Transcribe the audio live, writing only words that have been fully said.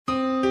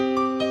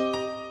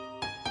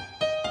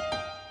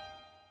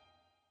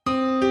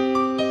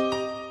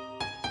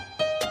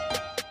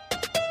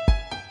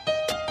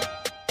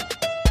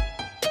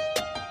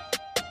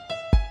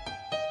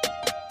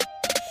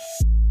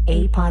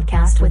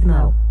Podcast with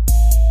Mo.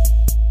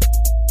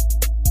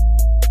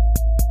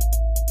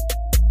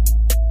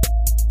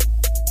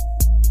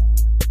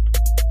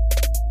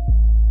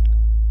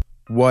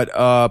 What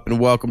up, and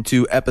welcome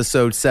to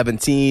episode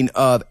 17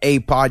 of A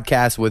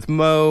Podcast with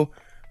Mo.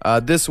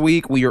 This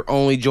week, we are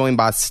only joined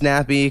by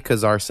Snappy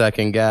because our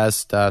second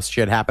guest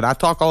shit happened. I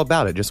talk all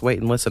about it. Just wait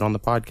and listen on the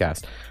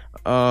podcast.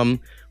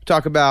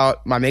 Talk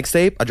about my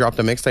mixtape. I dropped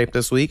a mixtape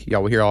this week.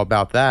 Y'all will hear all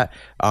about that.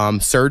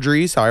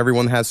 Surgeries, how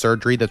everyone has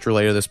surgery that's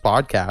related to this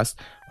podcast.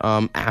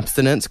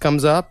 Abstinence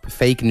comes up.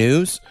 Fake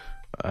news.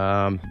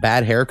 Bad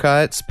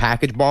haircuts.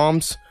 Package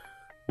bombs.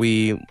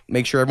 We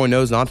make sure everyone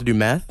knows not to do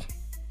meth.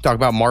 Talk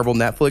about Marvel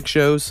Netflix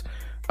shows.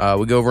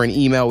 We go over an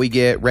email we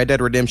get. Red Dead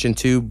Redemption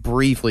 2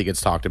 briefly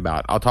gets talked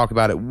about. I'll talk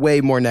about it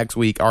way more next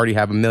week. I already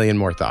have a million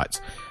more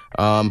thoughts.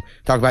 Talk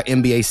about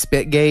NBA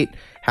Spitgate,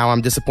 how I'm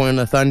disappointed in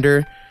the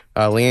Thunder.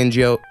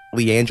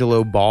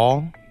 LiAngelo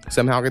Ball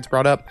somehow gets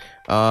brought up.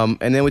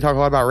 And then we talk a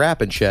lot about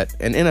rap and shit.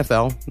 And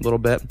NFL, a little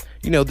bit.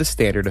 You know, the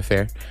standard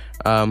affair.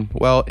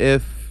 Well,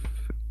 if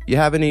you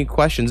have any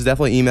questions,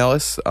 definitely email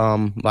us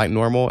like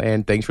normal.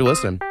 And thanks for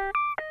listening.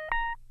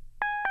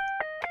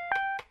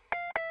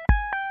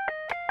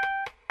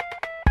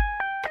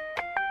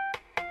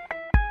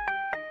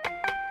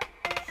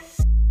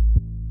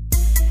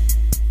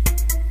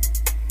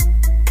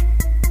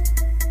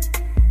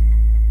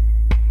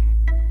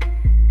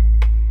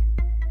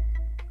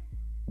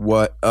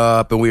 What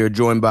up? And we are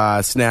joined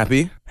by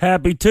Snappy.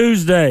 Happy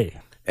Tuesday.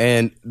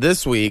 And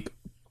this week,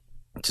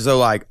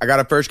 so I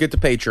gotta first get to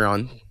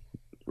Patreon,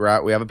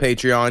 right? We have a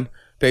Patreon,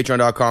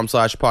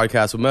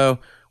 patreon.com/podcast with Mo.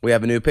 We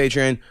have a new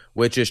Patreon,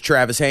 which is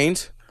Travis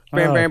Haynes.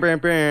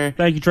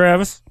 Thank you,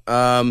 Travis.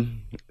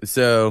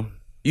 So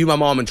you, my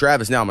mom, and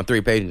Travis. Now I'm on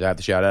 3 pages. I have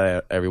to shout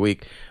out every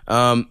week.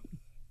 Now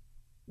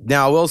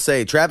I will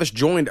say Travis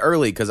joined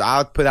early because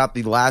I put out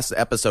the last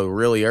episode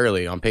really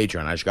early on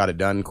Patreon. I just got it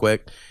done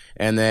quick.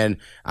 And then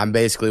I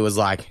basically was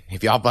like,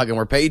 if y'all fucking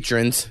were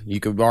patrons, you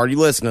could already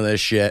listen to this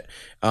shit.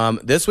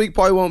 This week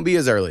probably won't be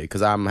as early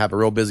because I'm have a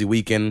real busy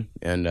weekend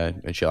and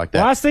shit like that.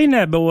 Well, I seen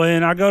that, but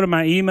when I go to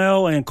my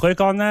email and click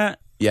on that,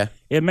 yeah,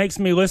 it makes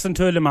me listen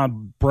to it in my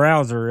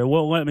browser. It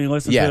won't let me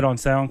listen to it on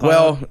SoundCloud.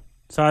 Well,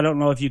 so I don't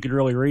know if you could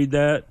really read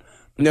that.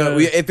 No,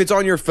 if it's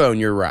on your phone,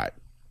 you're right.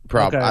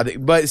 Probably. Okay.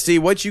 But see,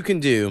 what you can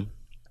do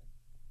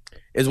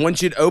is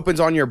once it opens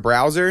on your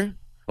browser,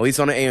 at least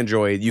on an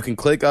Android, you can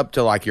click up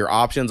to like your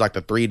options, like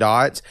the 3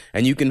 dots,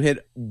 and you can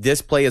hit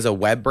display as a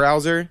web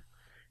browser.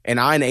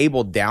 And I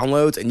enabled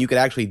downloads, and you could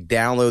actually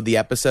download the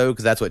episode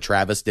because that's what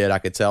Travis did. I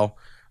could tell.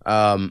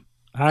 And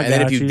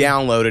then if you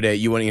downloaded it,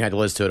 you wouldn't even have to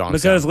listen to it on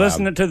because SoundCloud.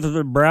 Listening to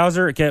the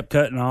browser, it kept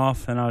cutting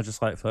off, and I was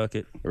just like, "Fuck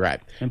it."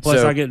 Right. And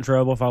plus, I get in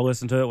trouble if I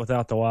listen to it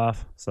without the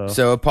wife.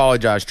 So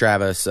apologize,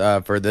 Travis,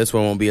 for this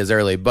one. Won't be as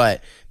early,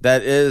 but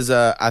that is,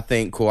 I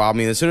think, cool. I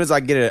mean, as soon as I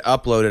get it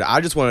uploaded,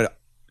 I just want it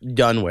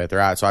done with,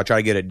 right? So I try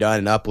to get it done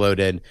and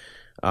uploaded.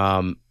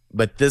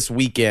 But this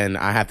weekend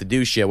I have to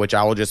do shit, which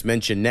I will just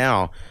mention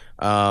now.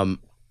 I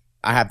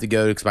have to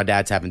go because my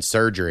dad's having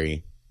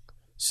surgery.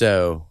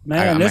 So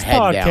man, this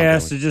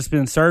podcast has just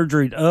been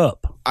surgeried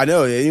up. I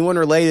know. Anyone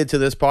related to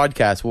this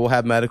podcast will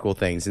have medical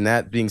things. And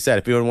that being said,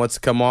 if anyone wants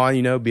to come on,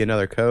 be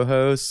another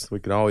co-host, we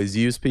can always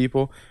use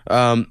people.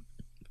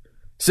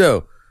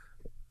 So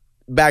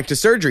back to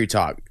surgery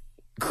talk.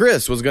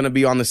 Chris was going to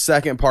be on the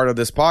second part of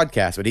this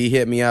podcast, but he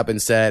hit me up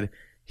and said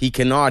he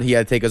cannot. He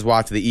had to take his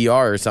wife to the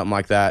ER or something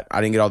like that.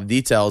 I didn't get all the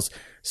details.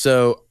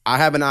 So I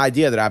have an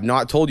idea that I've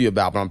not told you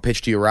about, but I'm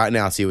pitched to you right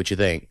now. See what you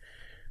think.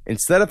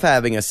 Instead of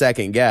having a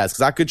second guest,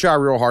 because I could try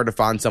real hard to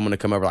find someone to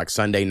come over like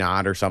Sunday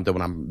night or something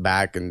when I'm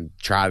back and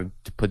try to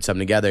put something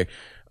together.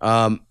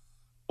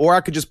 Or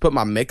I could just put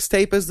my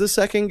mixtape as the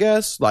second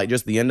guest, like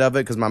just the end of it,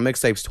 because my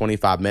mixtape's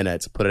 25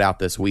 minutes. Put it out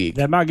this week.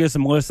 That might get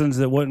some listens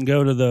that wouldn't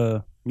go to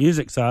the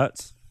music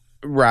sites.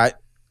 Right.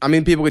 I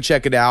mean, people could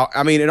check it out.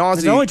 I mean, and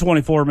honestly, it's only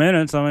 24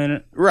 minutes. I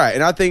mean, right.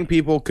 And I think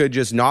people could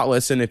just not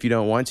listen if you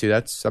don't want to.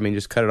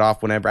 Just cut it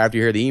off whenever after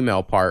you hear the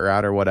email part,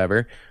 right, or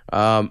whatever.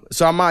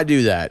 So I might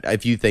do that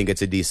if you think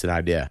it's a decent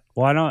idea.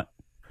 Why not?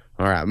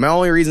 All right. My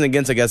only reason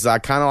against, I guess, is I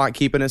kind of like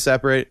keeping it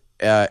separate.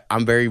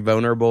 I'm very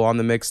vulnerable on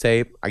the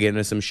mixtape. I get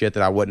into some shit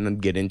that I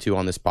wouldn't get into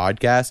on this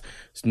podcast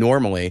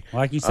normally.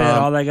 Like you said,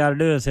 all they got to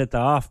do is hit the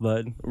off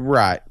button.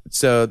 Right.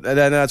 So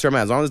that's where I'm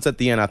at. As long as it's at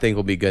the end, I think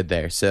we'll be good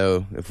there.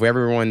 So if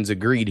everyone's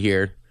agreed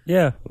here,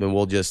 yeah, then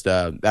we'll just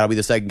that'll be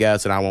the second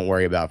guest, and I won't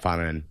worry about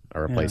finding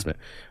a replacement.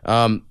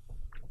 Yeah.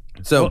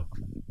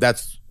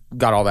 That's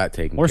got all that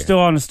taken. We're still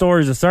on the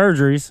stories of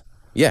surgeries.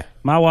 Yeah.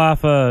 My wife,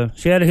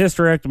 she had a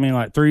hysterectomy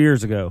like 3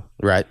 years ago.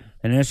 Right.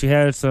 And then she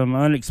had some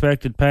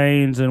unexpected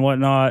pains and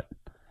whatnot.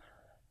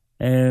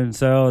 And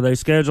so they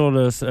scheduled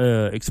us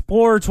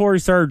exploratory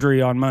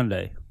surgery on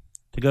Monday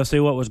to go see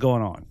what was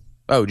going on.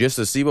 Oh, just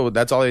to see what,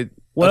 that's all they...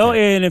 Well,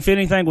 okay. And if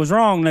anything was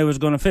wrong, they was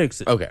going to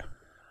fix it. Okay.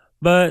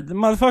 But the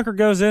motherfucker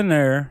goes in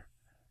there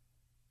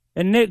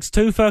and nicks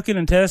 2 fucking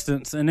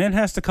intestines and then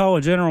has to call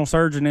a general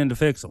surgeon in to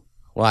fix them.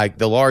 Like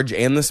the large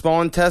and the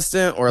small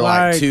intestine, or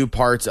like 2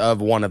 parts of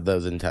one of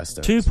those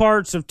intestines? 2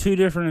 parts of 2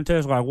 different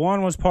intestines. Like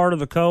one was part of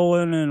the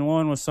colon and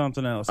one was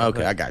something else.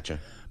 Okay, I gotcha.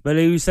 But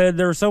he said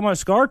there was so much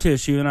scar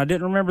tissue, and I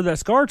didn't remember that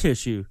scar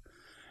tissue.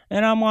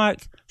 And I'm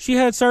like, she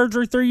had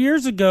surgery 3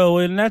 years ago,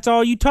 and that's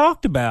all you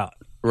talked about.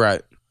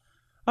 Right.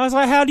 I was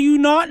like, how do you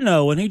not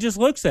know? And he just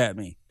looks at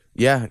me.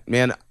 Yeah,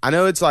 man. I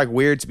know it's like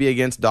weird to be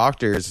against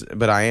doctors,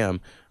 but I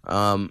am.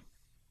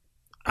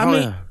 I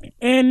mean,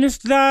 and this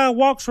guy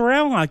walks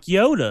around like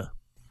Yoda.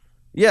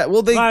 Yeah,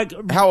 well,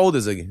 how old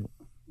is he?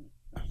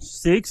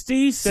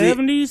 60s,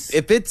 70s?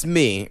 If it's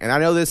me, and I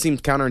know this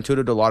seems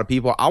counterintuitive to a lot of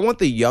people, I want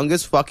the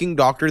youngest fucking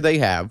doctor they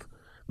have,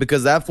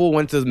 because that fool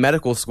went to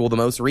medical school the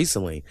most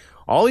recently.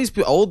 All these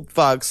old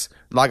fucks,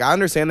 like, I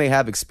understand they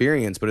have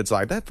experience, but it's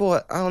like, that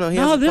fool, I don't know, he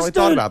hasn't probably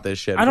thought about this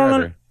shit forever.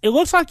 Don't know. It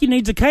looks like he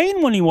needs a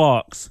cane when he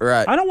walks.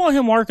 Right. I don't want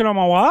him working on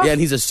my wife. Yeah,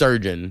 and he's a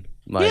surgeon.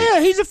 Like, yeah,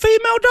 he's a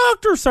female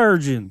doctor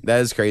surgeon. That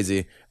is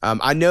crazy.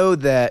 I know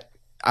that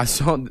I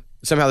saw,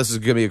 somehow this is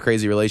going to be a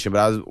crazy relation, but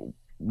I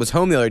was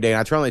home the other day, and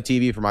I turn on the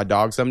TV for my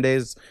dog some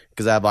days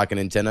because I have like an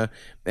antenna,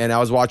 and I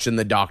was watching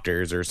The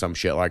Doctors or some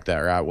shit like that,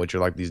 right? Which are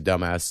like these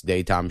dumbass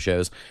daytime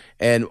shows.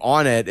 And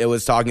on it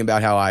was talking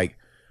about how like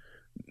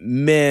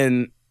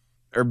men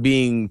are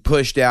being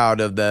pushed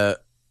out of the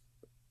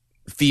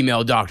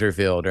female doctor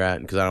field, right?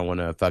 Because I don't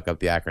want to fuck up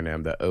the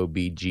acronym, the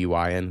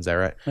OBGYN. Is that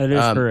right? That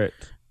is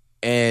correct.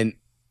 And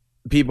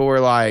people were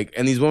like,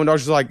 and these women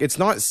doctors were like, it's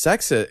not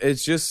sexist.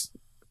 It's just,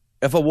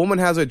 if a woman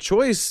has a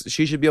choice,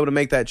 she should be able to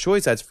make that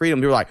choice. That's freedom.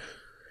 People were like,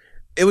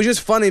 it was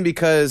just funny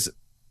because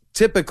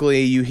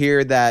typically you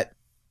hear that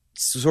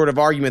sort of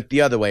argument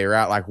the other way,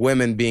 right? Like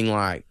women being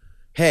like,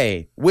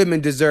 hey, women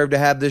deserve to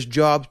have this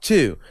job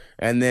too.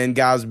 And then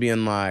guys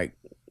being like,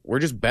 we're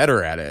just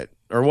better at it,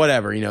 or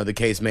whatever, you know, the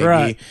case may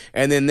be.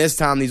 And then this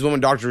time these women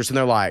doctors are sitting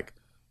there like,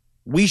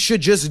 we should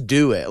just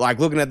do it. Like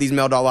looking at these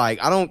male doctors,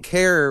 like, I don't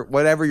care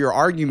whatever your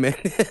argument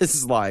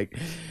is, like.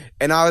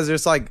 And I was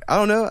just like, I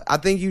don't know. I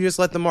think you just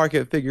let the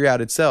market figure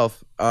out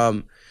itself.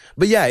 But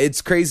yeah,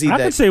 it's crazy. I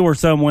could see where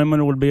some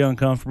women would be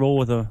uncomfortable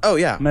with a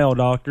male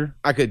doctor.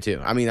 I could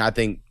too. I mean, I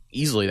think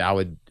easily that I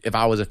would, if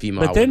I was a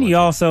female. But then you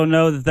also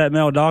know that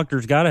male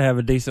doctor's got to have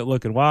a decent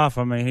looking wife.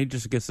 I mean, he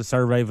just gets to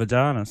survey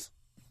vaginas.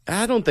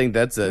 I don't think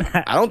that's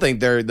I don't think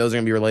those are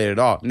going to be related at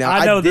all. Now,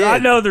 I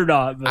know they're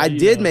not. But, I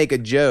did make a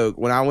joke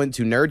when I went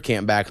to nerd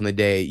camp back in the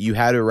day. You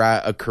had to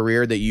write a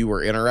career that you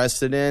were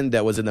interested in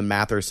that was in the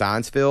math or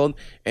science field.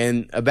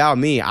 And about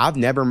me, I've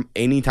never,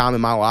 any time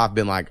in my life,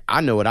 been like,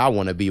 I know what I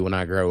want to be when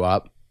I grow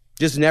up.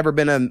 Just never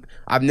been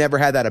I've never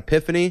had that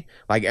epiphany.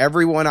 Like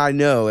everyone I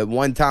know at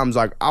one time is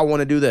like, I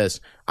want to do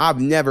this.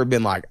 I've never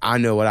been like, I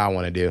know what I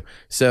want to do.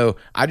 So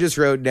I just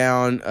wrote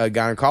down a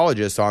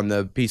gynecologist on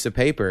the piece of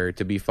paper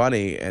to be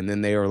funny. And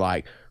then they were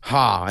like,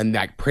 and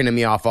like printed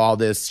me off all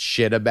this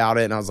shit about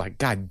it. And I was like,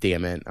 God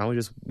damn it. I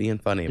was just being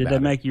funny about it. Did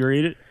they make you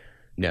read it?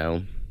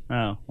 No. Oh.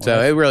 Well,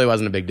 so it really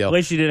wasn't a big deal. At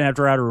least you didn't have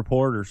to write a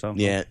report or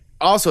something. Yeah.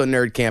 Also at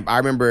nerd camp, I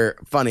remember,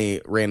 funny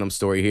random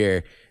story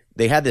here.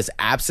 They had this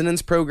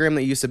abstinence program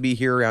that used to be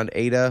here around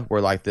Ada,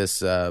 where like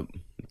this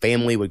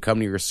family would come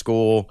to your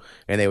school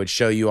and they would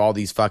show you all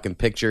these fucking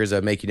pictures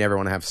that make you never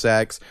want to have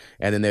sex,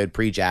 and then they would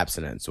preach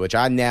abstinence, which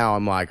I'm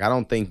like, I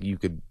don't think you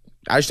could.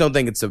 I just don't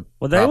think it's a.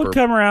 Well, they would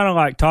come around and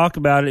like talk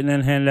about it, and then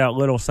hand out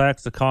little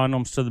sacks of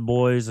condoms to the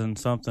boys and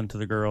something to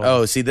the girls.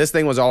 Oh, see, this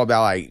thing was all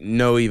about like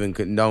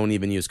don't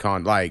even use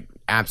like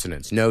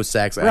abstinence, no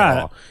sex at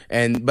all.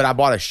 But I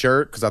bought a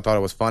shirt because I thought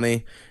it was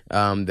funny.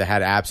 That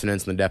had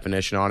abstinence and the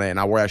definition on it, and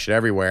I wore that shit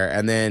everywhere.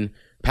 And then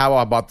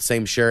Powwow bought the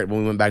same shirt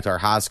when we went back to our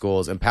high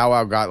schools, and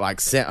Powwow got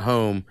like sent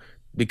home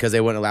because they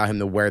wouldn't allow him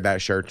to wear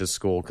that shirt to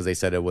school because they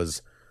said it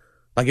was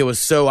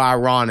so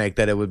ironic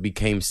that it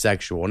became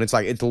sexual. And it's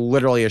like, it's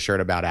literally a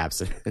shirt about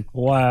abstinence.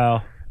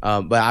 Wow.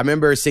 But I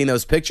remember seeing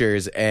those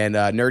pictures, and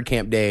nerd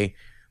camp day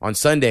on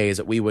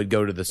Sundays, we would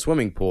go to the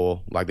swimming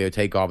pool. Like they would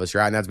take off us,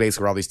 right? And that's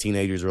basically where all these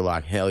teenagers were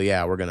like, hell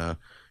yeah, we're gonna,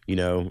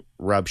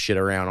 rub shit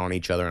around on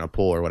each other in a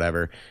pool or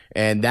whatever.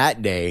 And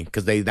that day,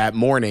 because that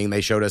morning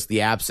they showed us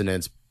the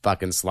abstinence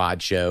fucking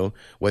slideshow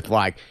with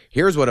like,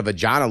 here's what a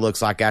vagina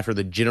looks like after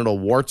the genital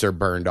warts are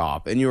burned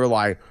off. And you were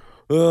like,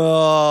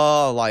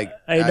 oh, like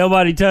ain't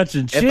nobody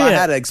touching shit. If I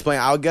had to explain,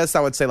 I guess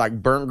I would say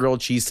like burnt grilled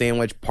cheese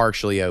sandwich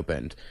partially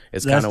opened.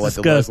 It's kind of what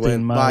the look was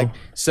like.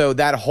 So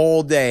that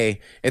whole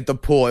day at the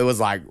pool, it was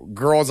like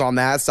girls on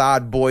that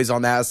side, boys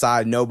on that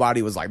side.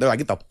 Nobody was like, they're like,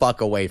 get the fuck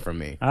away from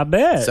me. I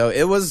bet. So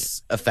it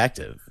was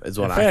effective, is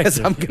what I guess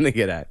I'm gonna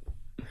get at.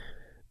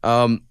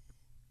 I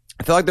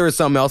feel like there was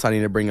something else I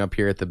need to bring up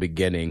here at the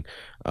beginning.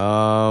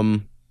 No,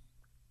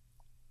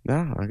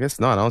 I guess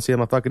not. I don't see it in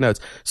my fucking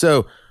notes.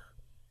 So.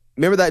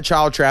 Remember that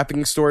child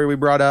trafficking story we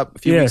brought up a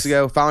few weeks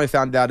ago? Finally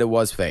found out it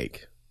was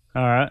fake.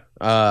 All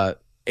right.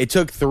 It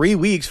took 3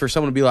 weeks for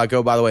someone to be like,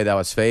 oh, by the way, that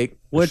was fake.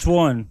 Which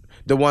one?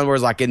 The one where it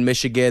was like in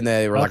Michigan.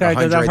 They were like 130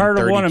 kids. Okay, because I've heard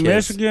of one in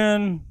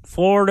Michigan,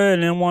 Florida,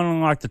 and then one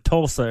in like the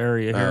Tulsa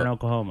area here in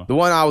Oklahoma. The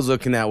one I was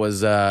looking at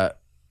was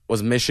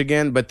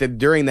Michigan. But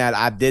during that,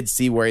 I did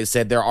see where it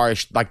said there are,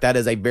 like, that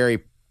is a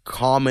very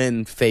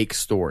common fake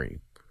story.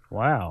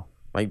 Wow.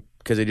 Like,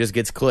 because it just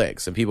gets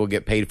clicks, and people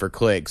get paid for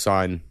clicks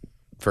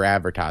for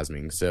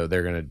advertising, so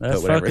they're gonna That's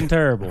put whatever. fucking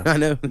terrible. I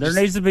know. There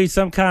needs to be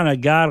some kind of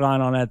guideline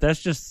on that.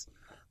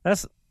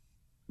 That's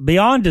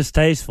beyond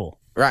distasteful.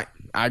 Right.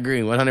 I agree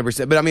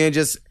 100%. But I mean,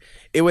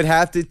 it would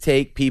have to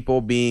take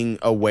people being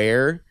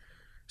aware.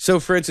 So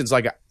for instance,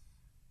 like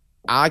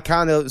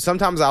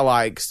sometimes I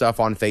like stuff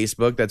on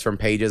Facebook that's from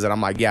pages that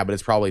I'm like, yeah, but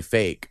it's probably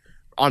fake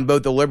on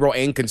both the liberal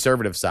and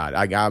conservative side.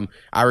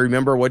 I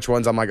remember which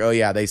ones I'm like, oh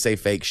yeah, they say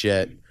fake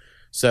shit.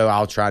 So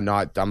I'm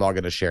not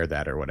going to share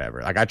that or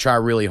whatever. Like I try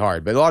really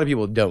hard, but a lot of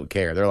people don't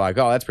care. They're like,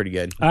 oh, that's pretty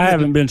good. I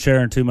haven't been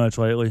sharing too much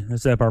lately,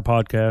 except our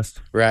podcast.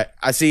 Right.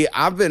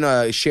 I've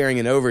been sharing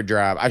an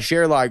overdrive. I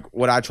share like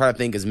what I try to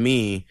think is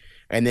me,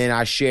 and then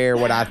I share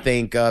what I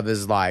think of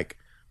as like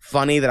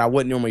funny that I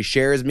wouldn't normally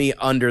share as me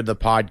under the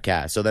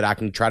podcast, so that I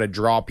can try to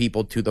draw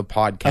people to the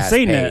podcast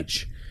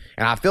page.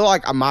 And I feel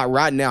like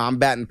right now I'm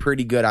batting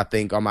pretty good, I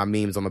think, on my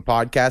memes on the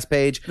podcast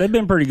page. They've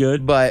been pretty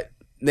good. But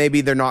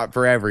maybe they're not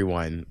for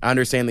everyone. I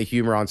understand the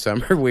humor on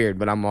some are weird,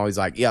 but I'm always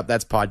like, yep,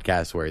 that's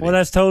podcast worthy. Well,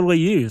 that's totally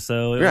you,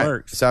 so it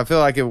works. So I feel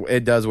like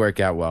it does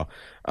work out well.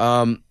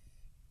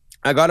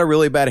 I got a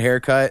really bad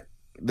haircut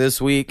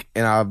this week,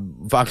 and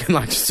I'm fucking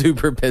like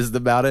super pissed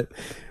about it.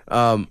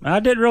 I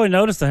didn't really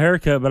notice the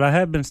haircut, but I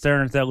have been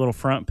staring at that little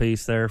front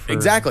piece there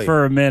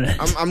for a minute.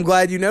 I'm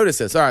glad you noticed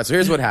this. All right, so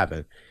here's what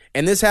happened.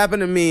 And this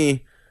happened to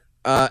me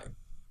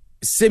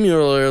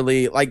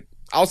similarly, like,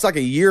 also like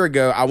a year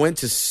ago, I went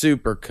to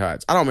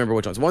Supercuts. I don't remember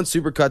which ones. One's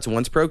Supercuts and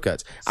one's Pro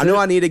Cuts. I know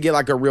I need to get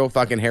like a real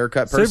fucking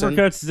haircut person.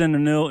 Supercuts is in the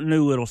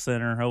new little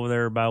center over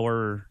there by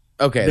where.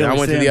 Okay, then I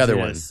went to the other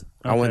one. Okay.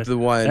 I went to the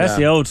one. That's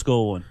the old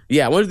school one.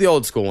 Yeah, I went to the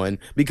old school one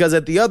because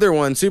at the other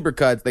one,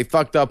 Supercuts, they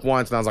fucked up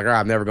once, and I was like, all right,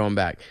 I'm never going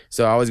back.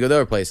 So I always go to the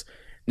other place.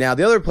 Now,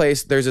 the other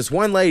place, there's this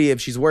one lady, if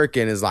she's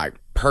working, is like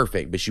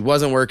perfect, but she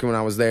wasn't working when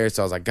I was there,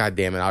 so I was like, God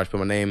damn it, I'll just put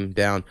my name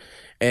down.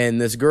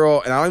 And this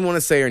girl, and I don't even want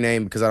to say her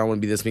name because I don't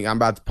want to be this mean. I'm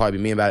about to probably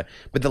be mean about it.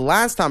 But the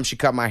last time she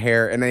cut my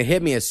hair, and it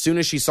hit me as soon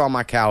as she saw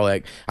my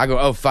cowlick, I go,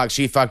 oh, fuck,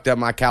 she fucked up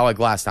my cowlick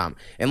last time.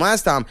 And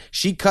last time,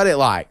 she cut it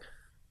like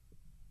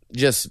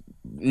just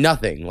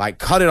nothing. Like,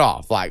 cut it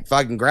off. Like,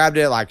 fucking grabbed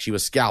it like she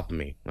was scalping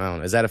me. I don't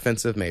know. Is that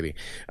offensive? Maybe.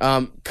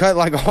 Cut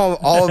like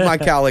all of my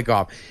cowlick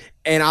off.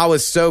 And I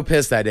was so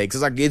pissed that day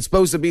because like it's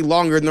supposed to be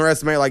longer than the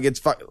rest of my hair. Like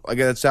like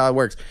that's how it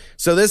works.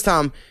 So this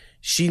time,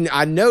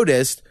 I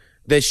noticed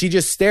that she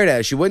just stared at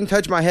it. She wouldn't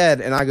touch my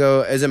head, and I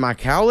go, "Is it my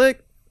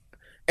cowlick?"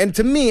 And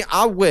to me,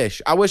 I wish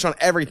on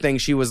everything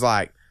she was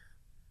like,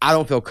 "I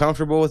don't feel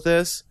comfortable with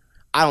this.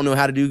 I don't know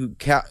how to do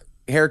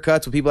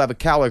haircuts when people have a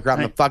cowlick right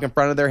in the fucking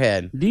front of their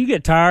head." Do you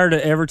get tired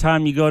every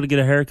time you go to get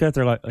a haircut?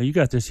 They're like, "Oh, you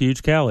got this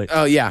huge cowlick."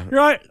 Oh yeah.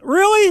 You're like,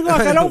 really?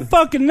 Like I don't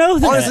fucking know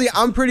that. Honestly,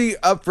 I'm pretty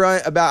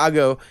upfront about. I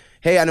go,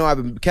 hey, I know I have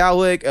a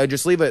cowlick.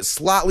 Just leave it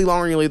slightly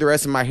longer than you leave the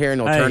rest of my hair,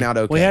 and it'll turn out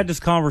okay. We had this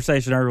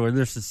conversation earlier.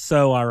 This is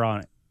so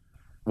ironic.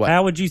 What?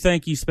 How would you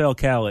think you spell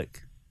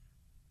cowlick?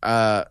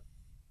 I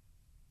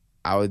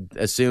would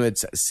assume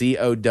it's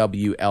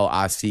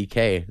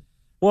Cowlick.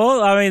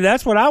 Well, I mean,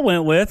 that's what I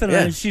went with. And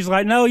then she's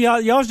like, no,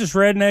 y'all's just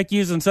redneck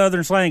using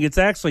Southern slang. It's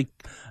actually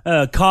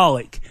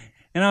colic.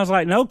 And I was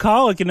like, no,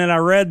 colic. And then I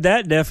read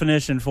that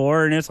definition for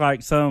her, and it's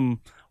like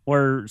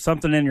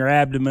something in your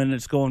abdomen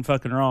that's going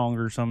fucking wrong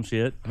or some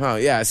shit. Oh,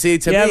 yeah. See,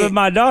 to me... Yeah, but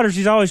my daughter,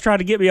 she's always trying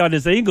to get me on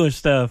this English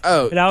stuff.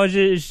 Oh. And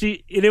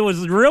it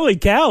was really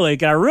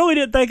cowlick. I really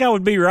didn't think I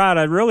would be right.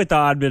 I really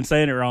thought I'd been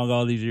saying it wrong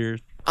all these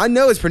years. I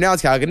know it's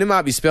pronounced cowlick, and it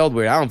might be spelled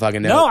weird. I don't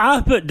fucking know. No,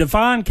 I put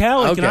define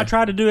cowlick, and I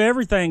tried to do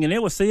everything, and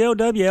it was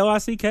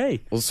Cowlick.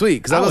 Well, sweet,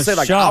 because I was say,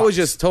 like, shocked. I was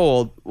just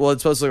told, well,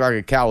 it's supposed to look like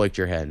a cow licked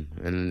your head,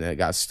 and it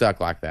got stuck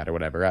like that or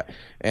whatever, right?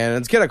 And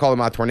as a kid, I called it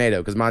my tornado,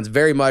 because mine's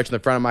very much in the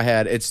front of my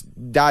head. It's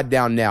died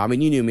down now. I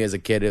mean, you knew me as a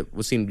kid. It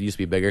seemed to used to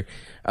be bigger.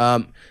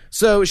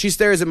 So she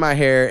stares at my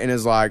hair and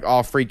is like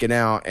all freaking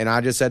out, and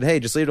I just said, hey,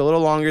 just leave it a little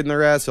longer than the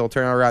rest. It'll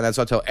turn around. That's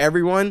what I tell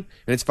everyone,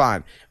 and it's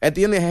fine. At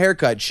the end of the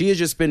haircut, she is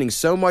just spending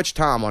so much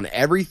time on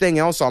everything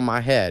else on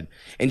my head,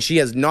 and she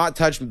has not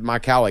touched my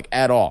cowlick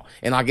at all.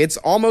 And like it's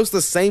almost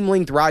the same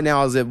length right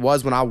now as it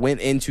was when I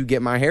went in to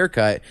get my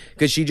haircut,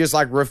 because she just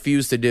like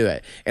refused to do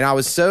it. And I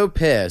was so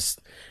pissed.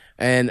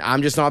 And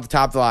I'm just not at the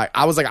top of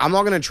I was like, I'm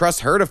not going to trust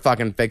her to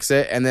fucking fix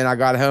it. And then I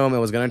got home and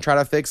was going to try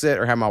to fix it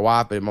or have my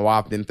wife, but my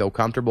wife didn't feel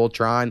comfortable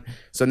trying.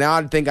 So now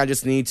I think I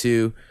just need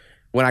to,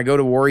 when I go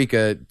to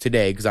Warika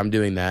today, because I'm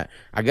doing that,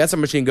 I guess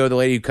I'm just going to go to the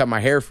lady who cut my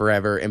hair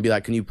forever and be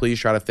like, can you please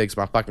try to fix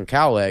my fucking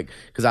cowlick?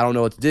 Because I don't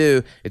know what to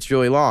do. It's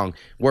really long.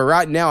 Where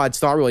right now,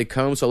 it's not really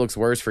combed, so it looks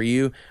worse for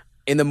you.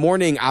 In the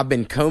morning, I've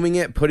been combing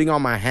it, putting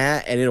on my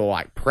hat, and it'll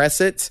like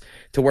press it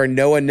to where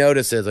no one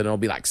notices, and it'll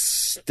be like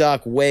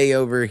stuck way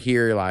over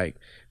here. Like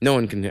no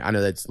one can, I know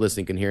that's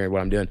listening can hear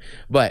what I'm doing,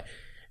 and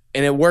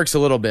it works a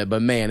little bit,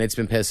 but man, it's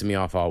been pissing me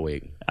off all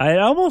week. I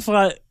almost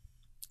like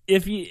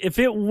if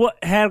it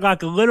had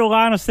like a little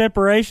line of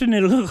separation,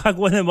 it looked like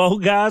one of them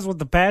old guys with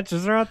the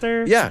patches right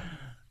there. Yeah.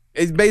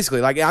 It's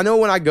basically like, I know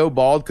when I go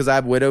bald because I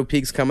have widow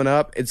peaks coming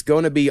up, it's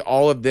going to be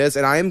all of this,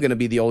 and I am going to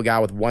be the old guy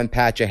with one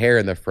patch of hair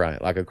in the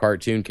front, like a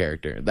cartoon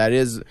character. That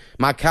is,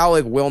 my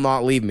cowlick will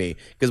not leave me,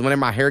 because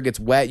whenever my hair gets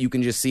wet, you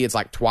can just see it's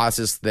like twice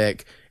as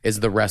thick as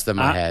the rest of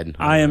my head.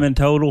 I am in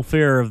total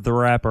fear of the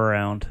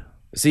wraparound.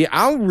 See,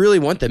 I don't really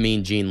want the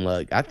Mean Gene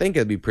look. I think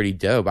it'd be pretty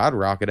dope. I'd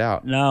rock it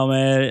out. No,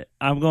 man.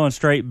 I'm going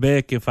straight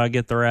Bic if I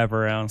get the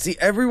wraparound. See,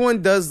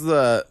 everyone does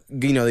they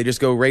just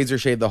go razor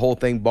shave the whole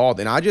thing bald.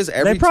 And I just,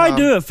 They probably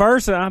do it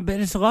first, and I bet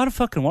it's a lot of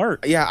fucking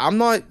work. Yeah, I'm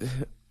not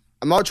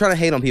trying to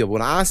hate on people.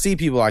 When I see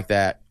people like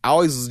that, I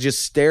always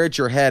just stare at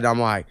your head. I'm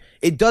like,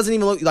 it doesn't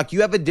even look like you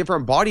have a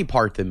different body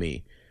part than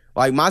me.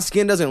 Like, my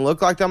skin doesn't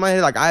look like that on my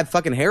head. Like, I have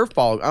fucking hair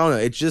fall. I don't know.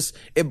 It's just,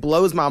 it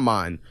blows my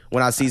mind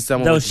when I see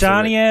someone. Those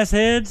shiny ass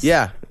heads?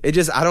 Yeah. It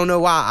just, I don't know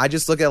why. I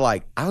just look at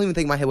like, I don't even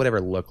think my head would ever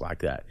look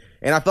like that.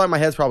 And I feel like my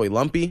head's probably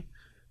lumpy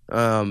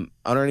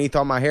underneath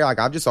all my hair. Like,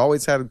 I've just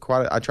always had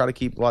I try to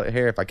keep a lot of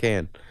hair if I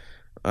can.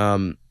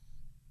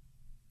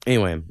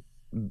 Anyway,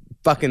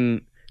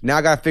 fucking, now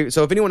I gotta figure,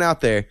 so if anyone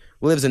out there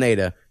lives in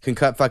Ada, can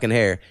cut fucking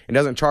hair, and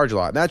doesn't charge a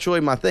lot, that's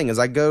really my thing, is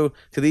I go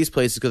to these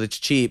places because it's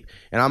cheap,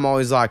 and I'm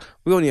always like,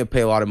 we don't need to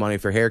pay a lot of money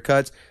for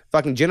haircuts.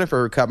 Fucking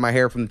Jennifer, who cut my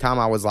hair from the time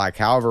I was like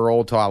however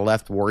old till I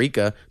left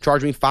Warika,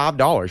 charged me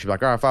 $5. She's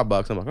like, all right,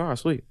 $5. I'm like, all right,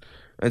 sweet.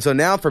 And so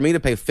now for me to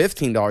pay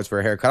 $15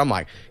 for a haircut, I'm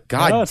like,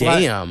 God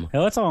damn.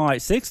 Hell, it's on like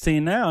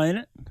 $16 now, ain't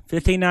it?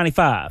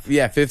 $15.95.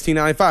 Yeah,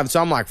 $15.95.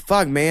 So I'm like,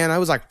 fuck, man, I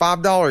was like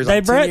 $5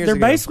 like 10 years they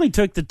ago. basically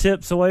took the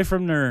tips away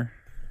from their...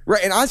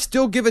 Right, and I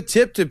still give a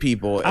tip to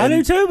people. I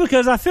do too,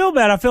 because I feel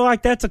bad. I feel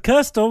like that's a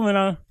custom,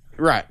 and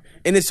Right.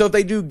 And so if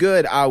they do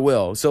good, I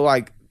will. So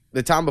like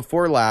the time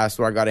before last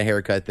where I got a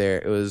haircut there,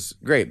 it was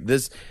great.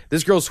 This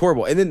girl's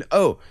horrible. And then,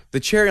 the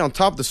cherry on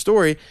top of the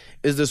story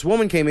is this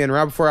woman came in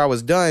right before I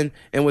was done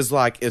and was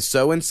like, is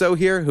so-and-so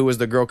here, who was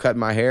the girl cutting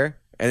my hair?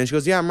 And then she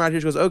goes, yeah, I'm right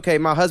here. She goes, okay,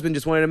 my husband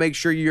just wanted to make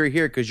sure you're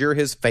here because you're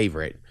his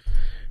favorite.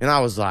 And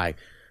I was like,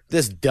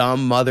 this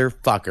dumb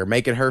motherfucker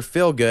making her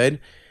feel good.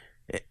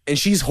 And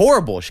she's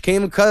horrible. She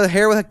came and cut her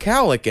hair with a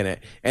cowlick in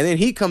it. And then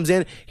he comes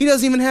in. He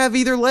doesn't even have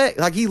either leg.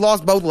 Like, he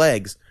lost both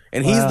legs.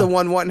 And he's the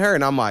one wanting her.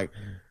 And I'm like,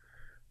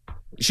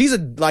 she's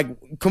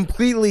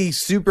completely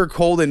super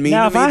cold and mean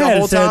to me the whole time. Now, if I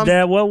had said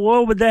that,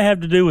 what would that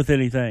have to do with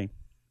anything?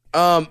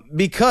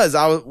 Because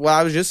what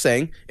I was just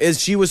saying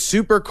is she was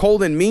super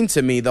cold and mean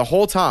to me the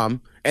whole time.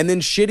 And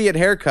then shitty at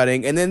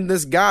haircutting. And then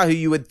this guy who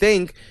you would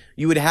think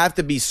you would have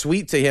to be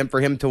sweet to him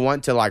for him to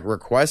want to like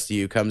request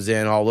you comes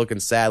in all looking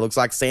sad. Looks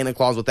like Santa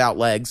Claus without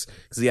legs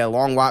because he had a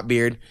long white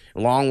beard,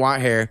 long white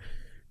hair.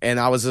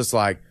 And I was just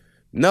like,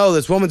 no,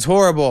 this woman's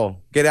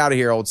horrible. Get out of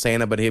here, old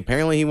Santa. But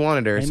apparently he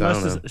wanted her. So I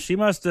don't know. She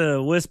must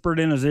have whispered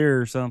in his ear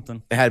or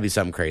something. It had to be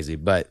something crazy.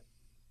 But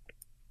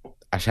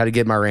I tried to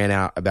get my rant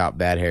out about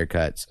bad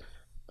haircuts.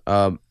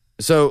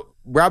 So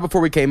right before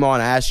we came on,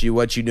 I asked you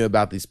what you knew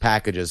about these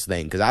packages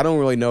thing, because I don't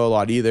really know a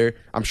lot either.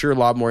 I'm sure a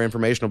lot more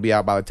information will be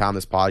out by the time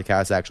this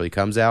podcast actually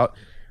comes out.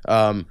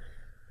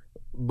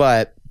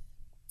 But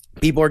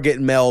people are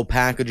getting mailed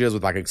packages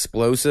with like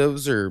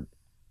explosives, or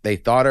they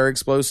thought are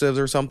explosives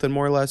or something,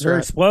 more or less. They're right?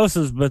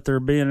 explosives, but they're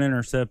being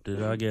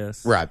intercepted, I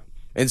guess. Right.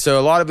 And so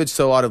a lot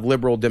of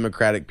liberal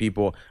Democratic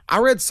people. I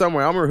read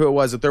somewhere, I don't remember who it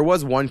was, that there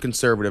was one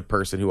conservative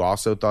person who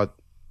also thought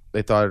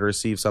it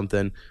received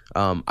something.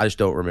 I just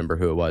don't remember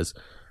who it was.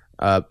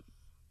 But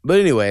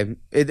anyway,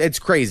 it's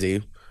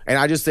crazy. And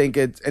I just think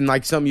and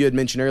like some you had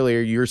mentioned earlier,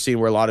 you're seeing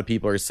where a lot of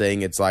people are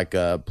saying it's like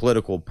a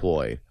political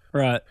ploy.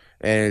 Right.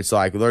 And it's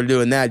like they're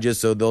doing that just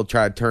so they'll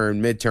try to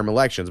turn midterm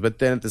elections. But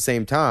then at the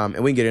same time,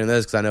 and we can get into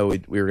this because I know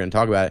we were going to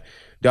talk about it,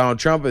 Donald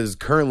Trump is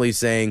currently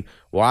saying,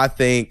 well, I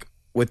think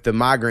with the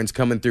migrants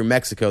coming through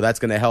Mexico, that's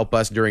going to help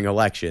us during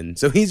election.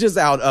 So he's just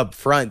out up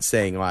front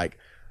saying like,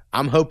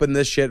 I'm hoping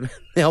this shit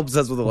helps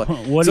us with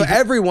elections. So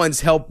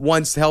everyone's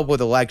wants help with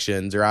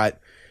elections, right?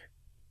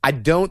 I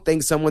don't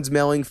think someone's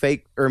mailing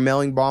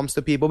bombs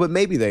to people, but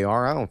maybe they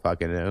are. I don't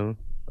fucking know.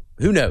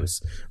 Who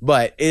knows?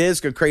 But it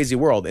is a crazy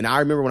world. And I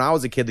remember when I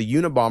was a kid, the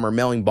Unabomber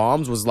mailing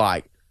bombs was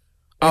like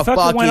a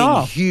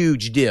fucking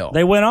huge deal.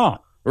 They went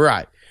off.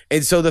 Right.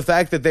 And so the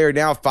fact that they're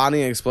now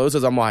finding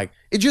explosives, I'm like,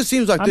 it just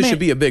seems like this should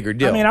be a bigger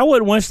deal. I mean, I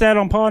wouldn't wish that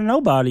upon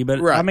nobody, but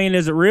right. I mean,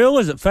 is it real?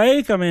 Is it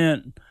fake? I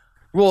mean,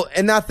 well,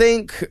 and I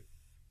think,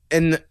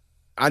 and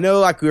I know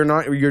like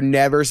you're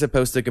never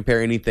supposed to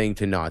compare anything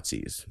to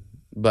Nazis,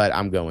 but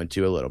I'm going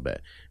to a little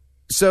bit.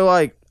 So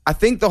like, I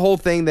think the whole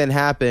thing that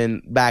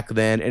happened back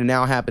then and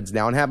now happens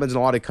now and happens in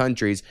a lot of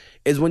countries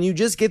is when you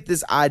just get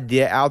this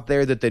idea out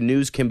there that the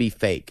news can be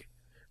fake.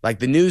 Like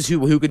the news,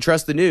 who can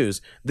trust the news?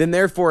 Then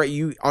therefore,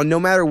 no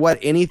matter what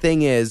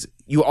anything is,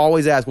 you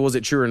always ask, well, is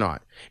it true or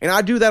not? And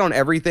I do that on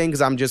everything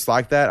because I'm just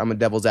like that. I'm a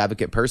devil's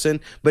advocate person.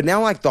 But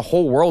now like the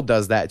whole world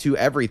does that to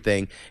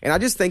everything. And I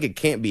just think it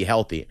can't be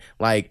healthy.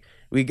 Like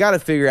we got to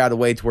figure out a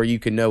way to where you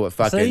can know what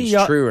fucking is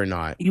true or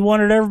not. You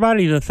wanted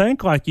everybody to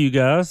think like you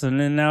guys, and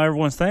then now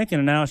everyone's thinking,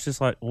 and now it's just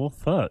like, well,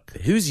 fuck.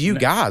 Who's you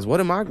guys? What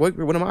am I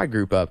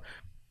group of?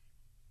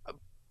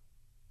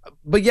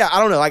 But yeah, I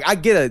don't know. Like, I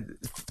get it.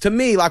 To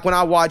me, like, when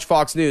I watch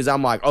Fox News,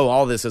 I'm like, oh,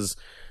 all this is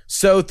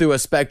so through a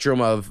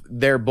spectrum of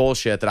their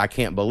bullshit that I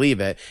can't believe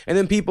it. And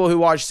then people who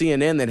watch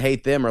CNN that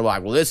hate them are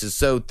like, well, this is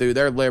so through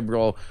their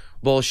liberal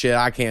bullshit,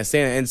 I can't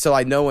stand it. And so,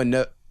 like,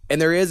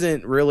 and there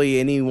isn't really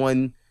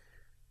anyone,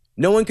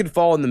 no one could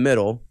fall in the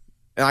middle.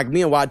 And like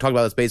me and Wyatt talked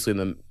about this basically in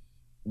the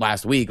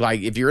last week.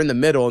 Like, if you're in the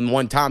middle and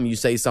one time you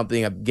say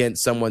something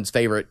against someone's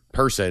favorite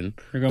person,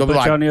 they're going to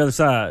put you on the other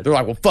side. They're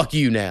like, well, fuck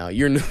you now.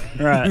 You're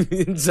right.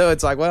 So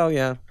it's like, well,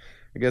 yeah,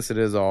 I guess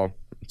it's all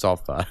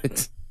fun,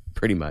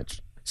 pretty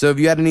much. So have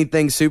you had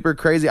anything super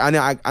crazy?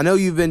 I know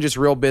you've been just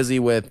real busy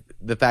with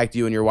the fact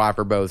you and your wife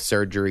are both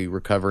surgery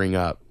recovering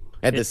up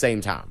at the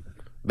same time.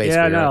 Basically,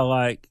 yeah, I know.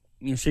 Right?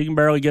 Like, she can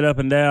barely get up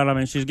and down. I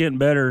mean, she's getting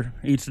better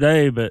each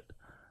day, but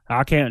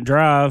I can't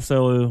drive,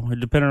 so we're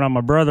depending on my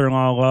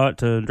brother-in-law a lot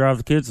to drive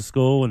the kids to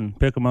school and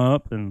pick them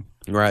up. And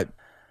right.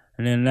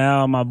 And then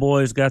now my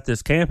boys got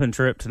this camping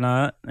trip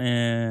tonight,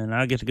 and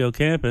I get to go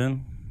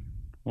camping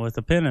with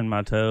a pin in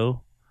my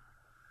toe.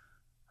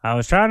 I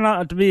was trying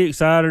not to be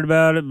excited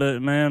about it,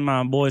 but man,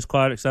 my boy's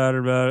quite excited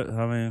about it.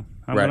 I mean,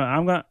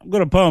 I'm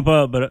gonna pump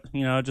up, but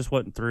I just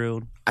wasn't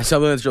thrilled.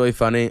 Something that's really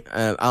funny.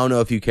 I don't know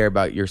if you care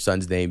about your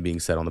son's name being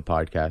said on the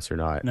podcast or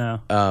not.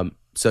 No.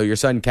 So your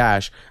son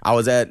Cash, I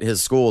was at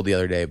his school the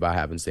other day by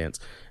happenstance,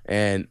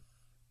 and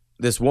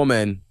this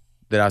woman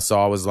that I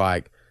saw was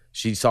like,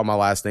 she saw my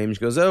last name. She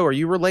goes, "Oh, are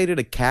you related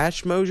to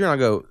Cash Mosier?" And I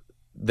go,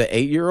 "The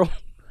 8-year-old?"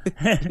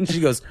 And she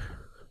goes,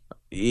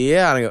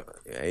 "Yeah." And I go,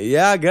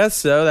 "Yeah, I guess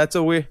so. That's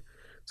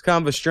it's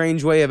kind of a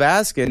strange way of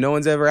asking. No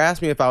one's ever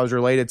asked me if I was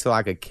related to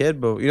like a kid,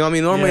 but you know what I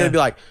mean? Normally it'd be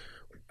like,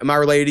 am I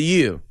related to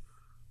you?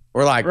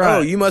 Or like, right.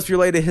 Oh, you must be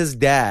related to his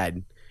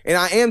dad. And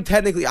I am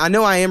technically, I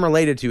know I am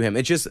related to him.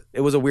 It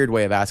was a weird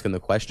way of asking the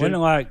question. Wasn't it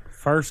like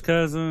first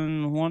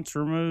cousin once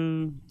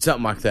removed?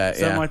 Something like that,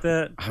 Something like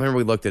that. I remember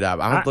we looked it up.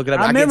 I don't look it up.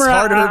 I remember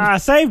I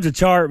saved the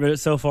chart, but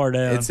it's so far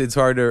down. It's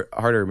hard to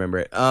remember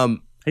it.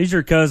 He's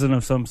your cousin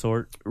of some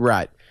sort.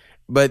 Right.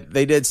 But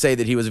they did say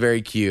that he was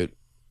very cute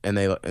and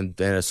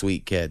a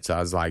sweet kid. So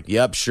I was like,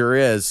 yep, sure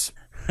is.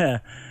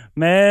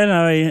 Man,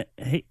 I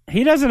mean,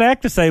 he doesn't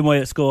act the same way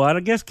at school. I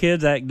guess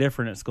kids act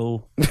different at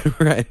school.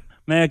 Right.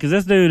 Man, because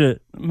this dude,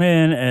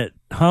 at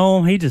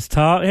home, he just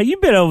talk. Hey, you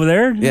been over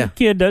there. Yeah. The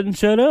kid doesn't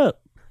shut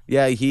up.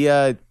 Yeah, he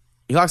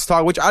likes to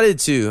talk, which I did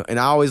too. And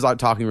I always like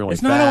talking really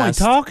fast. It's not only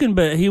talking,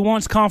 but he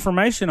wants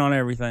confirmation on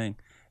everything.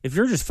 If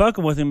you're just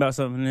fucking with him about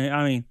something,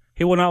 I mean,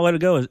 he will not let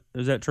it go.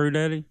 Is that true,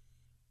 Daddy?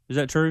 Is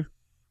that true?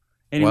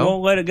 And he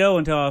won't let it go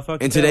until I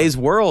fucking in today's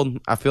world,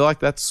 I feel like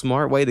that's a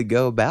smart way to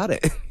go about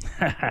it.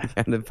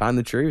 And to find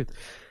the truth.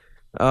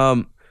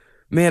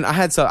 Man,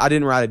 I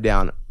didn't write it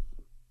down.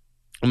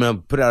 I'm going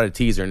to put out a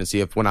teaser and see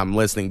if when I'm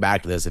listening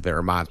back to this, if it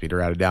reminds me to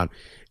write it down.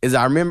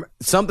 I remember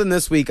something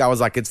this week, I was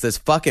like, it's this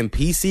fucking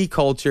PC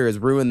culture has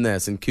ruined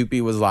this. And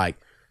Koopy was like,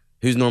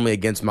 who's normally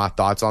against my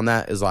thoughts on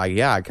that, is like,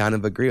 yeah, I kind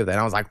of agree with that.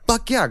 And I was like,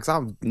 fuck yeah, because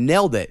I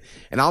nailed it.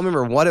 And I don't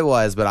remember what it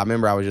was, but I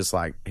remember I was just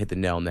like, hit the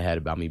nail on the head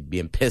about me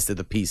being pissed at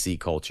the PC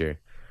culture.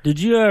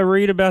 Did you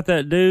read about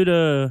that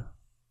dude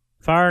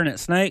firing at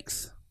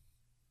snakes?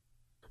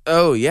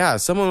 Oh, yeah.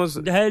 Someone was...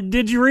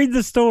 Did you read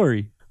the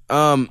story?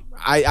 I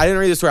didn't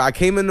read the story. I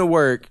came into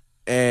work,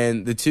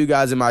 and the two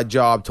guys in my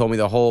job told me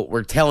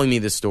were telling me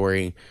the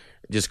story,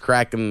 just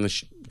cracking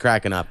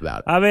up about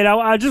it. I mean,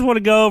 I just want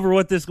to go over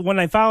what when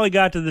they finally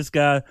got to this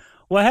guy,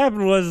 what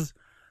happened was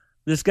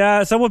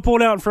someone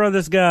pulled out in front of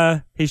this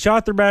guy. He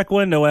shot their back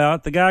window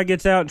out. The guy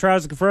gets out and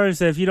tries to confront him and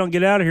says, if you don't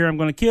get out of here, I'm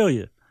going to kill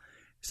you.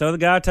 So the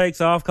guy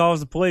takes off, calls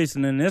the police,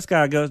 and then this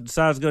guy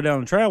decides to go down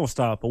the travel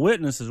stop. A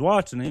witness is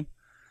watching him.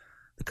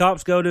 The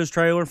cops go to his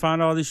trailer,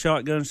 find all these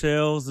shotgun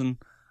shells and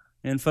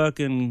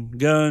fucking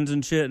guns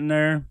and shit in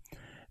there.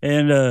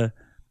 And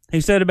he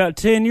said about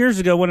 10 years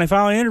ago, when they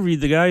finally interviewed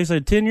the guy, he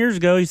said 10 years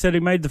ago, he said he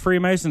made the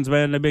Freemasons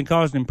mad and they've been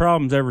causing him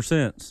problems ever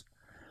since.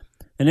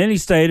 And then he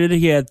stated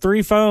he had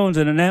 3 phones,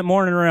 and in that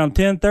morning around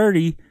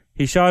 10:30,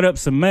 he shot up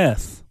some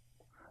meth.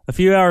 A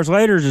few hours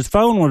later, his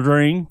phone would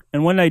ring,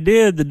 and when they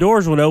did, the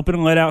doors would open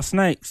and let out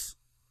snakes.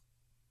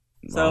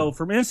 Wow. So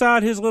from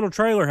inside his little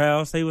trailer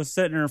house, he was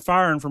sitting there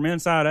firing from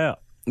inside out.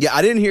 Yeah,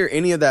 I didn't hear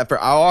any of that.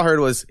 All I heard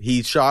was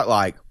he shot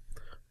like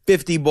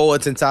 50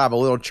 bullets inside of a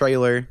little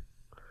trailer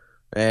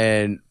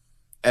and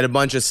at a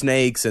bunch of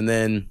snakes. And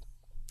then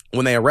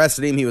when they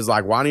arrested him, he was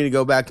like, well, I need to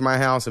go back to my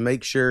house and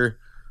make sure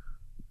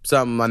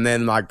something. And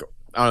then like,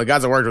 I don't know, the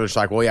guys I worked with were just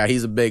like, well, yeah, he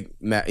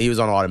was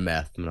on a lot of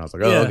meth. And I was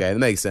like, oh, okay, that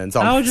makes sense.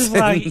 I was just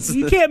like,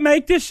 you can't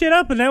make this shit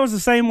up. And that was the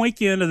same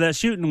weekend of that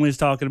shooting we was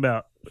talking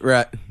about.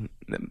 Right.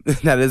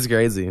 That is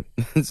crazy.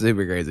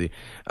 Super crazy.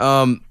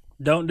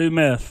 Don't do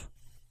meth.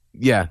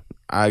 Yeah,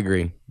 I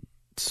agree.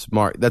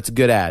 Smart. That's a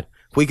good ad.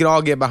 We can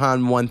all get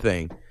behind one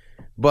thing.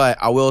 But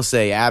I will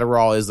say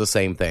Adderall is the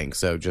same thing.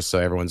 So just so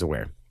everyone's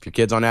aware. If your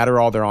kid's on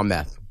Adderall, they're on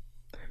meth.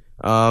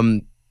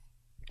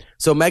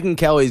 So Megyn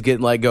Kelly's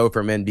getting let go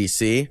from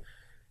NBC.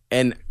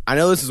 And I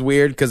know this is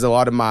weird because a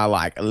lot of my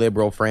like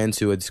liberal friends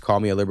who would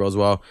call me a liberal as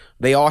well,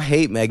 they all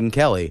hate Megyn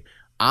Kelly.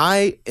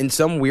 I, in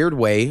some weird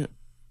way,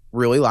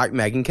 really like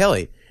Megyn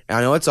Kelly. And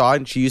I know it's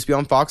odd. She used to be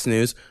on Fox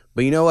News.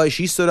 But you know what?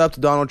 She stood up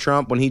to Donald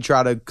Trump when he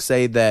tried to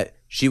say that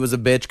she was a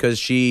bitch because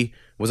she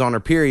was on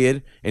her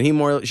period. And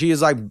she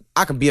is like,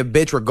 I can be a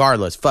bitch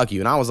regardless. Fuck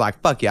you. And I was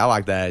like, fuck yeah, I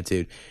like that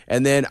attitude.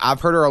 And then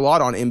I've heard her a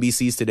lot on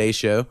NBC's Today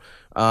Show.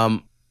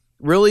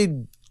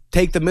 Really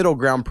take the middle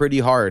ground pretty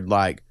hard.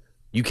 Like,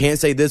 you can't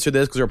say this or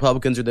this because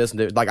Republicans are this.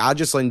 And like, I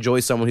just enjoy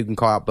someone who can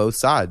call out both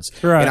sides.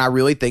 Right. And I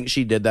really think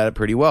she did that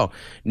pretty well.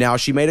 Now,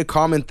 she made a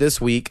comment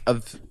this week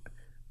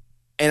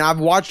and I've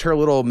watched her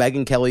little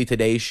Megyn Kelly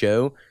Today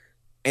Show,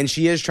 and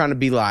she is trying to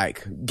be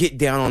like, get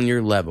down on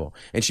your level.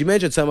 And she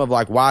mentioned some of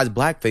like, why is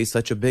blackface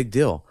such a big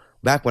deal?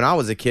 Back when I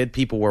was a kid,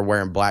 people were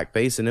wearing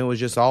blackface, and it was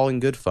just all in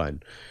good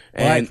fun.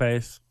 And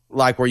Blackface.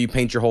 like where you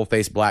paint your whole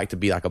face black to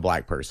be like a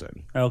black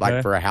person, Okay.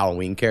 like for a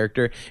Halloween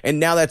character. And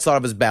now that's thought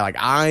of as bad. Like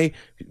I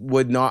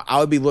would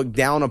be looked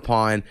down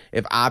upon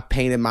if I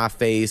painted my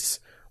face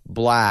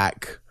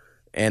black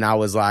and I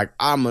was like,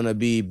 I'm going to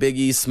be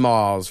Biggie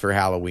Smalls for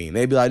Halloween.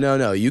 They'd be like,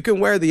 no, you can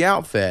wear the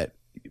outfit,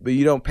 but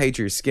you don't paint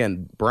your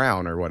skin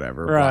brown or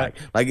whatever. Right.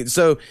 Black. Like,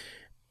 so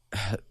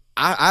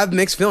I have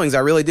mixed feelings. I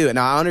really do. And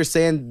I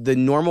understand the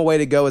normal way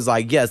to go is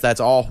like, yes, that's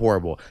all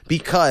horrible,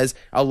 because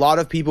a lot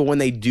of people, when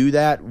they do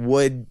that,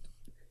 would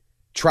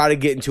try to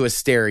get into a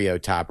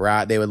stereotype,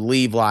 right? They would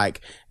leave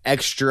like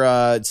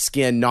extra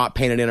skin not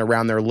painted in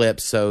around their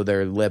lips so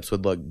their lips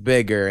would look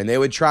bigger, and they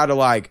would try to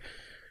like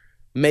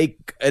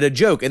make it a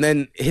joke. And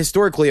then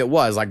historically it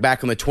was like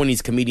back in the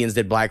 20s, comedians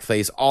did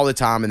blackface all the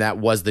time, and that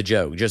was the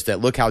joke, just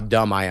that look how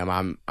dumb I am,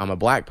 I'm a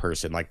black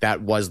person. Like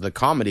that was the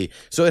comedy.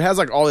 So it has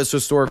like all this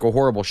historical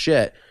horrible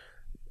shit.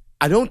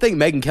 I don't think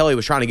Megyn Kelly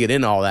was trying to get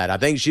into all that. I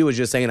think she was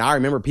just saying, I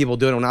remember people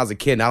doing it when I was a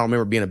kid, and I don't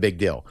remember it being a big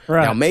deal.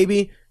 Right. Now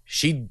maybe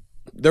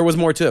there was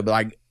more to it, but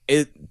like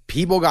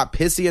people got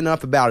pissy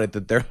enough about it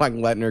that they're like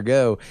letting her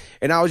go.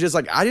 And I was just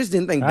like, I just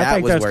didn't think that was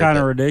worth it. I think that's kind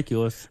of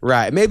ridiculous.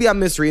 Right. Maybe I'm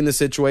misreading the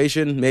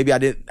situation. Maybe I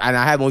didn't, and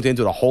I haven't looked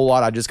into it a whole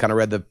lot. I just kind of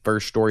read the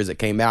first stories that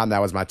came out, and that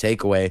was my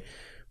takeaway.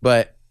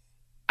 But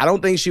I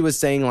don't think she was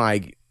saying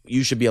like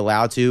you should be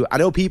allowed to. I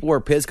know people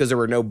were pissed because there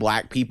were no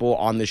black people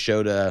on the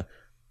show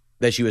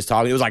that she was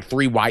talking. It was like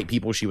 3 white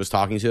people she was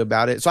talking to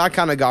about it. So I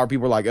kind of got where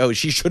people were like, oh,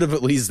 she should have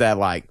at least had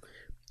like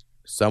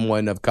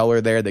someone of color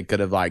there that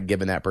could have like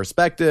given that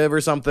perspective or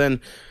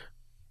something.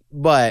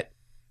 But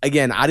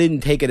again, I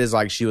didn't take it as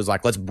like she was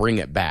like, let's bring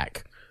it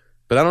back.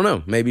 But I don't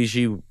know. Maybe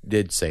she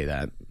did say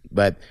that.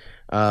 But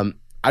I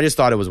just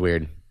thought it was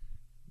weird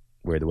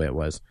the way it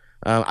was.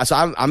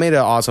 So I made an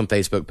awesome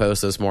Facebook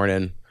post this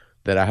morning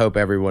that I hope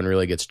everyone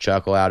really gets a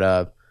chuckle out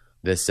of.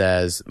 This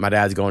says, my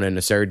dad's going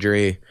into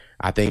surgery.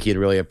 I think he'd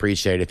really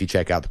appreciate it if you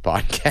check out the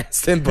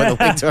podcast and put a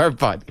link to our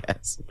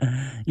podcast.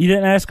 You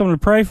didn't ask him to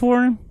pray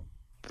for him?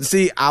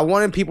 See, I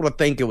wanted people to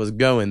think it was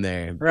going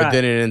there, right. But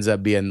then it ends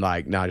up being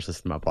like, no, just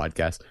listen to my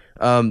podcast.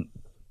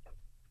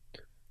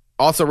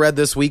 Also read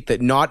this week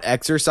that not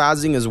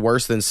exercising is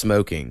worse than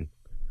smoking.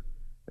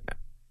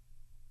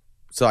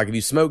 So like if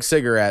you smoke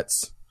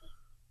cigarettes,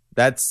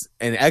 that's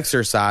an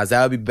exercise.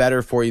 That would be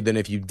better for you than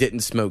if you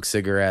didn't smoke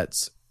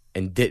cigarettes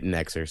and didn't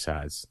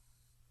exercise.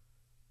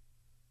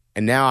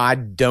 And now I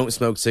don't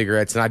smoke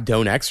cigarettes and I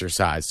don't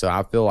exercise. So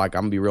I feel like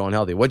I'm going to be real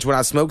unhealthy. Which when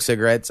I smoke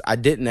cigarettes, I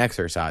didn't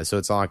exercise. So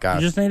it's not like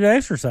you just need to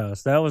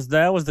exercise. That was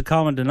the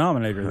common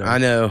denominator there. I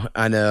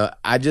know.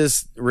 I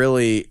just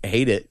really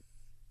hate it.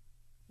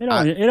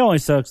 It only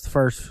sucks the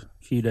first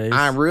few days.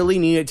 I really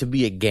need it to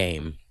be a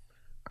game.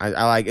 I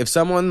like if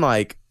someone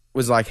like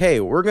was like, hey,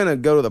 we're going to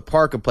go to the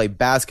park and play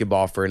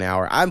basketball for an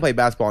hour. I haven't played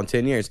basketball in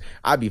 10 years.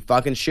 I'd be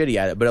fucking shitty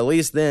at it. But at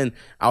least then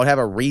I would have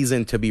a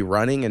reason to be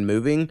running and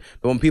moving.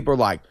 But when people are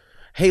like,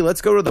 hey,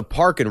 let's go to the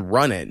park and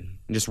run it, and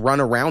just run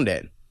around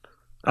it,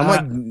 I'm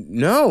like,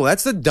 no,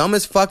 that's the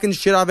dumbest fucking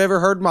shit I've ever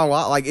heard in my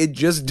life. Like, it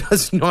just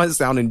does not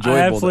sound enjoyable.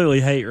 I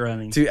absolutely hate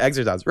running. To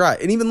exercise. Right.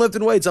 And even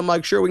lifting weights, I'm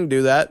like, sure, we can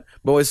do that.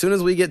 But as soon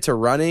as we get to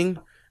running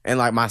and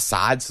like my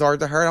sides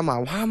start to hurt, I'm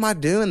like, why am I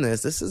doing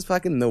this? This is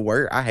fucking the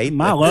worst. I hate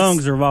my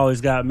lungs have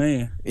always got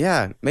me.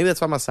 Yeah. Maybe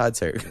that's why my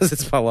sides hurt, because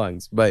it's my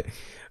lungs. But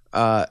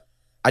I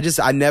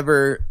could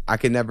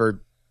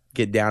never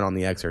get down on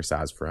the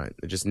exercise front.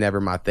 It's just never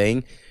my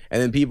thing.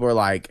 And then people are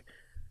like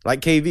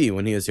KV,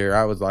 when he was here,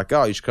 I was like,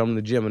 oh, you should come to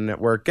the gym and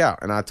work out.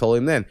 And I told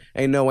him then,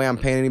 ain't no way I'm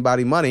paying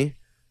anybody money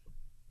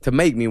to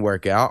make me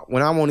work out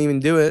when I won't even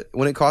do it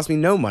when it costs me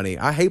no money.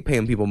 I hate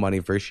paying people money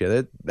for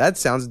shit. That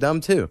sounds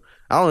dumb too.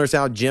 I don't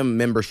understand how gym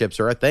memberships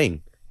are a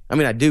thing. I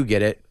mean, I do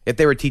get it if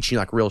they were teaching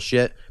like real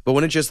shit, but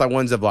when it's just like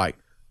ones of like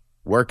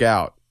work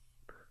out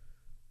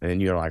and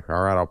you're like,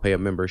 all right, I'll pay a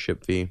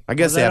membership fee. I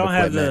guess they don't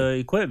have have the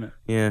equipment.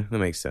 Yeah, that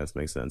makes sense.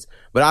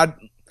 But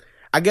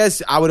I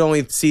guess I would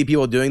only see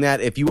people doing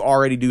that if you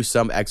already do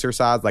some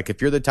exercise. Like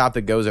if you're the type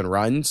that goes and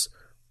runs,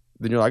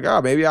 then you're like,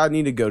 oh, maybe I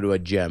need to go to a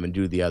gym and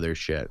do the other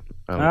shit.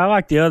 I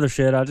like the other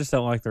shit. I just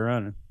don't like the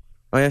running.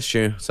 Oh, that's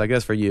true. So I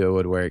guess for you it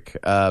would work.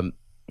 I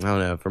don't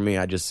know. For me,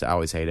 I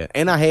always hate it.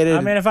 And I hate it.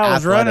 I mean, if I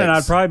was running,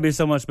 I'd probably be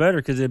so much better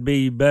because it'd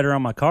be better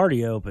on my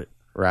cardio. But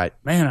right.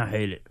 Man, I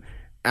hate it.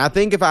 I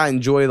think if I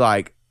enjoy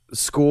like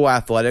school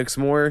athletics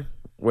more,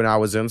 when I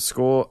was in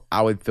school,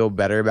 I would feel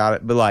better about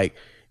it. But like,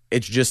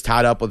 it's just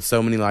tied up with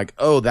so many like,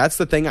 oh, that's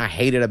the thing I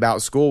hated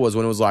about school was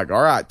when it was like,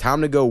 all right,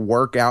 time to go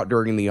work out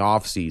during the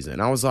off season.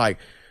 I was like,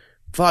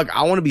 fuck,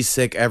 I want to be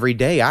sick every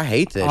day. I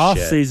hate this shit.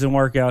 Off-season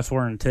workouts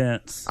were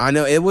intense. I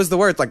know. It was the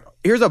worst. Like,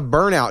 here's a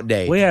burnout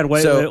day. We had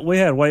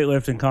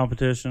weightlifting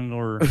competition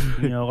or,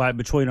 like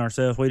between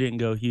ourselves. We didn't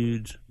go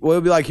huge. Well, it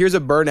would be like, here's a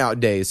burnout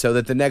day so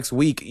that the next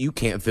week you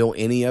can't feel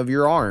any of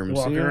your arms.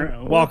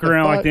 Walk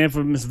around like the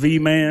infamous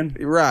V-man.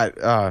 Right.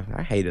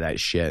 I hated that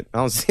shit. I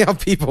don't see how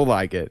people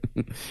like it.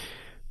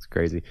 It's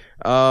crazy.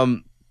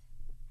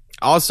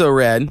 Also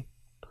read,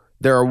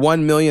 there are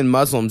 1 million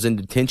Muslims in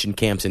detention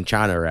camps in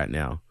China right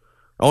now.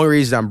 Only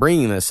reason I'm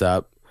bringing this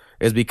up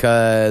is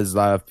because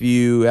a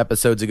few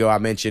episodes ago I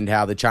mentioned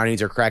how the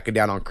Chinese are cracking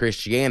down on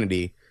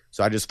Christianity.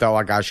 So I just felt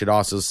like I should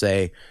also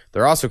say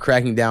they're also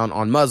cracking down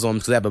on Muslims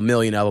because they have 1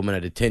 million of them in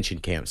a detention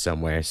camp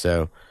somewhere.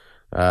 So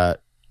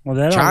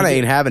China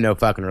ain't having no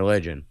fucking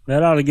religion.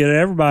 That ought to get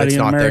everybody in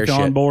America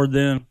on board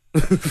then.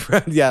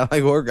 Yeah,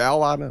 like we're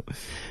all on it.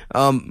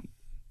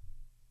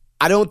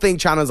 I don't think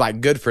China's like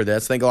good for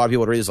this. I think a lot of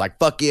people are just like,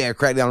 fuck yeah,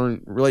 crack down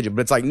on religion.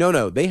 But it's like,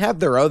 no, they have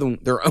their own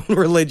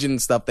religion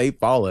stuff they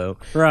follow.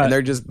 Right. And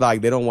they're just like,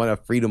 they don't want a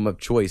freedom of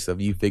choice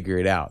of you figure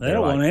it out. They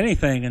don't want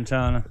anything in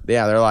China.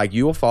 Yeah, they're like,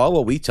 you will follow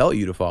what we tell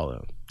you to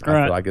follow.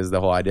 I feel like is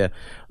the whole idea.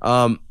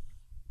 Also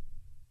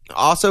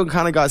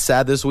kind of got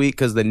sad this week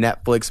because the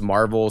Netflix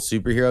Marvel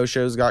superhero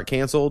shows got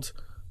canceled.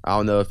 I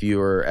don't know if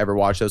you ever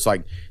watched those.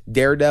 Like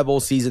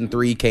Daredevil season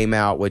 3 came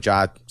out, which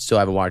I still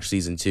haven't watched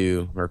season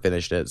 2 or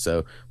finished it.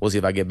 So we'll see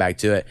if I get back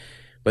to it.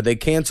 But they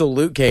canceled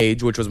Luke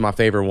Cage, which was my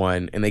favorite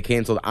one, and they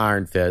canceled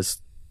Iron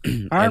Fist.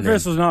 Iron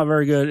Fist was not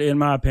very good, in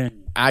my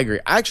opinion. I agree.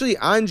 Actually,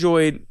 I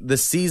enjoyed the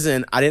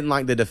season. I didn't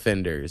like the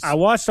Defenders. I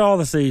watched all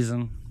the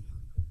season.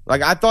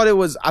 Like I thought a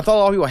lot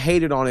of people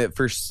hated on it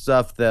for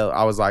stuff that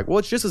I was like, well,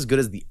 it's just as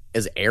good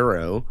as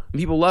Arrow. And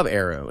people love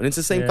Arrow, and it's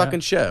the same fucking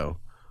show.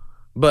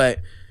 But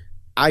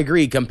I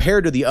agree.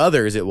 Compared to the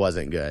others, it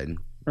wasn't good.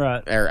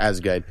 Right. Or as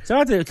good. So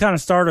I think it kind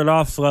of started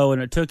off slow,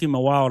 and it took him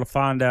a while to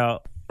find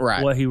out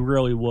what he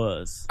really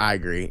was. I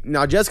agree.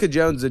 Now, Jessica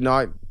Jones did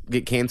not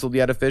get canceled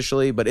yet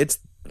officially, but it's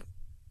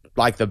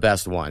like the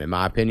best one, in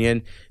my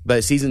opinion.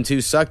 But season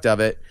 2 sucked of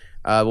it.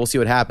 We'll see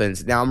what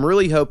happens. Now, I'm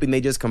really hoping they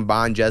just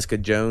combine Jessica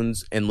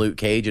Jones and Luke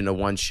Cage into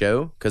one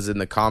show, because in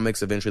the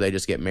comics, eventually they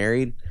just get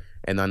married,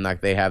 and then like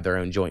they have their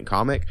own joint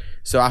comic.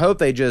 So I hope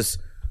they just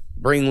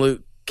bring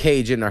Luke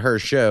Cage into her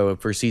show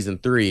for season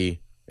 3,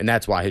 and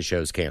that's why his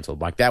show's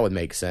canceled. Like that would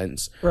make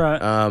sense,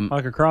 right?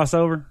 Like a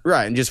crossover,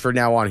 right? And just for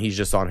now on, he's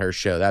just on her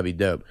show. That'd be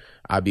dope.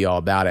 I'd be all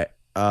about it.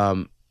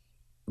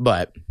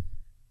 But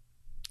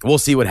we'll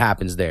see what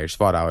happens there. Just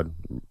thought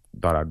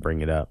I'd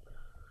bring it up.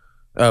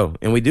 Oh,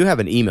 and we do have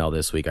an email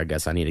this week. I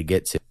guess I need to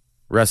get to.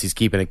 Rusty's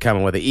keeping it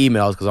coming with the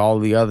emails because all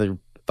the other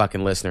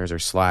fucking listeners are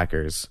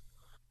slackers.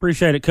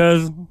 Appreciate it,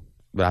 cousin.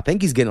 But I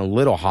think he's getting a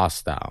little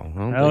hostile.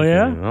 I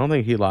don't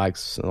think he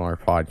likes our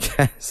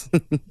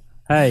podcast.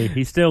 Hey,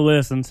 he still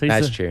listens.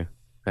 That's true.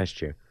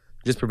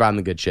 Just providing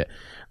the good shit.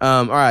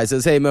 All right.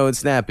 Says, hey, Mo and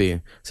Snappy.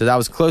 Says, I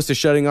was close to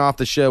shutting off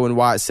the show when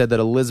Wyatt said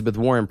that Elizabeth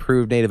Warren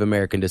proved Native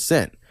American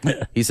descent.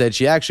 He said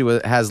she actually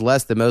has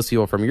less than most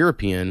people from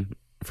Europe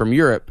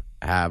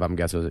have. I'm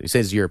guessing he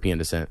says European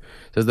descent.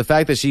 Says the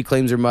fact that she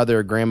claims her mother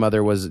or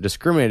grandmother was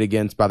discriminated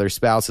against by their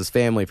spouse's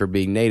family for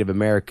being Native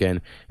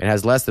American and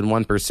has less than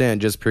 1%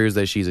 just proves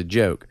that she's a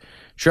joke.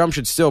 Trump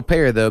should still pay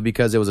her, though,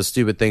 because it was a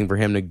stupid thing for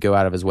him to go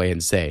out of his way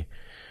and say.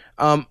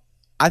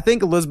 I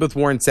think Elizabeth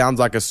Warren sounds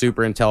like a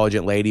super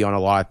intelligent lady on a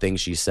lot of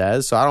things she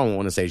says, so I don't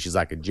want to say she's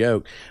like a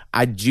joke.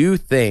 I do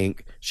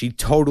think she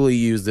totally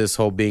used this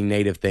whole being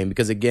Native thing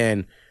because,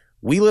 again,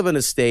 we live in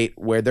a state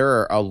where there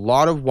are a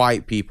lot of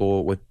white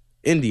people with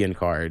Indian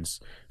cards,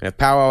 and if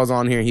Powell was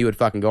on here, he would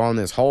fucking go on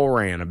this whole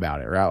rant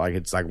about it, right? Like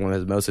it's like one of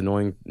the most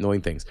annoying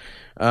things.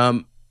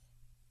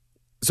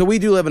 So we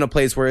do live in a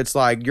place where it's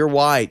like, you're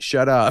white,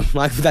 shut up.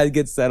 Like that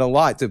gets said a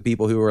lot to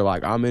people who are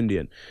like, I'm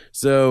Indian.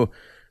 So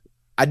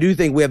I do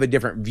think we have a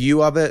different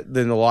view of it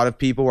than a lot of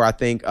people, where I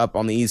think up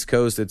on the East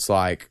Coast, it's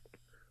like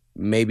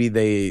maybe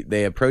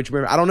they approach me.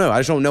 I don't know. I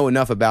just don't know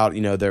enough about,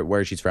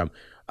 where she's from.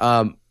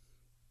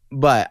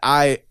 But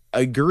I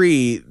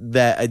agree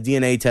that a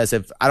DNA test,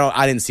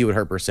 I didn't see what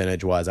her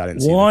percentage was. I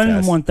didn't see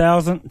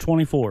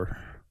 1,024.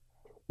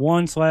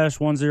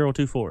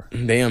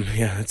 1/1024. Damn,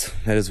 yeah,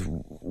 that is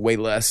way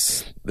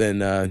less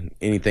than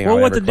anything. Well,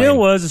 what the deal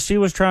was is she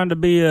was trying to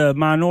be a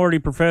minority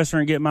professor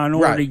and get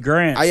minority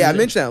grants. I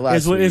mentioned that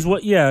last week. Is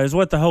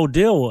what the whole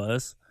deal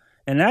was,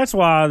 and that's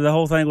why the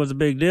whole thing was a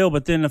big deal.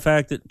 But then the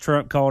fact that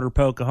Trump called her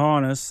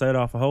Pocahontas set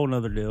off a whole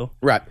nother deal.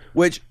 Right,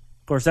 which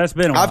of course that's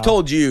been a while. I've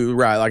told you,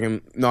 right? Like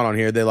I'm not on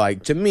here. They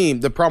like, to me,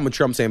 the problem with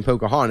Trump saying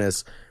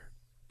Pocahontas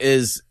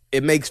is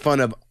it makes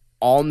fun of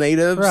all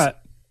natives, right?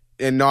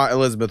 And not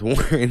Elizabeth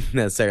Warren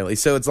necessarily.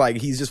 So it's like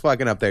he's just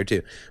fucking up there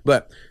too.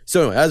 But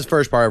so anyway, that's the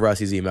first part of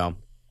Rusty's email.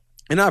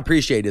 And I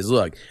appreciate his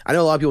look. I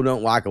know a lot of people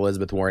don't like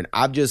Elizabeth Warren.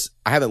 I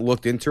haven't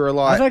looked into her a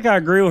lot. I think I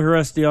agree with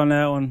Rusty on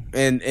that one.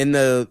 And in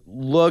the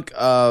look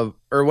of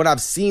or what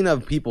I've seen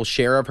of people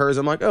share of hers,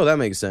 I'm like, oh, that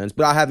makes sense.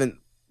 But I haven't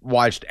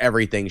watched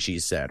everything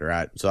she's said,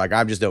 right? So like,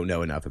 I just don't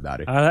know enough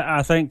about it.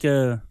 I think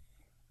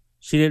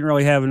she didn't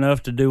really have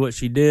enough to do what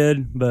she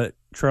did, but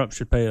Trump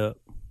should pay up.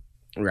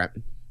 Right.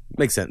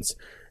 Makes sense.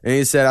 And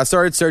he said, I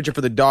started searching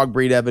for the dog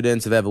breed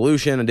evidence of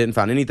evolution and didn't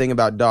find anything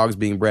about dogs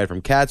being bred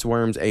from cats,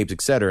 worms, apes,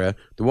 etc.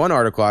 The one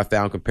article I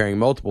found comparing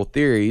multiple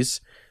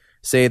theories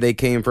say they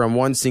came from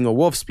one single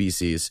wolf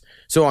species.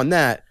 So on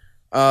that,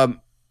 well,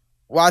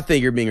 I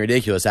think you're being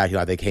ridiculous acting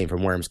like they came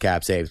from worms,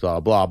 cats, apes, blah, blah,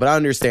 blah. But I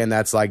understand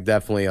that's like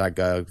definitely like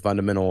a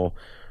fundamental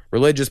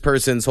religious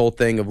person's whole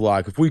thing of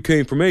like, if we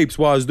came from apes,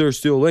 why is there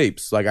still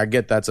apes? Like, I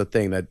get that's a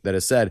thing that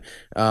is said.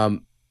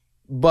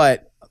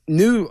 But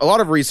a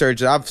lot of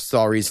research that I've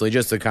saw recently,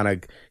 just to kind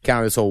of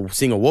counter this whole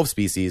single wolf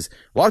species,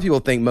 a lot of people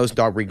think most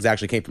dog breeds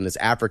actually came from this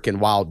African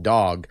wild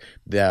dog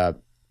that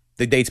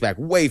dates back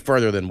way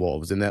further than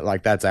wolves, and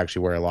that's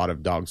actually where a lot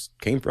of dogs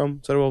came from,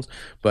 instead of wolves.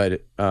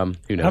 But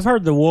who knows? I've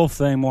heard the wolf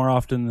thing more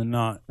often than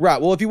not.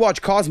 Right. Well, if you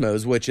watch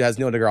Cosmos, which has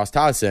Neil deGrasse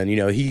Tyson,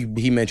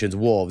 he mentions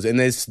wolves, and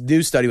this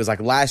new study was like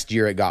last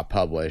year it got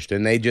published,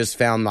 and they just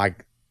found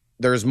like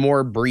there's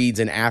more breeds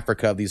in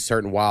Africa of these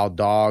certain wild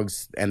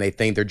dogs, and they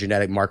think their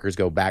genetic markers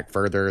go back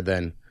further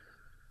than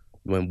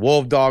when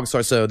wolf dogs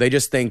are. So they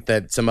just think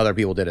that some other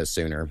people did it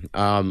sooner.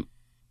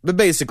 But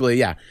basically,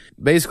 yeah.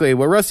 Basically,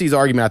 what Rusty's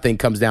argument, I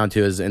think, comes down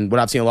to and what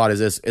I've seen a lot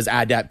is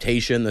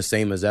adaptation the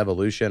same as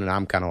evolution? And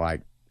I'm kind of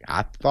like,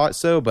 I thought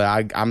so,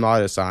 but I'm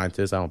not a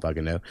scientist. I don't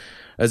fucking know.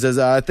 It says,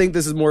 I think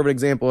this is more of an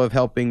example of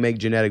helping make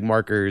genetic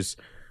markers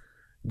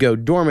go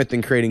dormant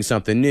than creating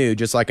something new.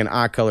 Just like an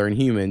eye color in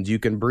humans, you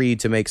can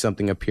breed to make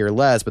something appear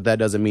less, but that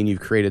doesn't mean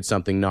you've created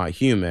something not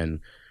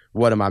human.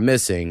 What am I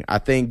missing? I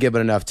think given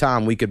enough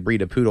time, we could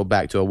breed a poodle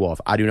back to a wolf.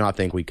 I do not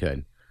think we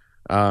could.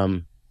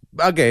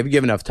 Okay, if you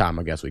give enough time,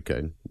 I guess we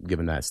could,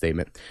 given that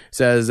statement. It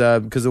says,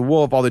 because a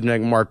wolf, all the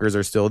genetic markers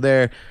are still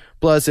there.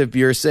 Plus, if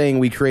you're saying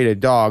we created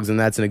dogs, and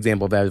that's an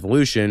example of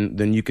evolution,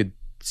 then you could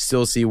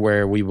still see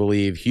where we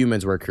believe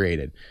humans were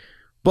created.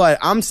 But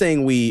I'm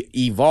saying we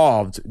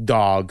evolved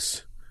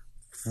dogs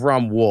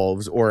from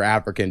wolves or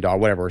African dog,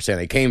 whatever we're saying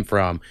they came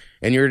from,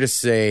 and you're just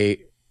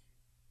say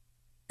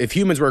if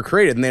humans were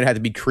created, then they'd have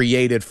to be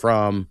created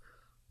from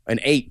an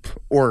ape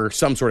or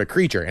some sort of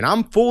creature. And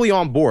I'm fully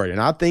on board, and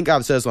I think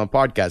I've said this on a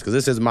podcast because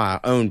this is my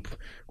own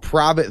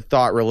private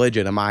thought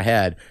religion in my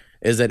head,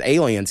 is that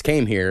aliens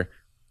came here,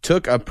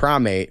 took a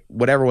primate,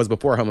 whatever was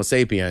before Homo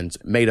sapiens,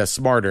 made us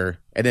smarter,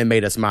 and then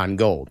made us mine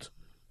gold.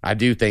 I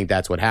do think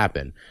that's what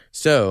happened.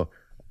 So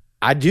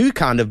I do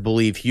kind of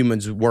believe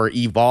humans were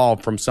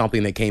evolved from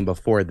something that came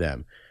before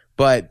them.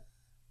 But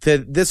to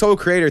this whole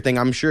creator thing,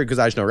 I'm sure, because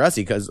I just know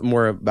Rusty, because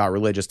more about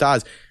religious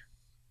ties,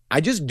 I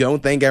just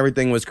don't think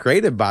everything was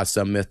created by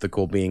some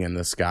mythical being in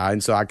the sky.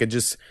 And so I could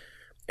just,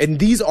 and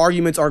these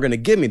arguments aren't going to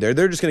get me there.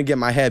 They're just going to get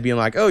my head being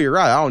like, oh, you're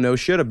right, I don't know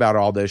shit about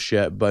all this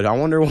shit, but I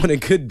wonder what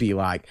it could be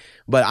like.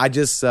 But I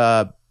just,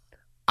 I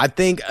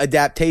think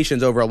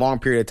adaptations over a long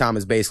period of time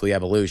is basically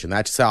evolution.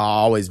 That's just how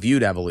I always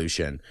viewed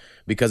evolution,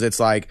 because it's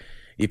like,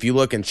 if you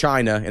look in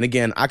China, and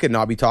again, I could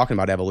not be talking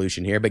about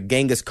evolution here, but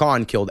Genghis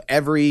Khan killed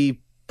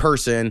every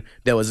person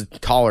that was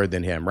taller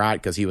than him, right?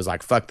 Because he was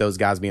like, fuck those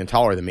guys being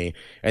taller than me.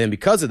 And then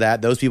because of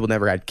that, those people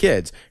never had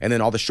kids. And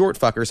then all the short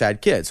fuckers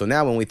had kids. So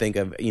now when we think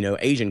of,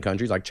 Asian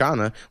countries like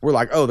China, we're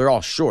like, oh, they're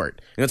all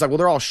short. And it's like, well,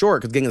 they're all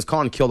short because Genghis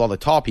Khan killed all the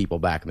tall people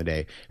back in the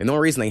day. And the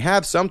only reason they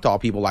have some tall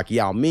people like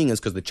Yao Ming is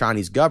because the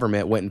Chinese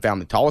government went and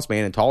found the tallest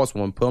man and tallest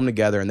woman, put them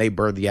together, and they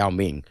birthed Yao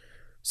Ming.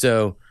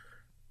 So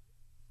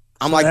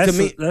I'm like, to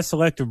me, that's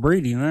selective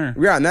breeding there.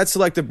 Yeah, and that's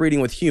selective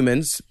breeding with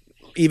humans,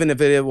 even if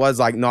it was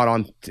like not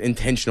on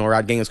intentional,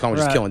 right? Genghis Khan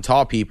was just killing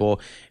tall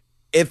people.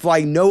 If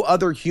like no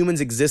other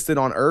humans existed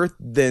on Earth,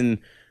 then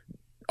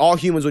all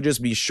humans would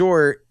just be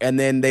short, and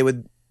then they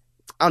would,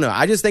 I don't know.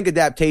 I just think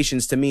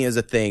adaptations to me is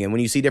a thing. And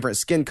when you see different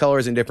skin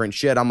colors and different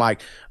shit, I'm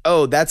like,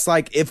 oh, that's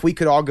like if we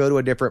could all go to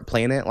a different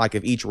planet, like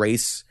if each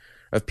race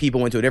of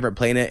people went to a different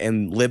planet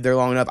and lived there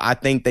long enough, I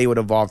think they would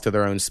evolve to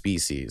their own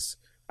species.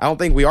 I don't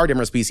think we are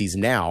different species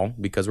now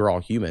because we're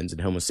all humans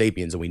and Homo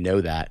sapiens, and we know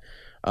that.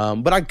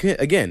 But I,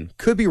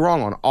 could be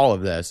wrong on all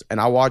of this,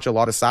 and I watch a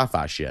lot of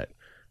sci-fi shit,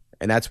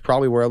 and that's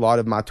probably where a lot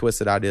of my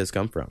twisted ideas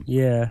come from.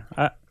 Yeah,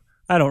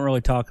 I don't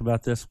really talk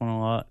about this one a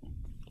lot.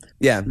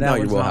 Yeah, that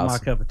was not my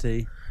cup of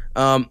tea.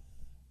 And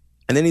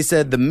then he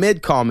said the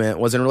mid comment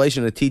was in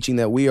relation to teaching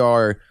that we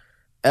are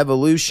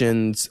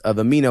evolutions of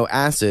amino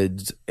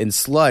acids in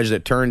sludge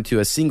that turn to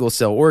a single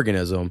cell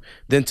organism,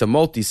 then to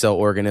multi-cell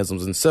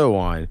organisms, and so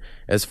on.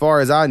 As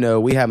far as I know,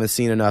 we haven't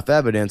seen enough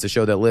evidence to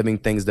show that living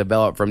things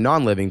develop from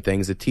non-living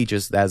things to teach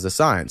us as a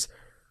science.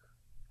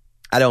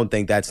 I don't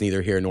think that's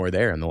neither here nor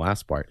there in the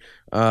last part.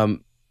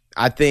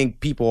 I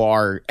think people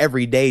are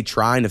every day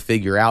trying to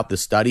figure out the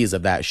studies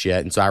of that shit,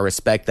 and so I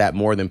respect that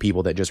more than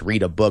people that just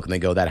read a book and they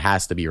go, that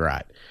has to be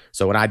right.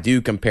 So when I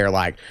do compare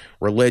like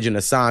religion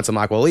to science, I'm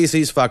like, well, at least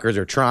these fuckers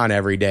are trying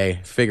every day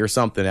to figure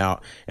something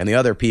out, and the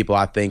other people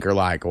I think are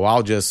like, well,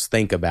 I'll just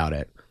think about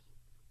it.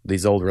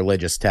 these old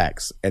religious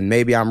texts. And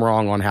maybe I'm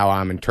wrong on how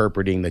I'm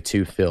interpreting the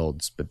two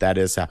fields, but that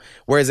is how.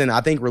 Whereas I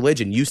think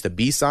religion used to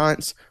be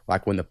science,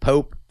 like when the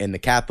Pope and the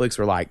Catholics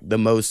were like the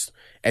most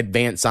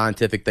advanced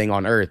scientific thing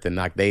on earth, and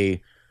like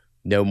they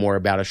know more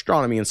about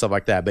astronomy and stuff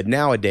like that. But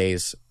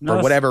nowadays, for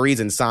whatever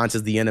reason, science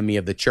is the enemy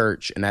of the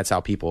church, and that's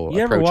how people approach it.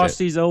 You ever watch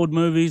these old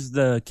movies?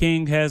 The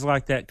king has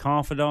like that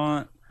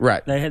confidant.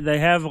 Right. They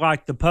have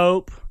like the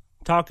Pope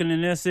talking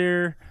in this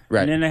ear,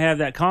 right, and then they have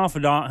that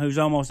confidant who's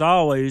almost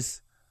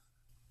always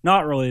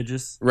not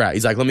religious. Right.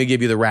 He's like, let me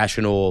give you the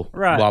rational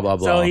right. blah, blah,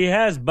 blah. So he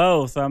has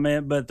both. I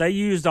mean, but they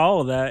used all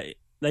of that.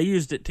 They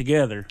used it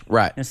together.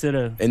 Right. Instead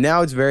of... And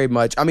now it's very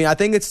much... I mean, I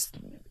think it's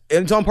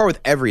on par with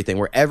everything,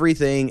 where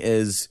everything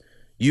is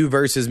you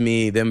versus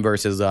me, them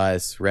versus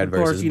us, red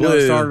versus blue. Of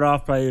course, it started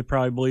off by they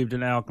probably believed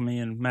in alchemy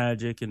and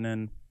magic, and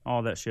then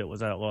all that shit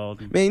was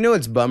outlawed. Man, you know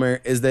what's bummer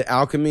is that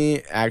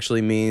alchemy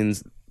actually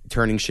means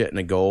turning shit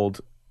into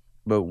gold,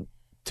 but...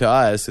 to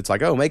us, it's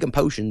like, oh, making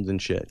potions and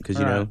shit, because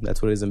you know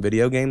that's what it is in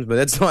video games. But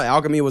that's not.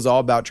 Alchemy was all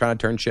about trying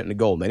to turn shit into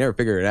gold. They never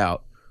figured it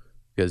out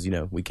because you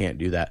know we can't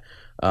do that.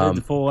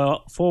 The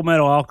Full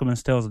Metal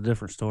Alchemist tells a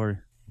different story.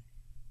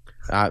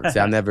 I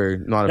never.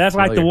 Not that's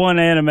familiar. Like the one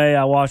anime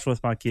I watched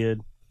with my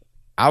kid.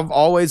 I've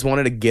always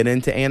wanted to get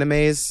into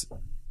animes.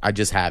 I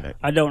just haven't.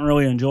 I don't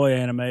really enjoy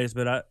animes,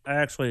 but I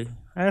actually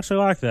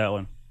like that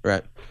one.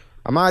 Right.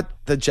 I might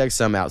have to check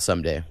some out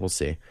someday. We'll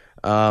see.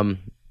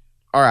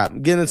 All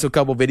right, getting into a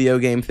couple video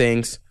game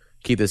things.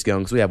 Keep this going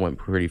because we have went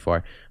pretty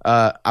far.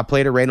 I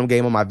played a random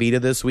game on my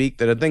Vita this week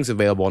that I think's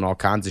available on all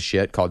kinds of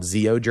shit called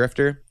Zeo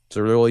Drifter. It's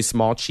a really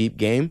small, cheap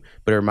game,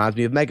 but it reminds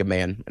me of Mega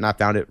Man, and I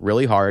found it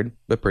really hard,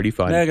 but pretty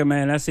fun. Mega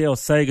Man, that's the old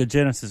Sega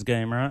Genesis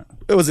game, right?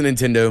 It was a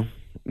Nintendo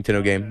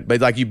game,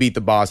 but like you beat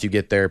the boss, you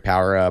get their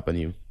power up, and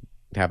you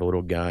have a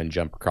little gun,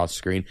 jump across the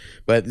screen.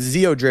 But the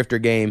Zeo Drifter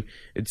game,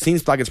 it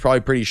seems like it's probably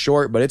pretty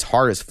short, but it's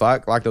hard as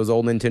fuck, like those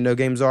old Nintendo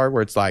games are,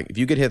 where it's like, if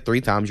you get hit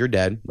 3 times, you're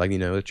dead. Like, you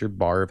know, it's your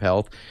bar of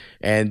health.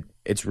 And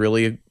it's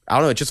really, I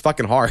don't know, it's just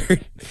fucking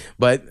hard.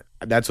 But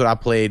that's what I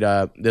played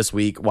this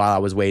week while I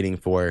was waiting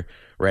for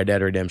Red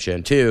Dead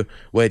Redemption 2,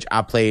 which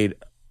I played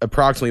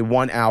approximately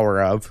 1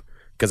 hour of,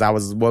 because I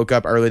woke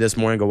up early this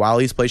morning and go, well, at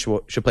least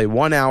should play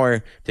 1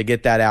 hour to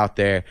get that out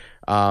there.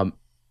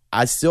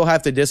 I still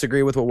have to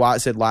disagree with what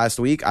Watt said last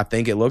week. I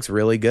think it looks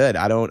really good.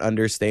 I don't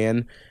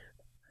understand.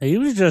 He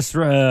was just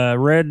a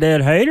Red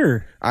Dead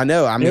hater. I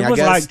know. I mean, it was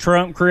like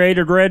Trump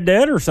created Red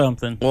Dead or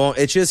something. Well,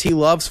 it's just he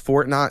loves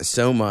Fortnite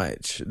so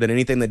much that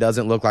anything that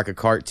doesn't look like a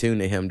cartoon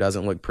to him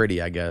doesn't look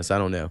pretty, I guess. I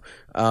don't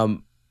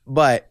know.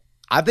 But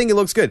I think it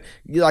looks good.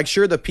 Like,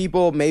 sure, the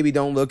people maybe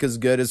don't look as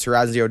good as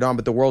Horizon Zero Dawn,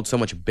 but the world's so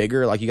much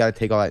bigger. Like, you got to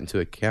take all that into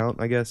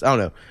account, I guess. I don't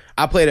know.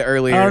 I played it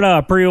earlier. I don't know.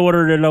 I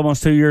pre-ordered it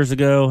almost 2 years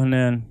ago, and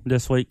then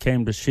this week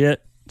came to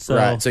shit. So.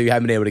 Right. So you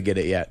haven't been able to get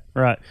it yet.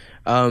 Right.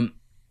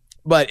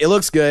 But it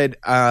looks good.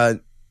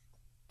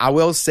 I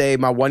will say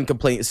my one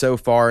complaint so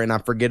far, and I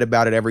forget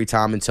about it every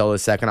time until the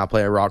second I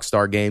play a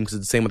Rockstar game, because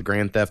it's the same with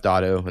Grand Theft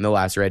Auto and the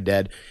last Red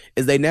Dead,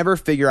 is they never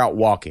figure out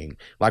walking.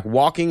 Like,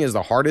 walking is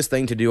the hardest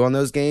thing to do on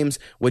those games,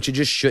 which it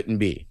just shouldn't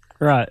be.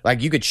 Right.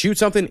 Like, you could shoot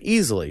something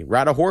easily.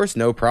 Ride a horse,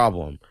 no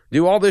problem.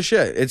 Do all this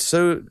shit. It's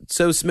so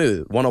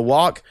smooth. Want to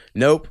walk?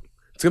 Nope.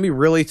 It's going to be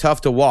really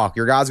tough to walk.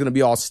 Your guy's going to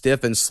be all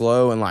stiff and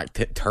slow and,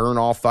 like, turn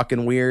all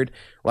fucking weird.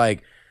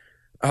 Like,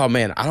 oh,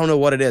 man, I don't know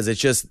what it is. It's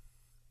just...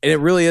 And it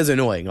really is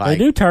annoying. Like,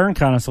 they do turn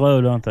kind of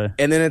slow, don't they?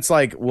 And then it's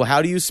like, well,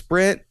 how do you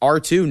sprint?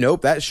 R2?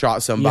 Nope, that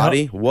shot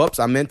somebody. Yep. Whoops,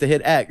 I meant to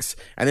hit X.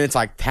 And then it's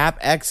like, tap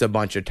X a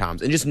bunch of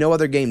times. And just no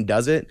other game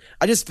does it.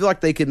 I just feel like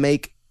they could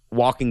make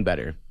walking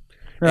better.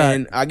 Right.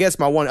 And I guess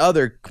my one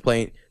other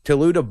complaint, to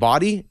loot a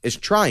body is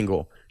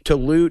triangle. To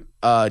loot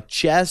a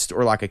chest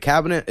or like a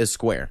cabinet is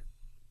square.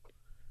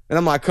 And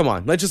I'm like, come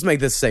on, let's just make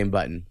this same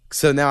button.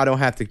 So now I don't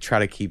have to try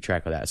to keep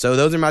track of that. So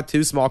those are my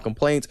two small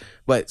complaints.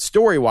 But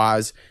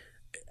story-wise...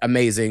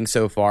 amazing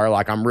so far.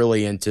 Like, I'm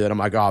really into it. I'm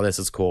like, oh, this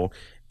is cool.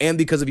 And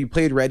because if you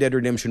played Red Dead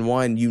Redemption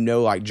 1, you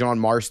know, like, John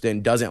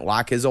Marston doesn't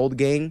like his old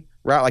gang,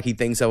 right? Like, he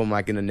thinks of him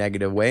like in a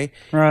negative way.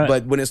 Right.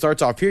 But when it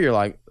starts off here, you're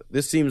like,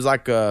 this seems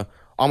like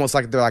almost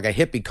like they're like a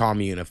hippie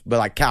commune, but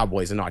like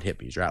cowboys and not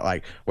hippies, right?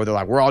 Like, where they're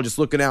like, we're all just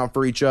looking out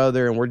for each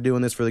other and we're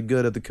doing this for the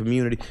good of the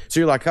community.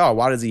 So you're like, oh,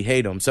 why does he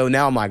hate them? So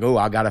now I'm like, oh,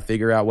 I got to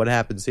figure out what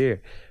happens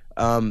here.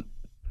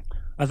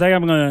 I think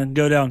I'm going to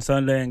go down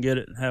Sunday and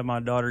have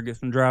my daughter get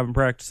some driving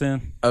practice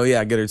in. Oh,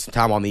 yeah, get her some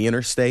time on the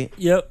interstate.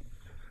 Yep.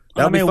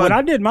 That'll be fun. When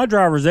I did my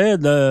driver's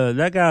ed,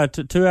 that guy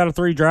 2 out of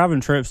 3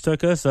 driving trips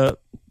took us up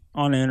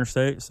on the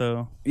interstate.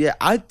 So yeah,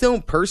 I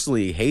don't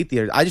personally hate the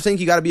interstate. I just think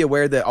you got to be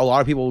aware that a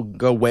lot of people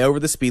go way over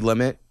the speed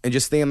limit and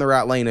just stay in the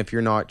right lane if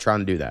you're not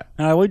trying to do that.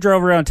 We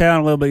drove around town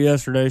a little bit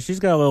yesterday.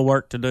 She's got a little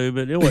work to do,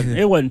 but it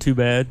wasn't too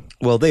bad.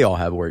 Well, they all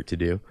have work to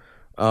do.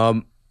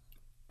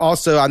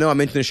 Also, I know I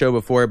mentioned the show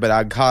before, but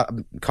I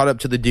caught up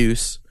to The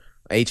Deuce,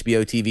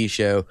 HBO TV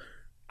show.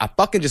 I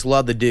fucking just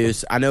love The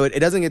Deuce. I know it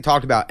doesn't get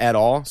talked about at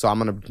all, so I'm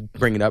going to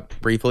bring it up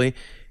briefly.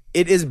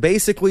 it is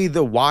basically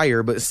The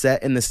Wire, but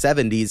set in the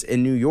 70s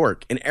in New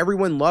York. And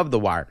everyone loved The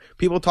Wire.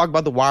 People talk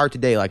about The Wire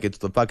today like it's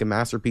the fucking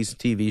masterpiece of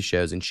TV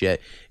shows and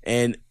shit.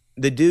 And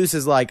The Deuce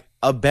is like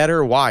a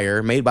better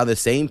Wire made by the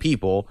same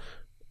people,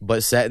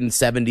 but set in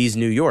 70s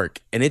New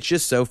York. And it's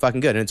just so fucking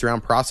good. And it's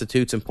around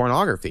prostitutes and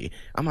pornography.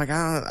 I'm like,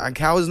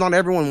 how is not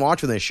everyone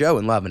watching this show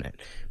and loving it?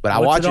 But I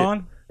watch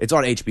it. It's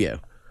on HBO.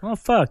 Oh,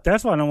 fuck.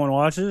 That's why no one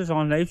watches it. It's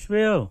on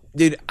HBO.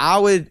 Dude, I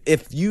would,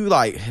 if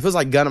it was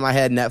like gun in my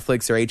head,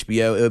 Netflix or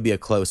HBO, it would be a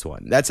close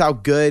one. That's how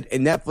good,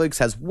 and Netflix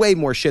has way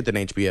more shit than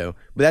HBO,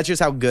 but that's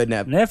just how good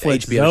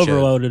Netflix HBO is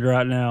overloaded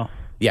right now.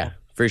 Yeah,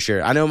 for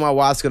sure. I know my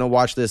wife's going to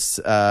watch this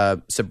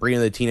Sabrina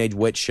the Teenage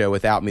Witch show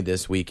without me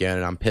this weekend,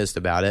 and I'm pissed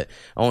about it,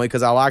 only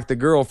because I like the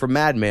girl from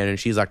Mad Men, and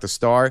she's like the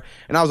star,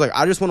 and I was like,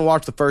 I just want to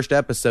watch the first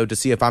episode to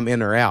see if I'm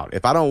in or out.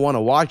 If I don't want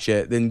to watch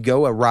it, then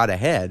go right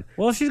ahead.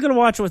 Well, if she's going to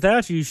watch it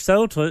without you, you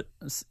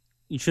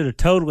should have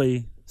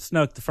totally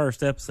snuck the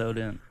first episode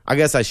in. I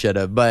guess I should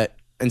have, but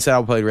instead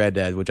I played Red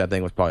Dead, which I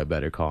think was probably a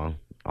better call,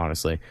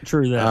 honestly.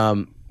 True that.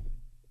 All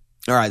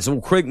right,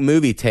 some quick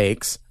movie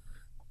takes.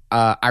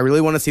 I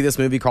really want to see this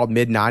movie called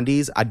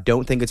Mid-90s. I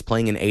don't think it's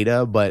playing in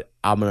Ada, but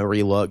I'm going to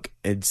relook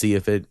and see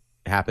if it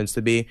happens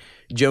to be.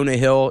 Jonah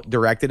Hill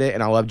directed it,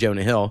 and I love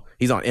Jonah Hill.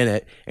 He's in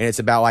it, and it's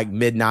about like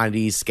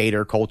mid-90s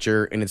skater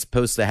culture, and it's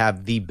supposed to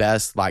have the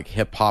best like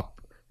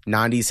hip-hop,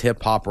 90s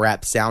hip-hop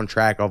rap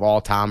soundtrack of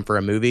all time for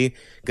a movie,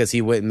 because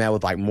he went and met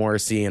with like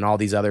Morrissey and all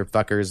these other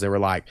fuckers that were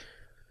like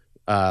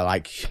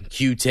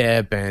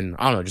Q-Tip and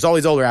I don't know, just all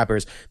these old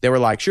rappers. They were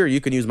like, sure,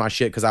 you can use my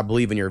shit because I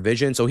believe in your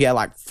vision. So he had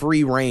like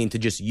free reign to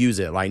just use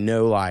it. Like,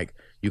 no, like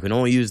you can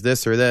only use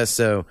this or this.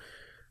 So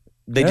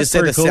they just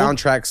said the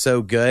soundtrack's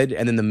so good,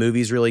 and then the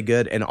movie's really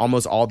good, and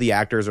almost all the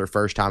actors are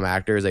first-time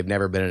actors. They've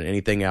never been in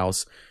anything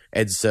else.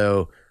 And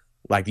so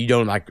like you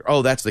don't like,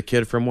 oh, that's the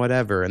kid from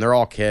whatever, and they're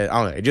all kids.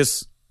 I don't know. It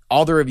just,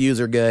 all the reviews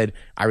are good.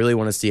 I really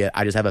want to see it.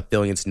 I just have a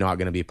feeling it's not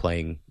going to be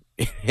playing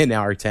in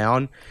our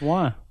town.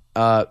 Why?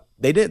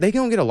 They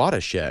don't get a lot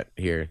of shit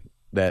here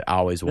that I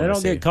always want to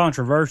see. They don't get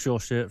controversial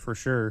shit for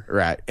sure.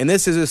 Right. And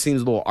this just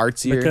seems a little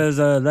artsier. Because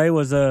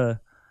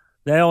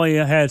they only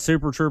had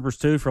Super Troopers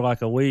 2 for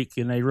like a week,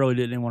 and they really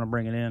didn't even want to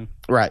bring it in.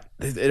 Right.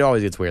 It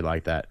always gets weird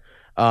like that.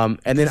 And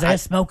then they're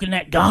smoking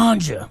that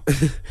ganja.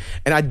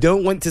 And I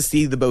don't want to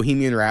see the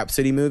Bohemian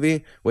Rhapsody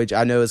movie, which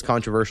I know is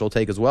controversial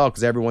take as well,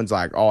 because everyone's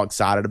like all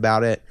excited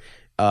about it.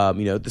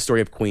 The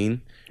story of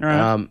Queen.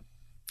 Right.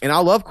 And I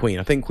love Queen.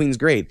 I think Queen's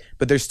great.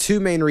 But there's two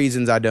main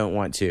reasons I don't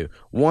want to.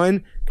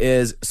 One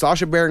is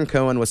Sacha Baron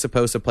Cohen was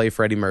supposed to play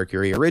Freddie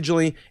Mercury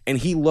originally, and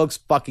he looks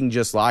fucking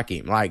just like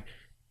him. Like,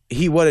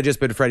 he would have just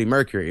been Freddie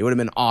Mercury. It would have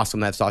been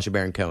awesome to have Sacha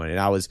Baron Cohen.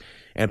 And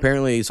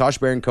apparently Sacha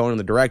Baron Cohen and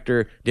the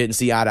director didn't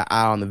see eye to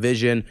eye on the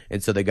vision,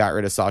 and so they got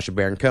rid of Sacha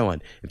Baron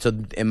Cohen. And so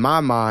in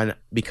my mind,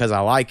 because I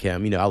like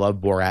him, I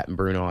love Borat and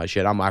Bruno and all that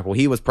shit, I'm like, well,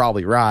 he was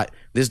probably right.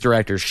 This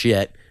director's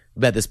shit.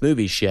 Bet this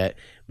movie's shit.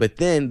 But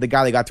then the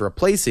guy that got to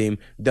replace him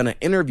done an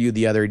interview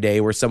the other day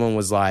where someone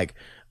was like,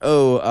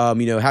 oh,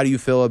 how do you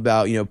feel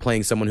about,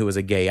 playing someone who was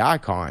a gay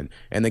icon?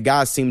 And the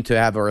guy seemed to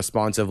have a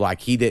response of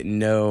like, he didn't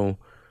know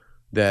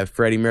that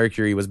Freddie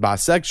Mercury was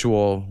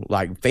bisexual,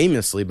 like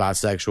famously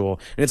bisexual.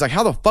 And it's like,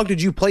 how the fuck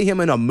did you play him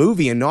in a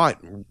movie and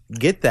not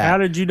get that? How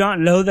did you not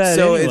know that?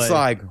 So anyway? It's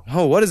like,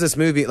 oh, what is this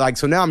movie? Like,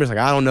 so now I'm just like,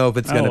 I don't know if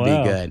it's going to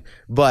be good.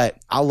 But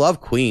I love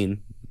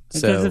Queen.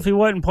 Because if he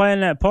wasn't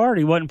playing that part,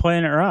 he wasn't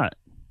playing it right.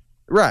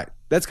 Right.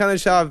 That's kind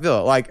of how I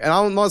feel. Like, and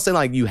I'm not saying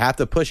like you have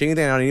to push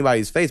anything on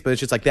anybody's face, but it's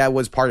just like that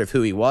was part of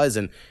who he was.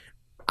 And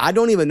I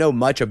don't even know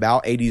much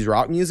about 80s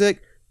rock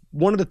music.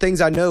 One of the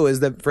things I know is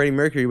that Freddie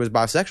Mercury was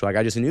bisexual. Like,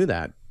 I just knew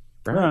that.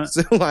 Right.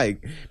 So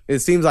like, it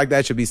seems like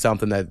that should be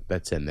something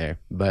that's in there.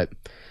 But,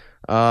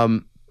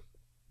 all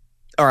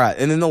right.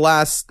 And then the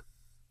last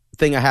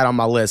thing I had on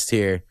my list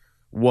here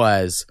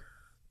was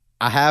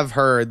I have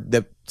heard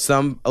that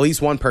at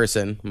least one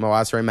person, my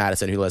wife's friend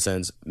Madison, who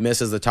listens,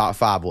 misses the top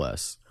 5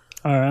 list.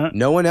 All right.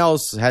 No one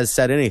else has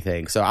said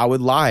anything. So I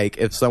would like,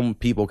 if some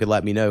people could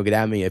let me know, get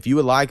at me. If you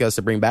would like us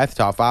to bring back the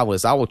top 5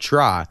 list, I will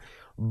try.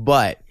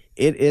 But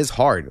it is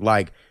hard.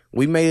 Like,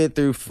 we made it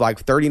through like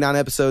 39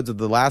 episodes of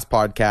the last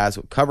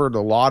podcast, covered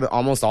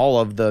almost all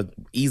of the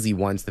easy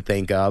ones to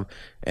think of.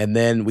 And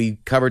then we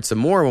covered some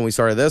more when we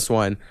started this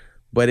one.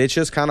 But it's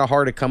just kind of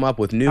hard to come up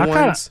with new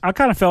ones. I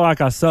kind of felt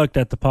like I sucked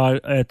at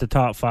the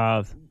top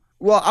 5.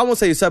 Well, I won't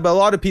say you suck, but a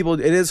lot of people,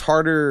 it is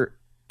harder.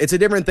 It's a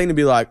different thing to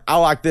be like, I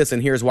like this,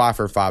 and here's why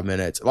for 5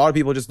 minutes. A lot of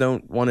people just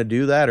don't want to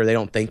do that, or they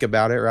don't think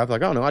about it. Or I'm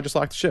like, oh no, I just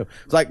like the show.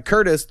 It's like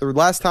Curtis. The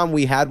last time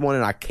we had one,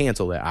 and I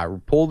canceled it. I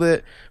pulled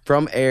it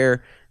from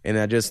air, and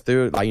I just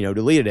threw it,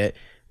 deleted it.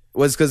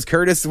 Was because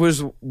Curtis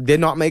did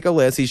not make a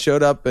list. He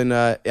showed up, and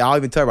I'll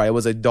even tell you, it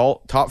was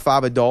top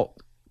 5 adult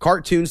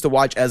cartoons to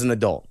watch as an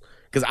adult.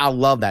 Because I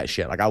love that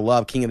shit. Like, I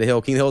love King of the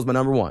Hill. King of the Hill is my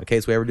number 1 in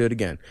case we ever do it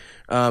again.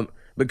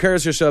 But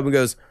Curtis just showed up and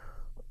goes,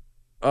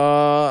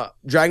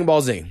 Dragon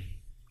Ball Z.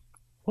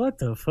 What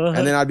the fuck?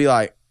 And then I'd be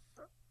like,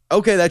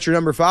 okay, that's your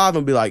number 5.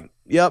 And be like,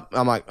 yep.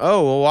 I'm like,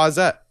 oh, well, why is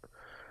that?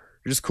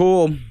 You're just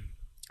cool.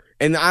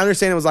 And I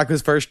understand it was like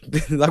his first,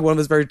 like one of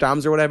his first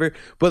times or whatever,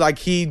 but like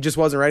he just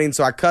wasn't ready. And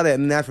so I cut it.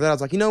 And after that, I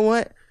was like, you know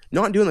what?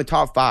 Not doing the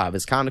top 5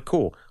 is kind of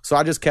cool. So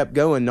I just kept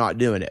going, not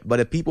doing it. But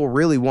if people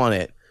really want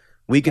it,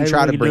 we can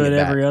try to bring it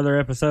back. Every other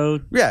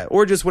episode. Yeah.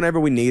 Or just whenever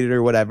we need it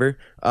or whatever.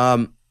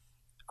 I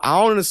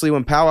honestly,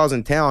 when Powwow's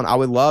in town, I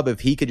would love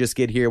if he could just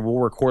get here. We'll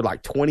record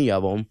like 20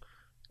 of them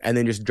and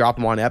then just drop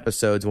them on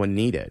episodes when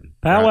needed.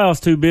 Powwow's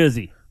too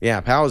busy.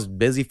 Yeah, Powwow's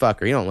busy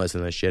fucker. He don't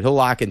listen to this shit. He'll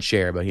like and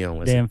share, but he don't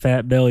listen. Damn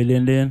fat belly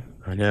din.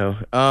 I know.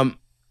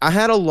 I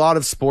had a lot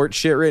of sports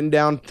shit written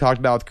down, talked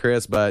about with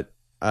Chris, but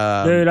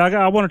dude,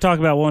 I want to talk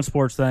about one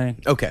sports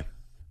thing. Okay.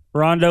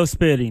 Rondo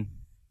spitting.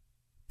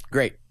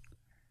 Great.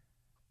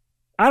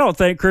 I don't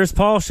think Chris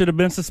Paul should have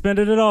been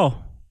suspended at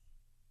all.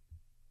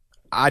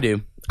 I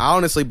do. I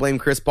honestly blame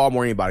Chris Paul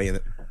more than anybody in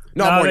it.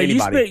 More than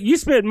anybody. You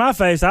spit in my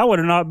face. I would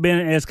have not been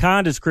as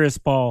kind as Chris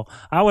Paul.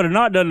 I would have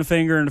not done the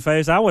finger in the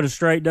face. I would have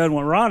straight done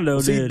what Rondo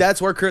did. See,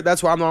 that's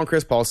why I'm on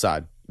Chris Paul's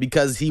side.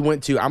 Because he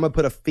went to, I'm going to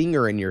put a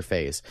finger in your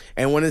face.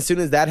 And as soon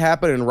as that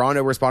happened and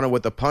Rondo responded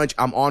with a punch,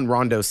 I'm on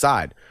Rondo's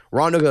side.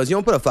 Rondo goes, you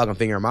don't put a fucking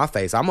finger in my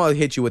face. I'm going to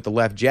hit you with the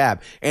left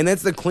jab. And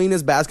that's the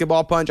cleanest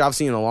basketball punch I've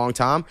seen in a long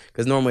time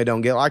because normally I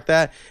don't get like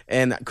that.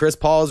 And Chris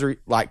Paul's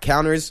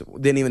counters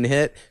didn't even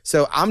hit.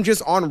 So I'm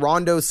just on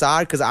Rondo's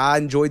side because I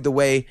enjoyed the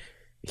way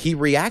he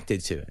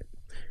reacted to it.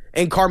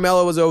 And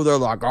Carmelo was over there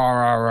like,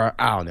 I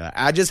don't know.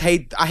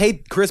 I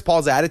hate Chris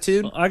Paul's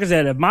attitude. Like I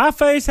said, if my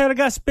face had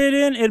got spit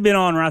in, it'd been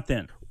on right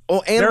then.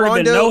 Oh, and there would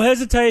have been Rondo, no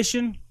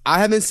hesitation. I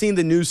haven't seen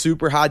the new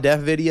super high def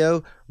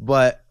video,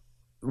 but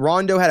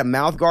Rondo had a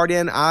mouth guard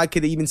in. I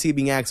could even see it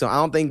being accidental.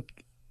 I don't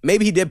think,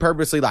 maybe he did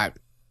purposely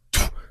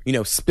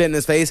spit in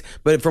his face.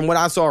 But from what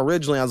I saw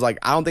originally, I was like,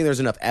 I don't think there's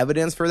enough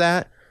evidence for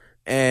that.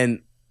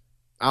 And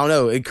I don't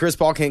know. Chris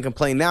Paul can't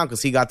complain now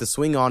because he got the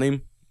swing on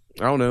him.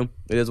 I don't know.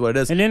 It is what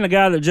it is. And then the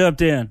guy that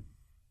jumped in,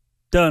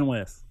 done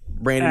with.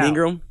 Brandon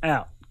Ingram?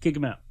 Out. Kick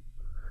him out.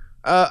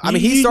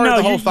 He started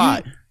the whole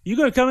fight. You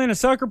going to come in a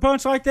sucker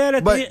punch like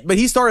that? But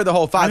he started the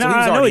whole fight, so he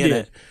was already in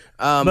it.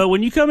 But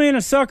when you come in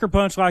a sucker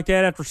punch like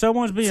that after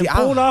someone's being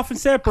pulled off and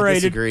separated. I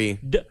disagree.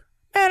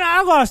 Man,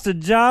 I lost a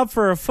job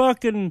for a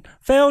fucking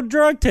failed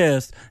drug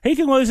test. He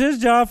can lose his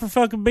job for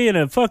fucking being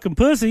a fucking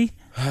pussy.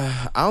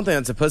 I don't think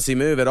that's a pussy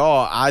move at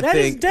all. I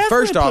think,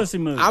 first off,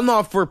 I'm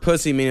not for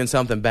pussy meaning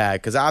something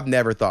bad because I've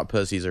never thought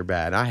pussies are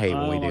bad. I hate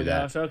when we do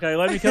that. Okay,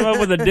 let me come up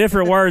with a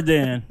different word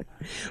then.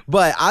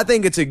 But I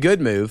think it's a good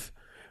move.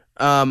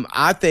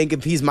 I think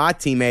if he's my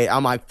teammate,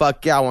 I'm like,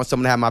 fuck yeah, I want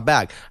someone to have my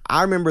back.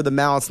 I remember the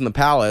Malice in the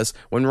Palace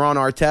when Ron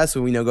Artest,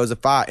 who we know goes to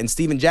fight, and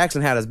Steven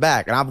Jackson had his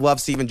back, and I've loved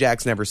Steven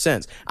Jackson ever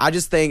since. I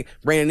just think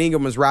Brandon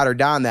Ingram was ride or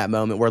die in that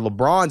moment where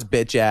LeBron's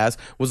bitch ass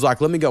was like,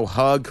 let me go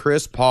hug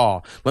Chris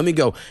Paul. Let me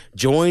go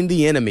join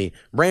the enemy.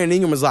 Brandon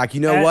Ingram was like,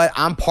 you know what?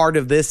 I'm part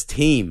of this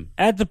team.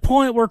 At the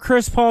point where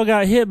Chris Paul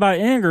got hit by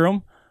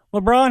Ingram,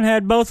 LeBron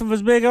had both of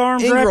his big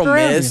arms wrapped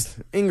around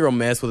him. Ingram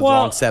missed with his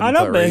long 7-foot reach. I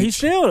know, but he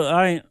still,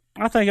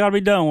 I think I ought to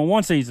be done with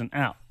one season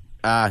out.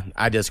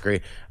 I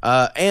disagree.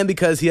 And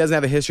because he doesn't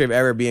have a history of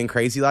ever being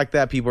crazy like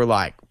that, people are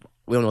like,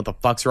 we don't know what the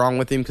fuck's wrong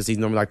with him because he's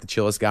normally like the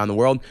chillest guy in the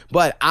world.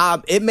 But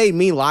it made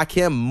me like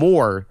him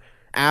more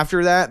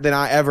after that than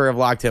I ever have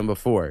liked him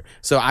before.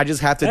 So I just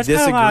have to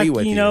disagree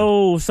with you. You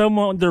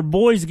know, their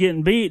boys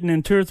getting beaten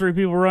and 2 or 3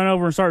 people run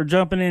over and start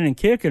jumping in and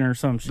kicking or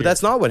some shit. But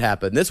that's not what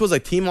happened. This was a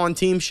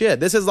team-on-team shit.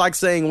 This is like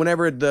saying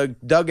whenever the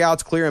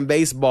dugout's clear in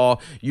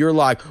baseball, you're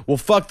like, well,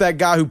 fuck that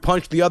guy who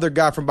punched the other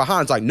guy from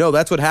behind. It's like, no,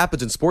 that's what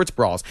happens in sports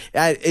brawls.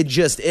 It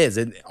just is.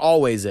 It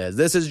always is.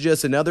 This is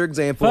just another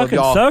example fucking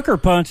of y'all sucker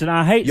punching.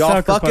 I hate y'all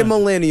sucker fucking punching.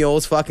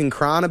 Millennials fucking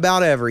crying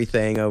about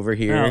everything over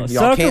here. No,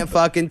 y'all can't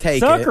fucking take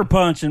sucker it.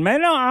 Punching,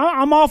 man. No,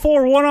 I'm all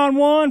for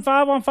 1-on-1,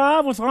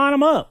 5-on-5. Let's line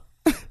them up.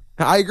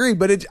 I agree,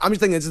 but I'm just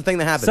thinking it's the thing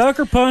that happens.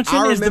 Sucker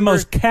punching is the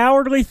most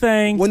cowardly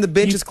thing. When the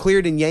bench is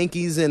cleared in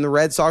Yankees and the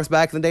Red Sox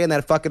back in the day and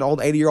that fucking old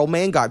 80-year-old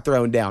man got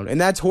thrown down. And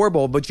that's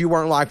horrible, but you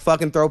weren't like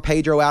fucking throw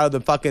Pedro out of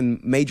the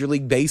fucking Major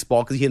League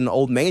Baseball because he hit an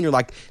old man. You're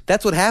like,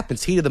 that's what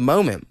happens. Heat of the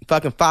moment.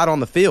 Fucking fight on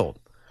the field.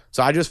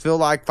 So I just feel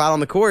like fight on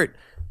the court.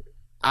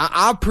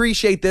 I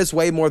appreciate this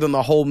way more than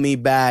the hold me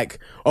back.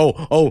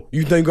 Oh,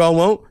 you think I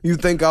won't? You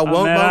think I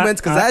won't moments?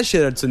 Because that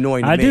shit, it's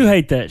annoying to me. I do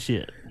hate that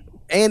shit.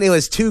 And it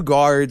was 2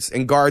 guards,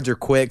 and guards are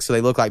quick, so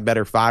they look like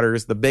better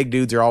fighters. The big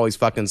dudes are always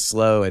fucking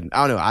slow, and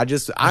I don't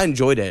know. I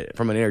enjoyed it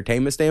from an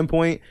entertainment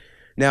standpoint.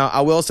 Now, I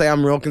will say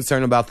I'm real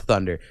concerned about the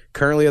Thunder.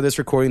 Currently, of this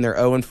recording, they're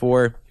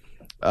 0-4.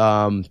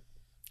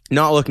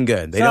 Not looking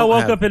good. I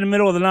woke up in the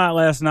middle of the night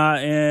last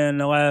night in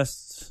the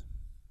last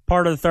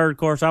part of the third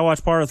quarter. So I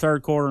watched part of the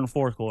third quarter and the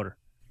fourth quarter.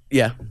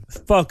 Yeah. It's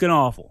fucking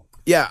awful.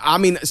 Yeah, I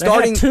mean,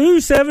 starting... They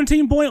had 2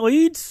 17-point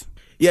leads?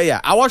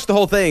 Yeah. I watched the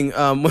whole thing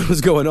what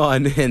was going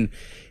on, and...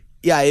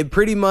 Yeah, it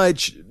pretty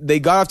much,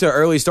 they got off to an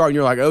early start, and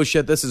you're like, oh,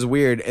 shit, this is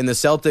weird. And the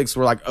Celtics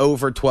were like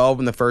 0-for-12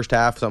 in the first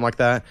half, something like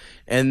that.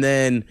 And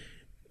then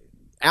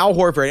Al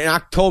Horford, and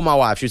I told my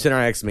wife, she was sitting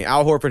right next to me,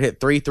 Al Horford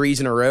hit 3 threes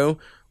in a row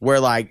where,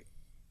 like,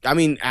 I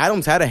mean,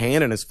 Adams had a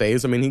hand in his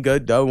face. I mean, he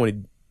could, though, when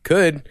he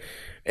could.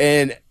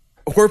 And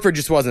Horford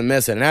just wasn't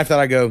missing. And after that,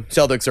 I go,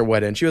 Celtics are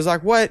winning. She was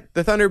like, what?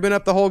 The Thunder have been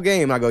up the whole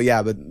game. I go,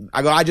 yeah, but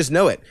I just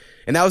know it.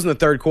 And that was in the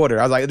third quarter.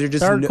 I was like, they're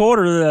just third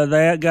quarter.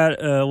 They got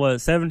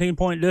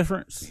 17-point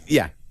difference.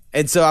 Yeah.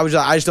 And so I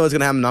just know what's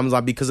going to happen. I was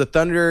like, because the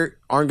Thunder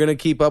aren't going to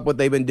keep up what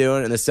they've been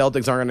doing, and the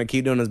Celtics aren't going to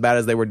keep doing as bad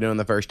as they were doing in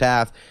the first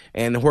half.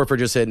 And Horford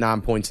just hit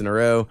 9 points in a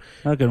row.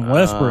 Fucking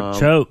Westbrook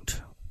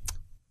choked.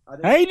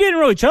 He didn't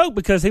really choke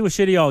because he was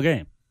shitty all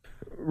game.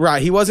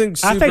 Right. He wasn't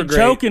super great. I think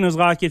choking is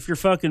like if you're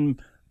fucking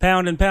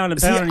pounding,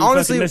 See, and you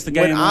honestly, fucking miss the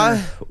game.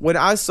 When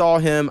I saw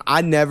him,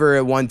 I never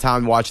at one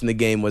time watching the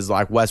game was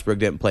like Westbrook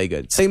didn't play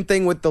good. Same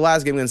thing with the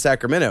last game against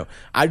Sacramento.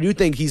 I do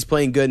think he's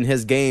playing good in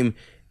his game.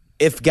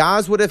 If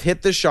guys would have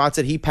hit the shots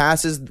that he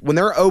passes when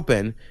they're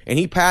open and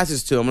he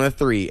passes to them on a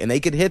three and they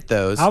could hit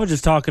those. I was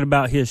just talking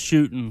about his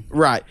shooting.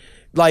 Right.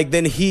 Like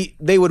then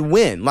they would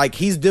win. Like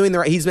he's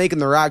making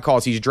the right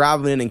calls. He's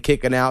driving in and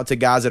kicking out to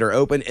guys that are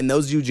open, and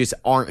those dudes just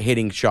aren't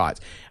hitting shots.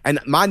 And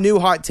my new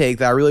hot take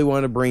that I really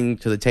want to bring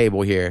to the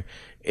table here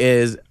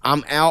is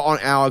I'm out on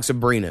Alex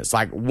Abrinas,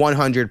 like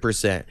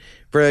 100%.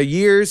 For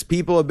years,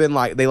 people have been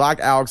like, they like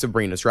Alex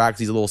Abrinas, right? Because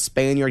he's a little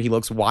Spaniard. He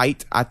looks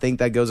white. I think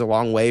that goes a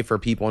long way for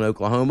people in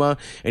Oklahoma.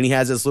 And he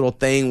has this little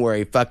thing where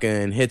he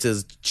fucking hits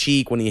his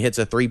cheek when he hits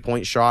a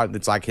 3-point shot.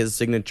 It's like his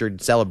signature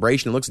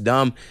celebration. It looks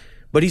dumb.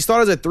 But he's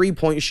thought as a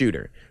 3-point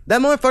shooter.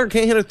 That motherfucker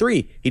can't hit a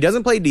three. He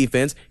doesn't play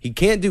defense. He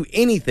can't do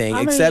anything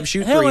except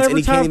shoot threes, and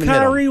he can't even hit them. Every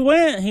time Kyrie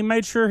went, he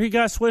made sure he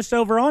got switched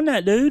over on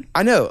that dude.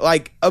 I know.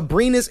 Like,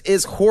 Abrinas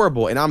is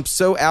horrible, and I'm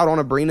so out on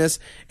Abrinas,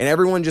 and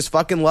everyone just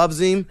fucking loves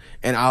him,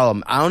 and I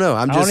don't know.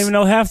 I don't even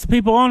know half the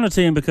people on the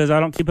team because I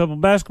don't keep up with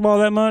basketball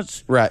that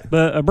much. Right.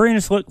 But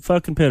Abrinas looked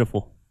fucking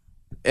pitiful.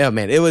 Yeah,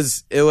 man. It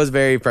was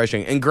very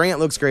frustrating. And Grant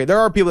looks great. There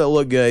are people that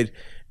look good.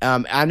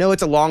 I know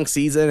it's a long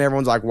season. And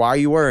everyone's like, why are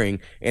you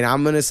worrying? And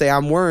I'm going to say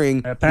I'm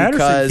worrying that Patterson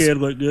because kid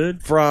looked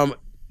good. From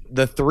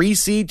the 3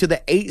 seed to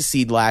the 8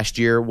 seed last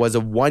year was a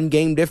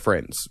 1-game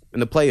difference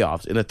in the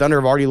playoffs. And the Thunder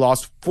have already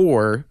lost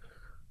 4.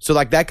 So,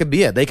 like, that could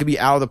be it. They could be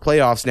out of the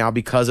playoffs now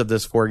because of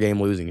this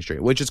 4-game losing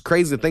streak, which is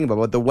crazy to think about.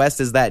 But the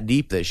West is that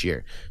deep this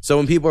year. So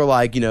when people are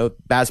like,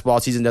 basketball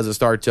season doesn't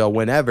start till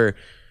whenever,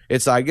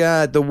 it's like,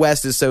 the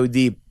West is so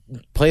deep.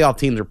 Playoff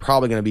teams are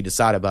probably going to be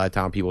decided by the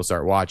time people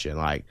start watching.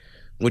 Like,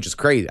 which is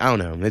crazy. I don't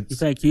know. You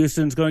think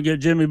Houston's going to get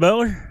Jimmy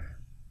Butler?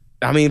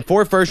 I mean,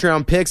 4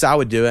 first-round picks, I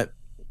would do it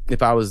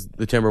if I was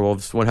the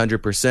Timberwolves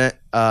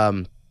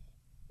 100%.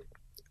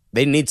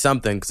 They need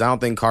something because I don't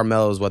think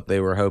Carmelo is what they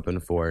were hoping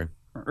for.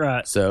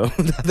 Right. So I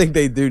think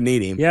they do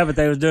need him. Yeah, but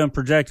they was doing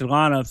projected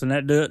lineups, and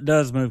that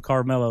does move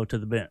Carmelo to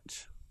the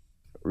bench.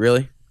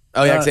 Really?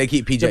 Oh, yeah, because they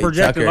keep PJ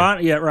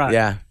Tucker. Yeah, right.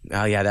 Yeah.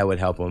 Oh, yeah, that would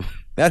help him.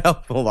 That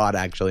helped a lot,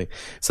 actually.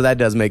 So that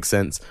does make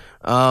sense.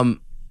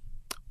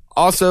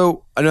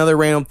 Also, another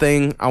random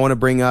thing I want to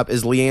bring up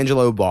is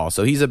LiAngelo Ball.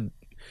 So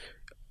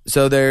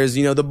there's,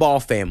 the Ball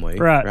family.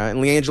 Right. And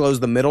LiAngelo's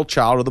the middle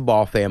child of the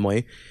Ball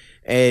family.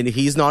 And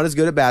he's not as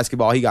good at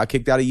basketball. He got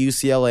kicked out of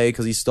UCLA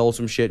because he stole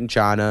some shit in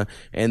China.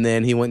 And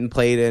then he went and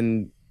played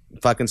in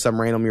fucking some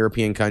random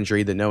European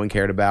country that no one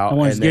cared about.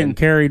 And getting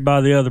carried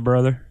by the other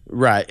brother.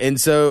 Right. And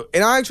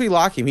I actually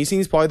like him. He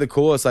seems probably the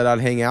coolest that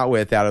I'd hang out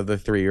with out of the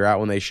 3, right?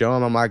 When they show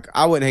him, I'm like,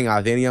 I wouldn't hang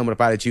out with any of them, but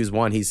if I had to choose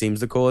one, he seems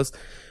the coolest.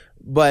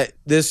 But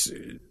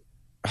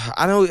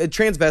I know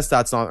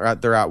transvestite's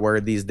not the right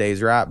word these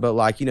days, right? But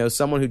like,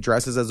 someone who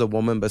dresses as a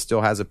woman but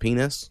still has a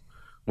penis,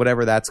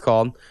 whatever that's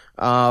called.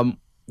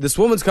 This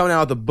woman's coming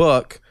out with a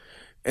book,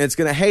 and it's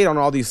going to hate on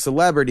all these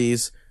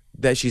celebrities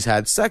that she's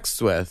had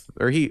sex with.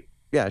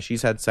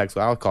 She's had sex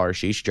with. I'll call her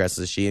she. She dresses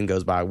as she and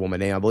goes by a woman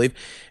name, I believe.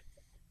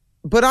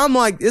 But I'm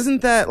like,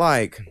 isn't that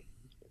like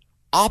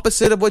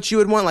opposite of what you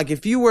would want? Like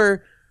if you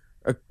were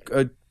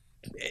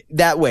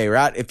that way,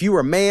 right? If you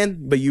were a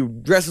man, but you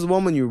dress as a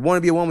woman, you want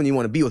to be a woman, you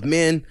want to be with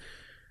men,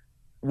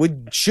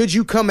 should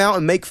you come out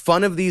and make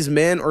fun of these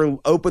men or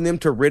open them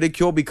to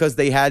ridicule because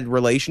they had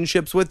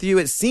relationships with you?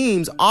 It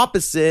seems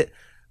opposite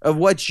of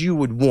what you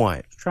would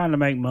want. Trying to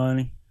make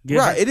money.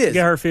 It is.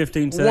 Get her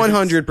 15 seconds.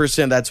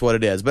 100% that's what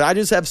it is. But I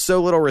just have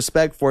so little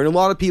respect for it. And a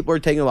lot of people are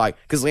taking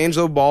because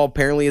LiAngelo Ball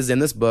apparently is in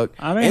this book.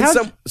 I mean,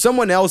 and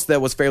someone else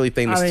that was fairly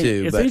famous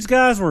too. If these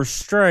guys were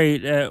straight,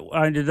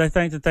 did they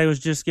think that they was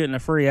just getting a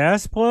free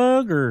ass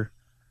plug or?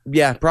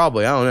 Yeah,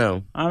 probably. I don't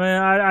know. I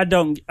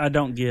mean, I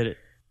don't get it.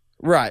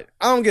 Right.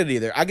 I don't get it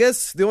either. I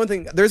guess the only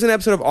thing, there's an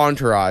episode of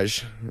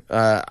Entourage,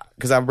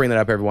 because I bring that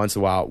up every once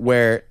in a while,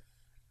 where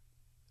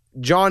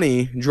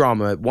Johnny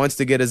Drama wants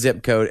to get a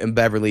zip code in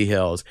Beverly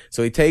Hills.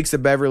 So he takes the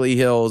Beverly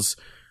Hills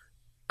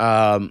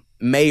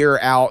mayor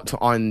out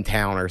on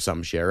town or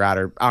some shit, right?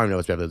 Or I don't know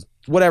what's Beverly Hills.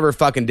 Whatever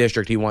fucking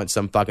district he wants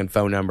some fucking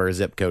phone number or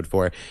zip code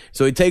for.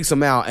 So he takes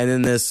him out, and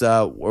then this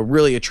a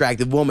really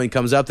attractive woman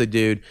comes up to the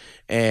dude,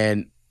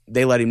 and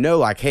they let him know,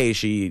 like, hey,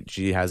 she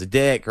has a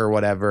dick or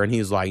whatever. And he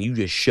was like, you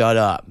just shut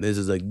up. This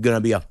is going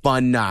to be a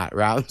fun night,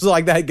 right? So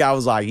like that guy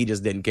was like, he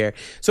just didn't care.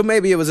 So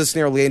maybe it was a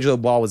scenario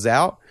LiAngelo Ball was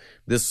out.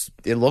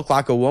 It looked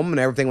like a woman.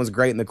 Everything was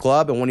great in the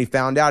club. And when he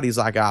found out, he's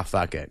like,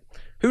 fuck it.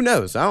 Who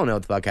knows? I don't know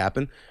what the fuck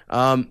happened.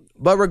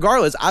 But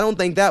regardless, I don't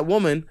think that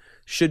woman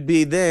should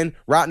be then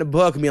writing a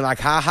book and being like,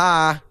 ha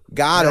ha,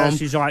 got him.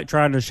 She's like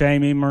trying to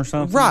shame him or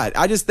something. Right.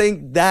 I just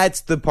think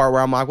that's the part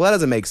where I'm like, well, that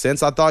doesn't make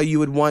sense. I thought you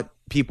would want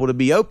people to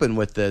be open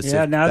with this.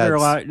 Yeah, now they're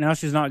like, now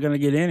she's not going to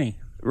get any.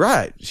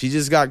 Right. She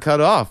just got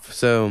cut off.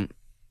 So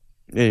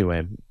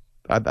anyway,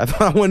 I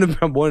thought I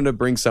wanted to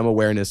bring some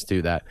awareness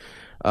to that.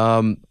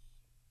 All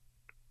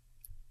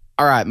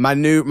right, my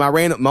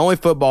only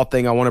football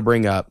thing I want to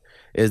bring up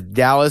is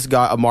Dallas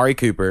got Amari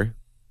Cooper.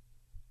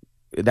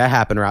 That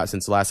happened right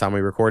since the last time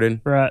we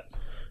recorded. Right.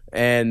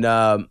 And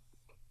I'm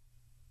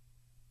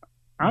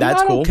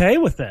that's not cool. okay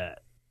with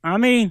that. I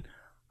mean,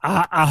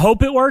 I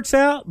hope it works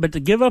out, but to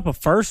give up a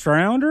first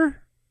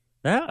rounder,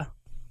 why?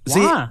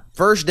 See,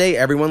 first day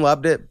everyone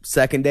loved it.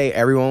 Second day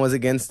everyone was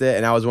against it,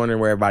 and I was wondering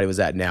where everybody was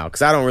at now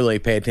because I don't really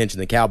pay attention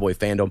to Cowboy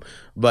fandom.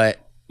 But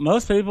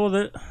most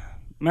people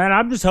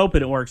I'm just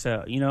hoping it works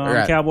out. You know, I'm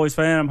a Cowboys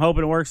fan. I'm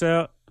hoping it works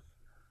out.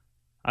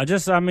 I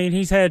mean,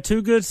 he's had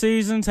 2 good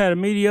seasons, had a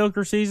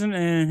mediocre season,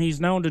 and he's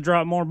known to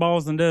drop more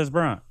balls than Dez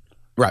Bryant.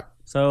 Right.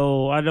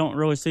 So I don't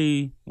really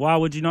see why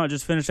would you not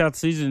just finish out the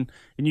season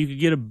and you could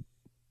get a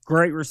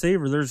great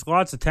receiver. There's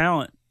lots of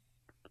talent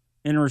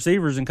in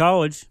receivers in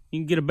college. You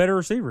can get a better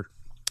receiver,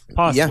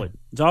 possibly. Yeah.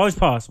 It's always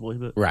possible,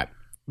 but right.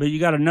 But you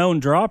got a known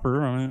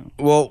dropper. I mean,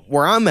 well,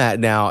 where I'm at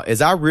now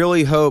is I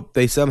really hope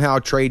they somehow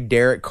trade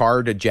Derek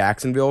Carr to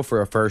Jacksonville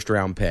for a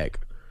first-round pick,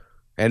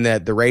 and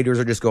that the Raiders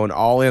are just going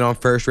all in on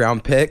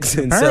first-round picks.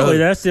 And apparently,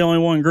 that's the only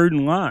one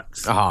Gruden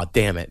likes. Oh,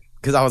 damn it.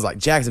 Because I was like,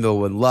 Jacksonville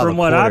would love From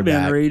what I've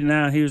been reading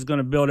now, he was going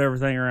to build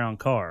everything around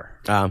Carr.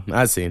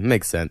 I see.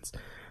 Makes sense.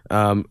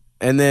 And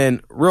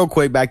then real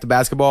quick, back to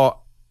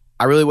basketball.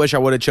 I really wish I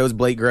would have chose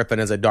Blake Griffin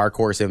as a dark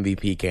horse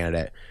MVP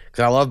candidate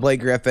because I love Blake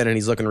Griffin, and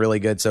he's looking really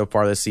good so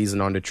far this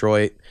season on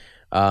Detroit.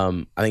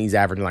 I think he's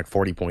averaging like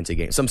 40 points a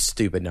game. Some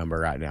stupid number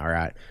right now,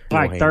 right?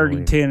 Like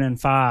 30, 10,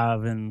 and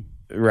 5. And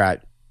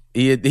right.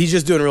 He's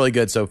just doing really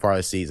good so far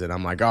this season.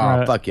 I'm like,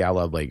 right. Fuck yeah, I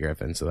love Blake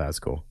Griffin, so that's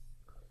cool.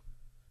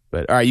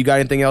 But all right, you got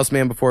anything else,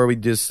 man? Before we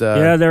just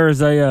yeah, there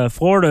was a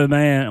Florida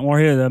man.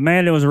 The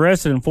man that was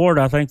arrested in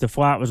Florida. I think the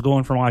flight was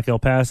going from like El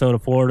Paso to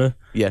Florida.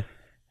 Yeah,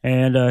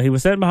 and he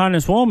was sitting behind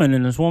this woman,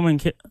 and this woman,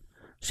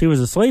 she was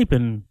asleep,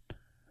 and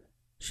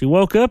she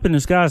woke up, and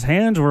this guy's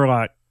hands were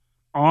like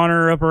on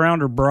her, up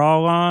around her bra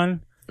line.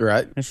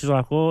 Right. And she's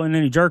like, well, and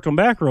then he jerked them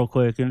back real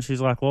quick, and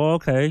she's like, well,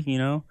 okay, you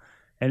know.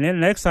 And then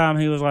the next time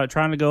he was like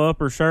trying to go up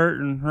her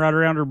shirt and right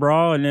around her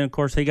bra, and then of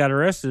course he got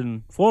arrested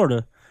in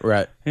Florida.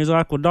 Right. He's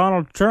like, well,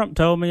 Donald Trump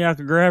told me I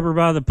could grab her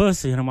by the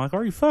pussy. And I'm like,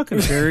 are you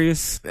fucking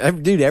serious?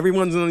 Dude,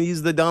 everyone's going to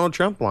use the Donald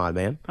Trump line,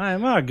 man. Oh,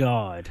 my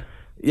God.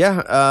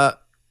 Yeah.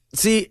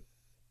 See,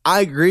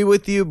 I agree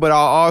with you, but I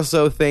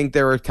also think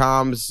there were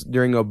times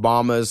during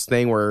Obama's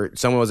thing where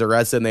someone was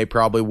arrested and they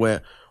probably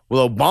went,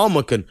 well,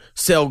 Obama can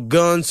sell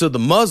guns to the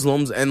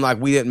Muslims. And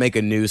like, we didn't make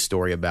a news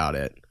story about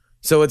it.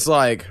 So it's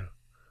like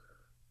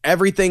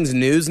everything's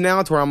news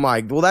now to where I'm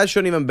like, well, that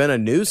shouldn't even been a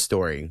news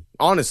story,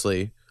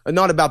 honestly.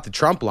 Not about the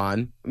Trump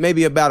line,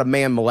 maybe about a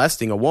man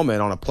molesting a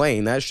woman on a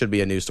plane. That should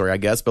be a news story, I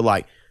guess. But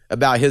like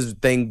about his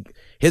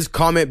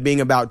comment being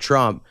about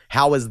Trump,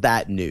 how is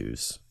that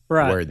news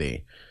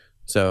worthy?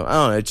 So I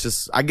don't know. It's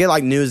just, I get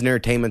like news and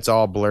entertainment's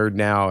all blurred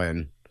now,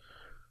 and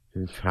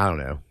I don't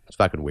know. It's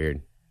fucking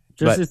weird.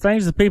 Just the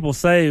things that people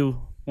say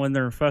when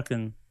they're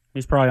fucking,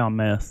 he's probably on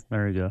meth.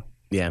 There you go.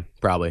 Yeah,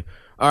 probably.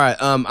 All right.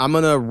 I'm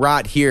going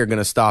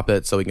to stop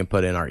it so we can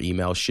put in our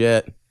email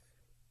shit.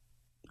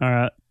 All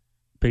right.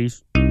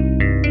 Peace.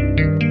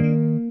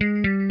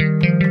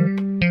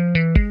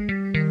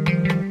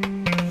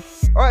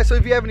 All right, so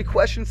if you have any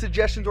questions,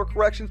 suggestions, or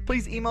corrections,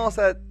 please email us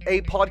at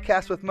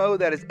apodcastwithmo.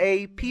 That is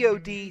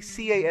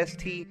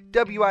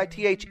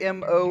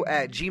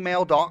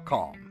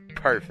apodcastwithmo@gmail.com.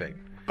 Perfect.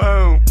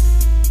 Boom.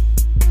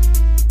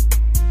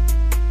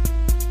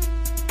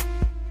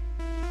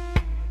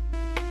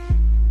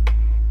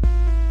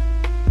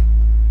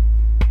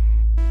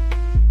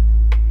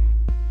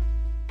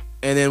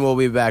 And then we'll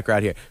be back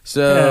right here.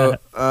 So,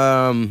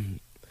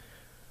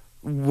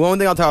 one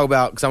thing I'll talk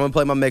about, because I'm going to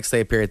play my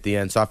mixtape here at the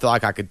end, so I feel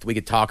like we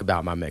could talk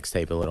about my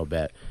mixtape a little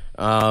bit.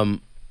 I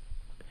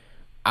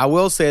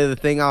will say the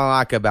thing I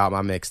like about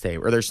my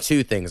mixtape, or there's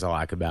 2 things I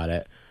like about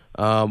it.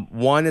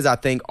 One is I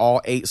think all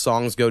 8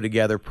 songs go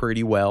together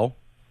pretty well.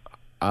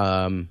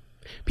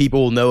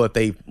 People will know if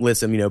they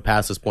listen,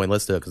 past this point,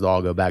 listen to it, because they'll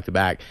all go back to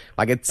back.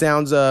 Like, it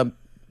sounds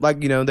like,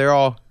 they're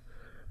all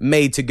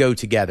made to go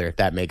together, if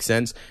that makes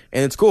sense.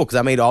 And it's cool because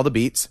I made all the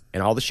beats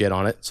and all the shit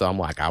on it. So I'm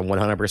like, I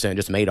 100%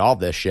 just made all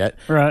this shit.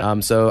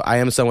 Right. So I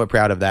am somewhat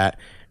proud of that.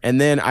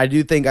 And then I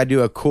do think I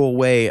do a cool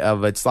way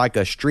of, it's like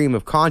a stream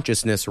of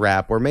consciousness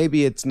rap where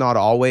maybe it's not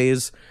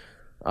always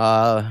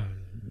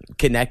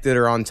connected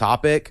or on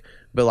topic,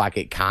 but like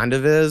it kind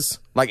of is.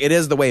 Like it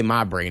is the way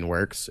my brain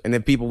works. And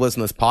if people listen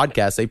to this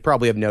podcast, they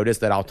probably have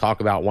noticed that I'll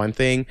talk about one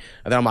thing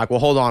and then I'm like, well,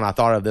 hold on, I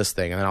thought of this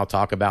thing, and then I'll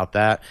talk about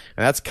that.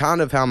 And that's kind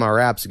of how my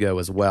raps go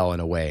as well, in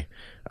a way,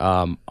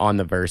 on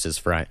the verses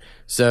front.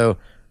 So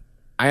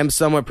I am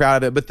somewhat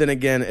proud of it. But then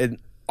again,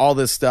 all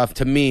this stuff,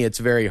 to me, it's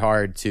very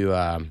hard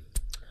to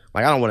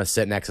Like, I don't want to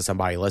sit next to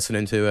somebody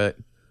listening to it.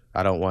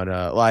 I don't want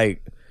to,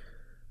 like,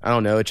 I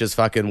don't know. It's just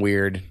fucking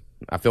weird.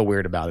 I feel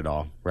weird about it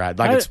all, right?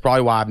 Like, it's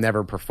probably why I've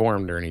never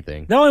performed or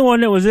anything. The only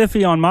one that was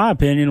iffy, on my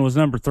opinion, was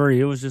number 3.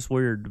 It was just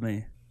weird to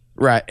me.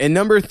 Right. And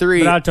number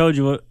 3 but I told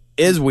you what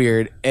is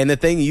weird. And the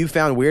thing you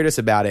found weirdest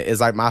about it is,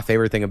 like, my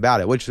favorite thing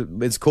about it, which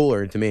is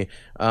cooler to me.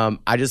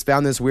 I just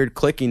found this weird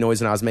clicking noise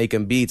when I was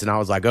making beats, and I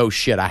was like, oh,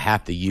 shit, I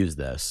have to use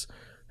this.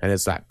 And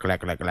it's like,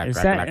 clack, clack, clack,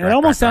 clack, clack, it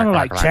almost sounded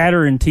like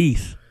chattering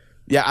teeth.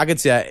 Yeah, I could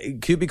see that.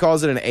 Koopy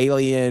calls it an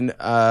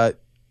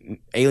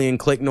alien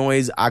click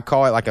noise. I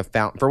call it like a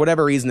fountain. For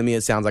whatever reason, to me,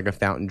 it sounds like a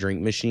fountain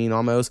drink machine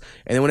almost.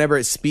 And then whenever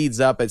it speeds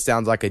up, it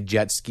sounds like a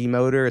jet ski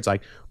motor. It's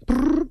like,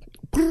 brr,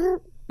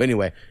 brr. But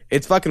anyway,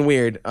 it's fucking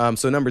weird.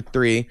 So number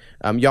 3,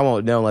 y'all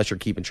won't know unless you're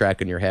keeping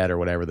track in your head or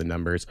whatever the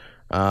numbers.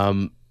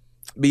 But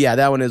yeah,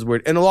 that one is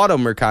weird. And a lot of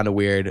them are kind of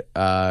weird.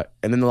 And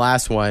then the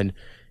last one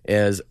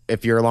is,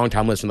 if you're a long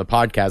time listener to the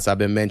podcast, I've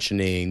been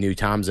mentioning New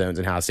Time Zones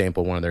and how I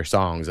sampled one of their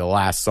songs. The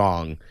last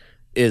song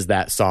is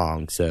that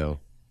song, so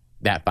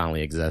that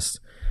finally exists.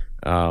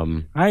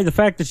 Hey, the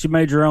fact that you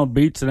made your own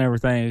beats and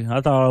everything,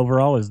 I thought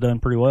overall is done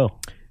pretty well.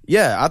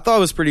 Yeah, I thought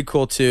it was pretty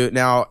cool too.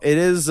 Now, it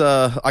is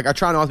like, I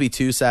try not to be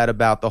too sad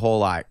about the whole,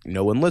 like,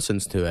 no one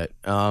listens to it.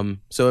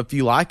 So if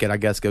you like it, I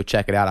guess go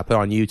check it out. I put it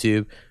on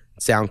YouTube,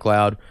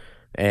 SoundCloud,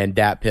 and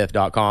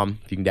datpiff.com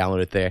if you can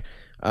download it there.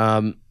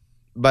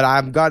 But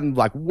I've gotten,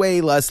 like,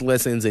 way less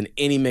listens than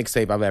any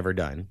mixtape I've ever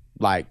done.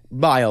 Like,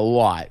 by a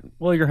lot.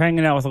 Well, you're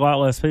hanging out with a lot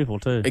less people,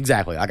 too.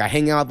 Exactly. Like, I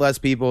hang out with less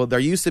people. There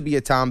used to be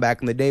a time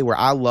back in the day where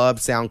I loved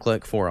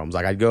SoundClick forums.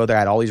 Like, I'd go there, I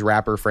had all these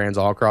rapper friends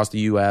all across the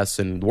U.S.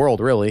 and the world,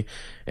 really.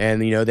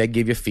 And, you know, they'd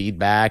give you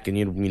feedback and,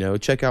 you know,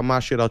 check out my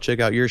shit, I'll check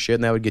out your shit,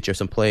 and that would get you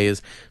some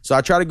plays. So I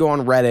try to go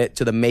on Reddit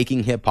to the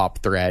Making Hip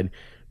Hop thread.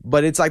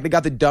 But it's like, they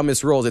got the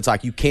dumbest rules. It's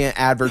like, you can't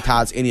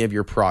advertise any of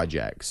your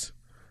projects.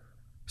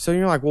 So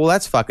you're like, well,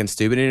 that's fucking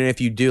stupid. And if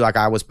you do, like,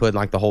 I was putting,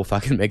 like, the whole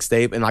fucking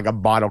mixtape, and, like, a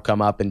bot will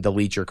come up and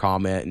delete your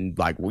comment, and,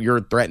 like, well,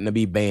 you're threatened to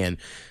be banned.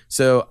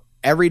 So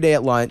every day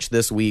at lunch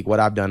this week, what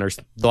I've done, or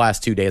the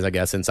last 2 days, I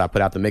guess, since I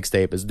put out the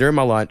mixtape, is during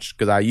my lunch,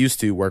 because I used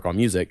to work on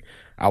music,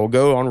 I will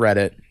go on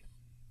Reddit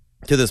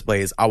to this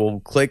place. I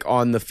will click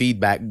on the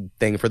feedback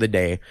thing for the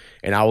day,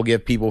 and I will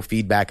give people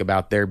feedback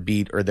about their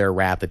beat or their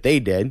rap that they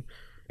did.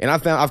 And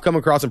I've come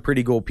across some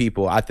pretty cool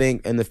people. I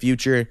think in the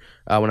future,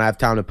 when I have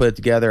time to put it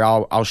together,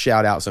 I'll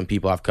shout out some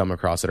people I've come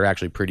across that are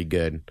actually pretty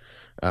good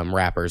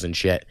rappers and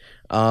shit.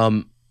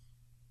 But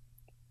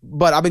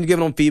I've been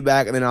giving them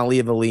feedback, and then I'll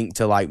leave a link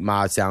to, like,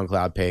 my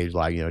SoundCloud page,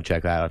 like, you know,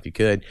 check that out if you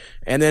could.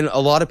 And then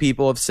a lot of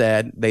people have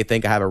said they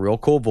think I have a real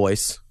cool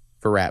voice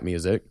for rap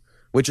music,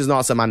 which is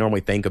not something I normally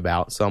think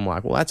about. So I'm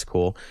like, well, that's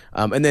cool.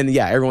 And then,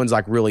 yeah, everyone's,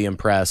 like, really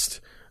impressed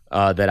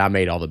that I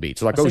made all the beats.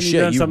 So, like, oh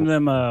shit, some of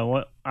them,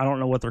 what, I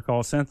don't know what they're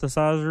called,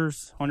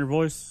 synthesizers on your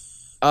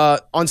voice?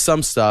 On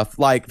some stuff,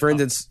 like, for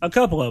instance, a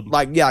couple of them.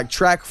 Like, yeah, like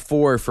track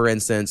 4, for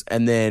instance,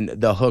 and then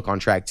the hook on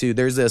track 2.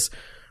 There's this,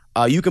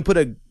 you can put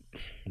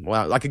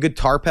like a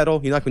guitar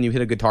pedal. You know, like when you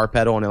hit a guitar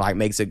pedal and it, like,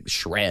 makes it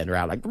shred,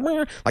 right?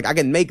 Like I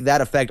can make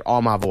that effect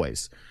on my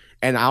voice,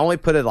 and I only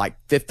put it like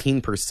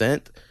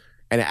 15%,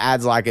 and it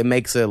adds, like, it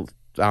makes it,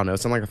 I don't know,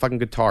 sound like a fucking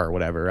guitar or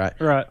whatever, right?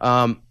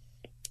 Right.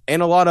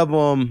 And a lot of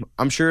them,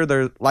 I'm sure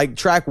they're, like,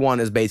 track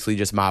 1 is basically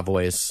just my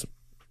voice.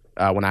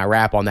 When I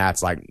rap on that,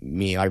 it's like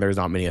me. Like, there's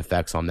not many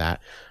effects on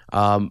that.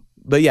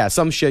 But yeah,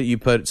 some shit you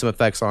put some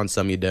effects on,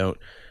 some you don't.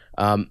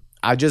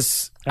 I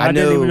didn't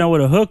even know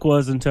what a hook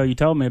was until you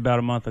told me about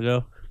a month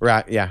ago.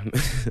 Right, yeah.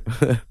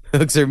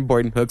 Hooks are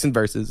important. Hooks and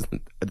verses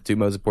are the 2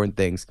 most important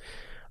things.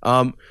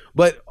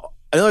 But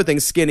another thing,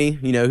 Skinny,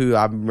 you know, who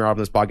I've been on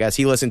this podcast,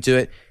 he listened to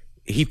it.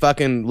 He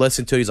fucking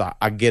listened to it. He's like,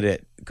 I get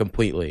it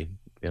completely.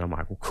 And I'm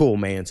like, well, cool,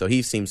 man. So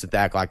he seems to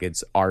act like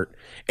it's art.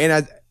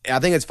 And I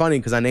think it's funny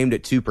because I named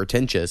it Too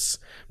Pretentious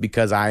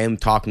because I am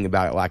talking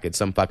about it like it's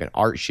some fucking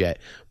art shit.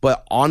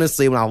 But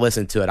honestly, when I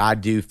listen to it, I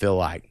do feel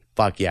like,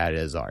 fuck yeah, it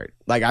is art.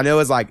 Like, I know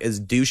it's like as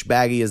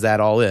douchebaggy as that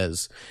all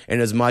is.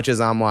 And as much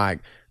as I'm like,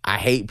 I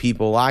hate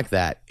people like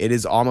that, it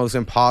is almost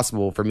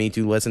impossible for me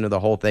to listen to the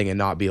whole thing and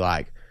not be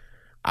like,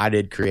 I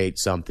did create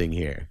something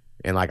here.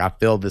 And, like, I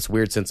feel this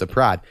weird sense of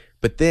pride.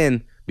 But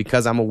then,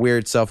 because I'm a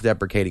weird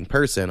self-deprecating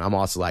person, I'm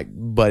also like,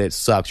 but it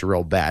sucks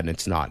real bad and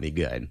it's not any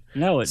good.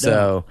 No, it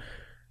doesn't.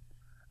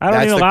 I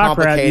don't even like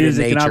rap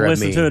music, and I've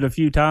listened to it a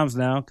few times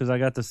now because I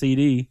got the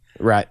CD.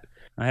 Right.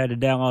 I had to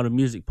download a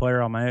music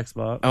player on my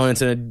Xbox. Oh, and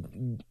it's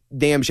in a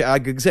damn shit.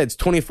 Like I said, it's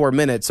 24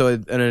 minutes,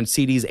 and a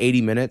CD's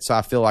 80 minutes, so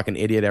I feel like an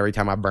idiot every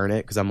time I burn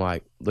it because I'm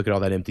like, look at all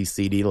that empty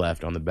CD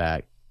left on the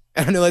back.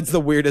 I know that's the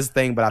weirdest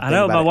thing, but I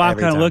know my wife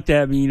kind of looked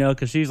at me, you know,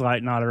 because she's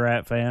like not a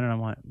rap fan, and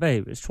I'm like,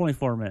 babe, it's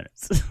 24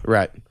 minutes.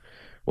 Right.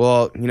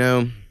 Well, you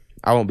know,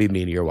 I won't be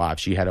mean to your wife.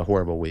 She had a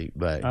horrible week,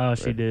 but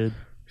she did.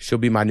 She'll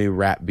be my new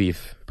rap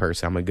beef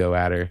person. I'm gonna go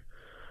at her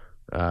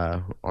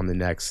on the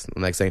next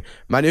thing.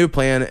 My new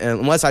plan,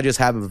 unless I just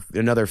have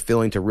another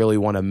feeling to really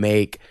want to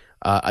make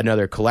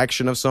another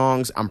collection of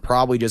songs, I'm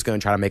probably just gonna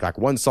try to make like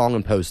one song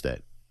and post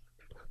it.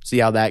 see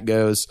how that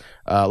goes.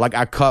 Like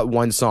I cut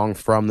one song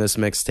from this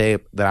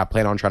mixtape that I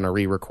plan on trying to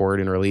re-record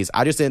and release.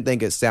 I just didn't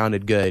think it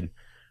sounded good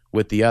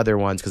with the other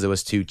ones because it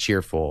was too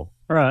cheerful.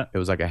 Right. It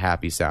was like a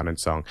happy sounding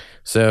song.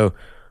 So,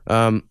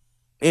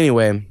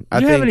 anyway, Do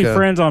you have any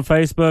friends on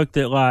Facebook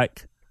that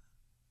like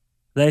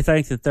they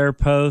think that their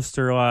posts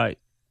are like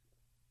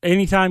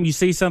anytime you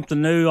see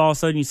something new, all of a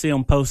sudden you see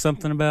them post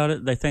something about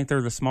it, they think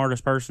they're the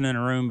smartest person in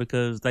a room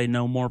because they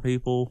know more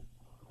people?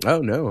 Oh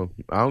no,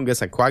 I don't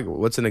guess I quite.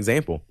 What's an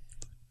example?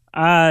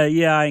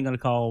 Yeah, I ain't gonna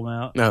call them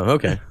out. No,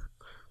 okay.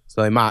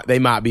 So they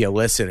might be a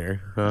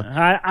listener. Huh?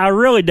 I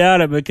really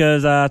doubt it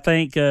because I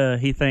think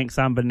he thinks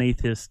I'm beneath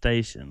his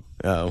station.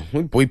 Oh,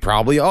 we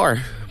probably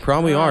are.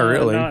 Probably are,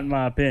 really. Not in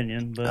my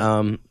opinion, but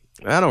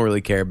I don't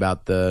really care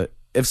about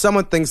if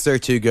someone thinks they're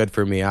too good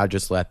for me, I'll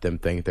just let them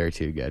think they're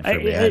too good for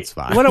me. That's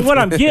fine. What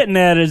I'm getting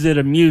at is it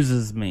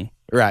amuses me.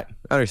 Right.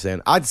 I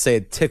understand. I'd say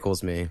it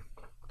tickles me.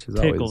 Which is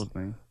Tickles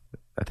me.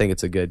 I think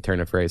it's a good turn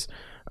of phrase.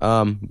 But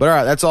all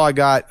right, that's all I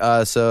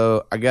got.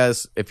 So I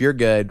guess if you're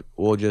good,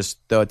 we'll just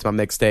throw it to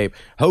my mixtape.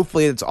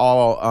 Hopefully it's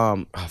all I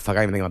didn't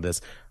even think about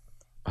this.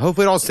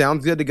 Hopefully it all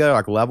sounds good to go,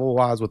 like level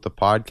wise with the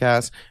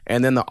podcast.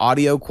 And then the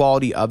audio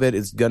quality of it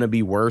is gonna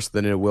be worse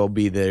than it will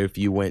be if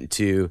you went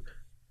to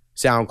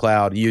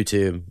SoundCloud,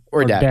 YouTube,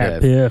 or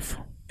DatPiff.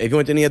 If you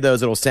went to any of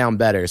those, it'll sound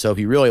better. So if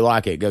you really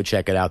like it, go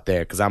check it out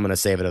there because I'm gonna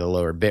save it at a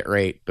lower bit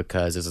rate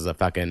because this is a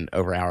fucking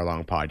over hour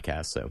long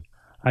podcast. So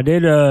I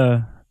did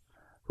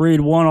read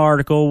one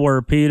article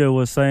where PETA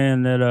was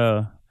saying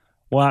that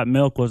white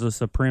milk was a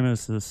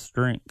supremacist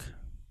drink.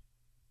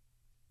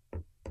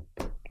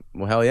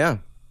 Well, hell yeah.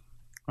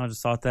 I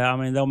just thought that. I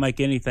mean, they'll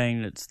make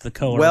anything that's the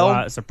color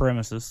white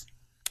supremacist.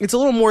 It's a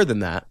little more than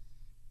that.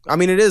 I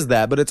mean, it is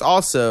that, but it's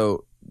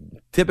also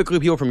typically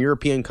people from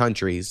European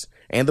countries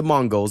and the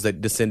Mongols that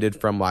descended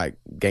from like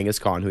Genghis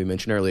Khan, who we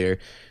mentioned earlier.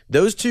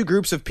 Those two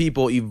groups of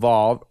people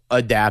evolved,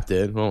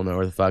 adapted. I don't know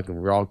where the fuck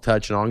we're all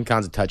touching on all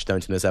kinds of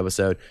touchstones in this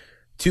episode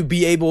to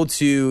be able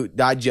to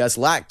digest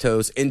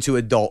lactose into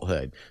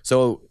adulthood.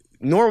 So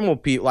normal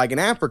people, like in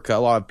Africa, a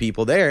lot of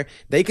people there,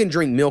 they can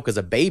drink milk as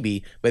a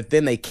baby, but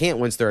then they can't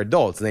once they're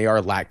adults, and they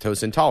are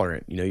lactose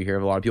intolerant. You know, you hear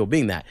of a lot of people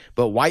being that.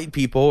 But white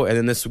people, and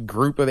then this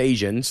group of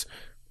Asians,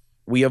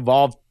 we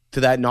evolved to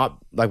that, not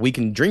like we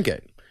can drink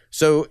it.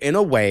 So in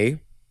a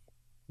way,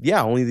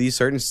 yeah, only these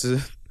certain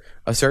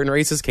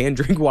races can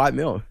drink white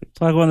milk.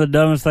 It's like one of the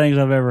dumbest things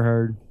I've ever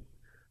heard.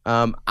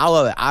 I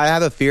love it. I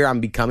have a fear I'm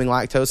becoming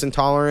lactose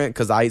intolerant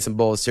because I eat some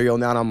bowl of cereal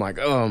now and I'm like,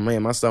 oh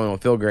man, my stomach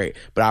don't feel great.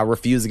 But I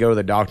refuse to go to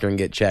the doctor and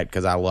get checked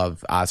because I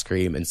love ice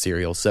cream and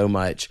cereal so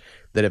much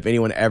that if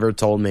anyone ever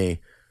told me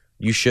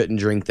you shouldn't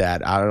drink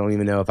that, I don't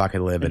even know if I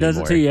could live anymore. Does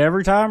it to you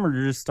every time or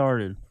just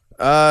started?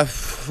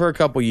 For a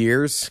couple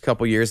years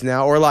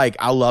now. Or like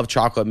I love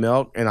chocolate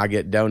milk and I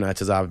get donuts,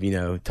 as I've,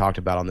 talked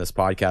about on this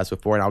podcast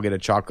before, and I'll get a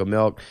chocolate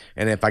milk.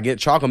 And if I get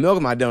chocolate milk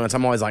in my donuts,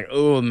 I'm always like,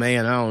 oh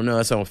man, I don't know,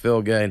 this don't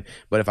feel good.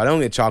 But if I don't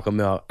get chocolate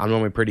milk, I'm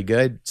normally pretty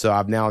good. So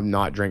I've now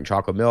not drank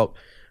chocolate milk,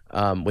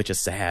 which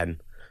is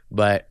sad.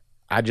 But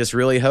I just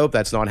really hope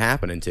that's not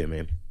happening to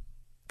me.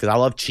 Because I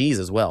love cheese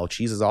as well.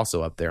 Cheese is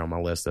also up there on my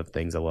list of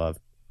things I love.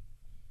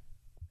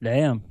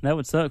 Damn, that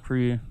would suck for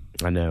you.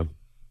 I know.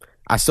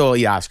 I still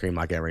eat ice cream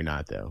like every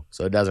night, though,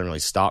 so it doesn't really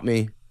stop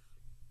me.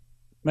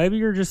 Maybe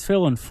you're just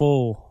feeling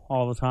full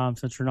all the time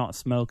since you're not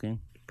smoking.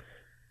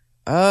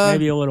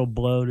 Maybe a little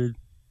bloated.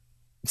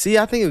 See,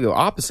 I think it would go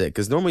opposite,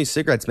 because normally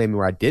cigarettes made me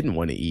where I didn't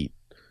want to eat,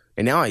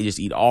 and now I just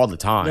eat all the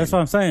time. That's what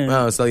I'm saying.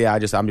 Oh, so yeah,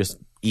 I'm just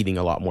eating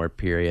a lot more,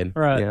 period.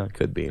 Right. Yeah,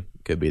 could be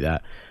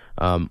that.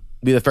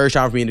 Be the first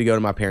time for me to go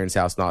to my parents'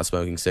 house not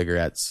smoking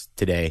cigarettes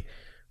today,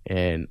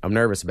 and I'm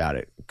nervous about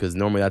it, because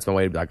normally that's my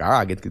way to be like, all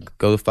right, I get to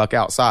go the fuck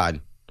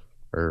outside.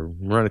 Or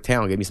run to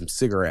town, get me some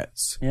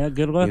cigarettes. Yeah,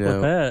 good luck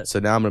with that. So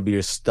now I'm going to be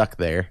just stuck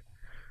there,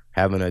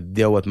 having to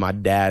deal with my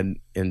dad.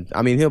 And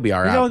I mean, he'll be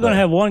all right. He's only going to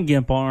have one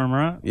gimp arm,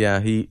 right?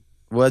 Yeah, his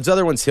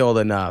other one's healed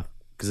enough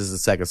because it's the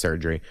second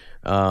surgery.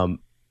 So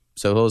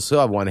he'll still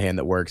have one hand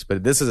that works,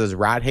 but this is his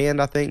right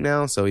hand, I think,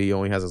 now. So he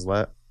only has his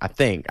left. I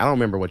think. I don't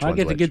remember which one. I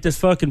get to get this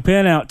fucking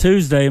pen out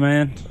Tuesday,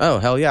 man. Oh,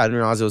 hell yeah. I didn't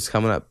realize it was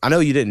coming up. I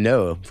know you didn't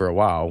know for a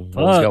while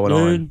what was going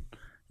on.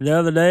 The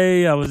other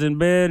day, I was in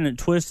bed and it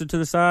twisted to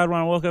the side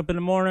when I woke up in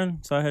the morning,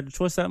 so I had to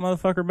twist that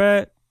motherfucker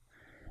back.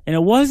 And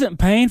it wasn't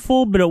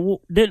painful, but it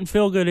didn't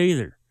feel good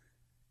either.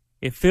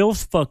 It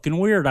feels fucking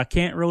weird. I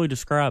can't really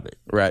describe it.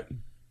 Right.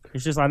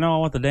 It's just I know I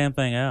want the damn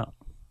thing out.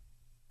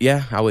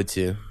 Yeah, I would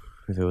too,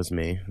 if it was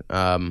me.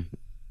 I'm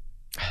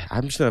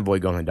just going to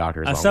avoid going to the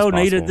doctor as long as possible.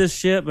 possible. Needed this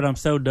shit, but I'm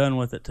so done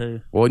with it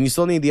too. Well, and you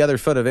still need the other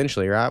foot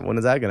eventually, right? When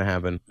is that going to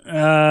happen?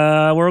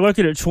 We're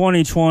looking at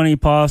 2020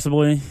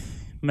 possibly.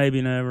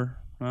 Maybe never.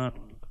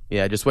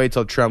 Yeah, just wait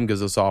till Trump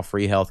gives us all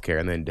free health care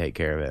and then take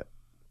care of it.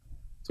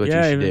 That's what you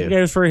should do. If he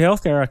gave us free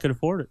health care, I could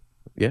afford it.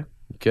 Yeah,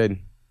 you could.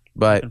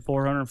 But and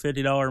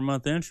 $450 a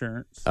month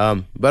insurance. But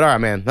all right,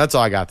 man. That's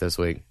all I got this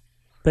week.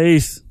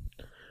 Peace.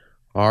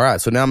 All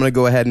right, so now I'm going to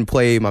go ahead and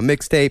play my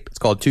mixtape. It's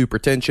called Too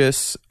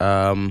Pretentious.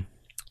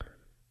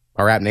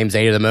 My rap name's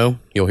A to the Mo.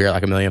 You'll hear it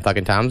like a million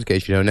fucking times in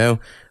case you don't know.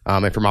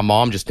 And for my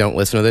mom, just don't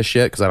listen to this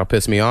shit because that'll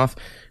piss me off.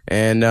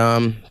 And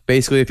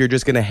basically, if you're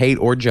just going to hate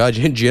or judge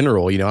in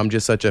general, I'm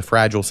just such a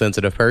fragile,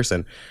 sensitive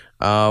person.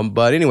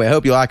 But anyway, I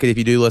hope you like it if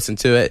you do listen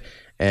to it.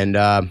 And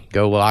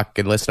go like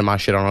and listen to my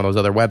shit on all those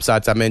other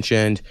websites I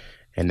mentioned.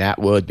 And that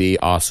would be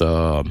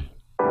awesome.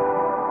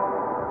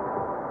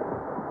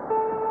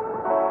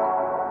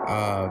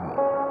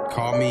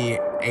 Call me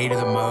A to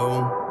the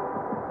Mo.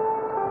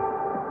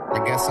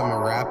 I guess I'm a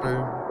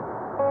rapper.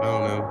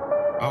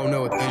 I don't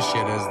know what this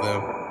shit is,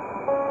 though.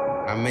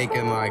 I'm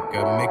making like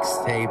a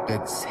mixtape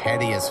that's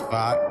heady as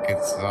fuck.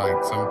 It's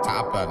like some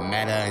type of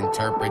meta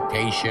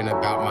interpretation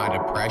about my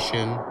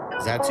depression.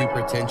 Is that too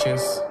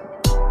pretentious?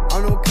 I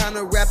don't know what kind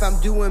of rap I'm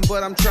doing,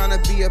 but I'm trying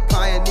to be a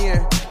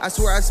pioneer. I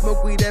swear I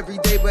smoke weed every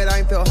day, but I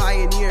ain't felt high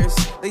in years.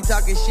 They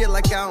talking shit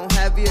like I don't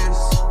have ears.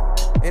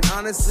 And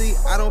honestly,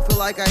 I don't feel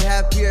like I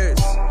have peers.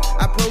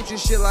 I approach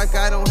this shit like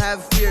I don't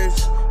have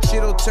fears.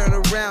 Shit'll turn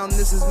around,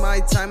 this is my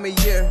time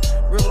of year.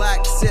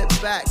 Relax, sit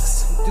back,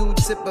 dude,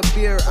 sip a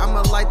beer.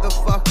 I'ma light the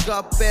fuck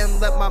up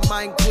and let my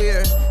mind clear.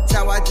 It's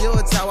how I deal,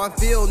 it's how I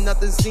feel,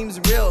 nothing seems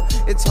real.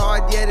 It's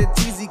hard, yet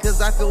it's easy,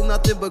 cause I feel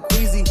nothing but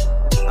queasy.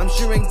 I'm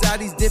sure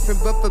anxiety's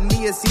different, but for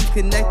me it seems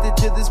connected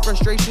to this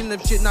frustration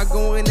of shit not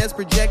going as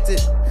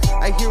projected.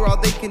 I hear all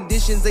they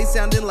conditions, they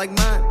sounding like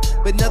mine,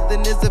 but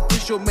nothing is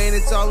official, man,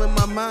 it's all in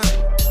my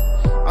mind.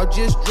 I'll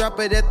just drop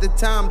it at the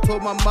time.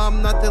 Told my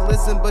mom not to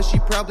listen, but she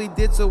probably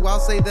did, so I'll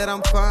say that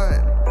I'm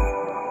fine.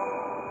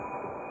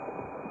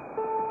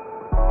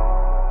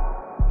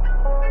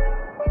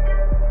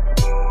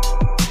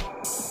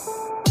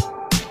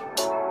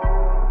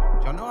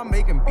 Y'all know I'm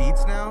making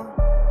beats now?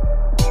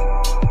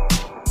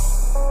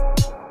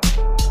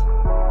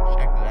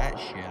 Check that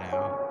shit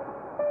out.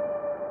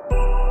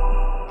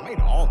 I made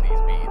all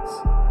these beats.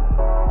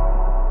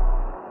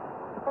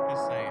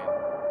 Just saying.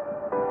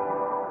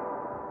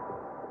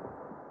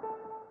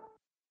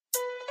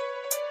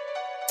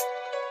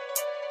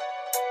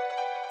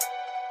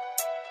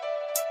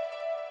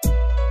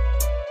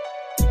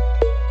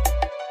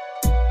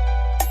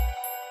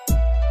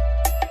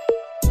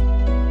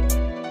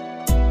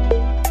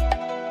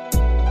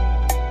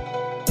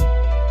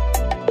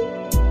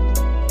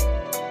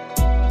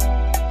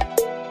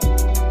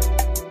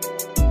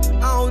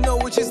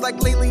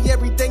 Lately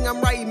everything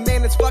I'm writing,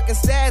 man, it's fucking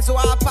sad. So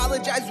I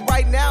apologize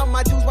right now,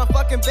 my dude's my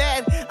fucking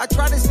bad. I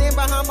try to stand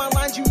behind my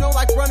lines,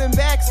 like running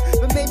backs.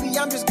 But maybe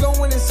I'm just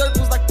going in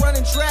circles like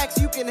running tracks.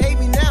 You can hate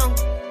me now,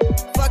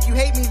 fuck you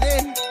hate me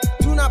then.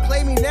 Do not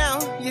play me now,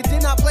 you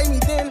did not play me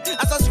then.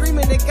 I start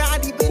screaming at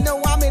God even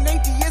though I'm an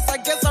atheist. I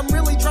guess I'm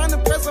really trying to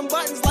press some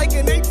buttons like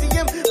an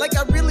ATM. Like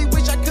I really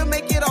wish I could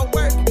make it all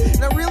work.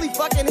 And I really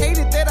fucking hate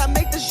it that I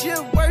make the shit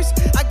worse.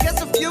 I guess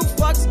a few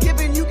fucks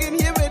given, you can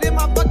hear it in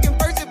my fucking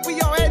verse. If we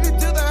all headed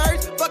to the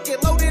hearse, fuck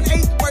it, load in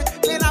eighth worth.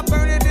 Man, I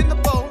burn it in the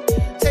bowl,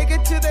 take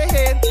it to the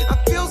head. I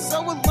feel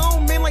so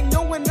alone, man, like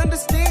no one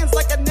understands.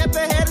 Like I never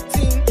had a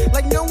team,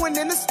 like no one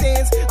in the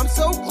stands. I'm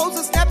so close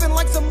to snapping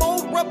like some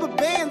old rubber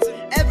bands.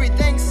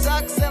 Everything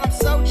sucks and I'm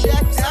so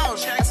checked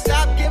out. I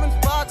stopped giving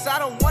fucks, I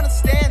don't wanna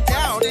stand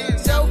out.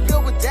 So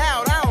filled with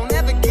doubt, I don't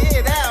ever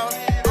get out.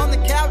 On the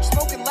couch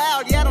smoking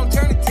loud, yeah, don't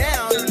turn it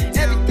down.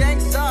 Everything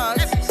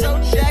sucks, I'm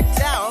so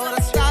checked out.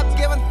 I stopped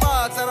giving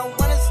fucks, I don't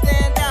wanna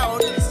stand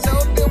out. So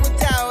filled with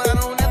doubt, I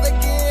don't ever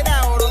get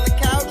out. On the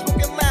couch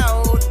smoking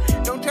loud,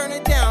 don't turn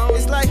it down.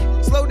 It's like,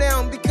 slow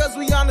down, because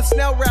we on the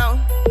snail route.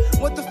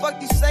 What the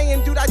fuck you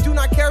saying, dude, I do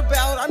not care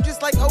about. I'm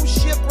just like, oh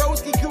shit,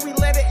 broski, could we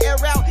let it air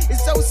out?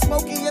 It's so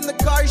smoky in the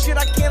car, shit,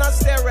 I cannot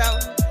stare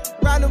out.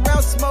 Riding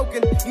around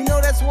smoking,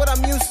 that's what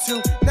I'm used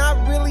to.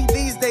 Not really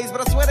these days,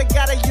 but I swear to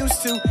God I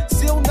used to.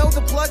 Still know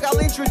the plug, I'll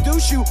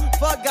introduce you.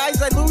 Fuck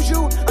guys, I lose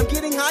you. I'm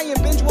getting high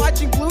and binge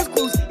watching Blue's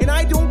Clues. And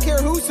I don't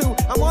care who's who.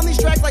 I'm on these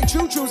tracks like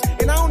choo-choos.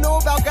 And I don't know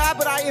about God,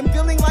 but I am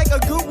feeling like a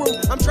guru.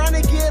 I'm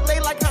trying to get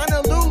laid like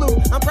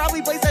Honolulu. I'm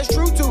probably place that's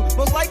true to.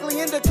 Most likely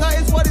in the cut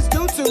is what it's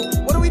due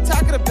to. What are we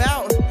talking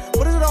about?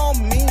 What does it all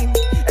mean?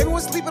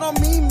 Everyone's sleeping on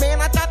me,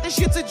 man. I thought this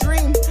shit's a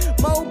dream.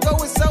 Mo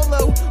going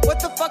solo. What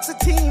the fuck's a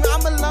team?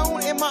 I'm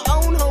alone in my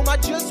own home. I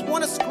just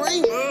wanna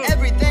scream.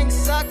 Everything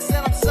sucks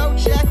and I'm so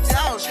checked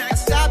out. I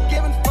stopped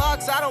giving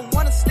fucks. I don't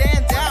wanna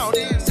stand out.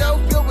 So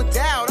filled with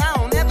doubt. I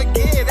don't ever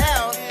get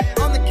out.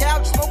 On the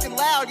couch smoking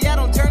loud. Yeah,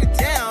 don't turn it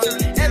down.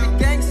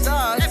 Everything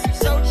sucks. I'm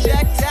so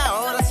checked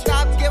out. I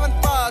stopped giving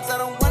fucks. I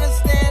don't wanna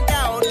stand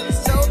out.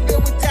 So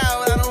filled with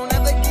doubt. I don't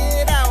ever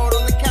get out.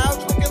 On the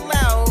couch smoking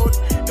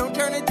loud. Don't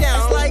turn it down.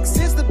 It's like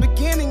since the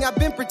beginning I've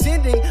been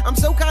pretending. I'm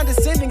so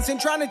condescending, sin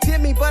trying to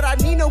tempt me, but I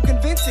need no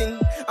convincing.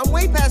 I'm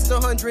way past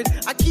 100,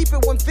 I keep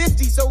it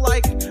 150, so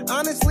like,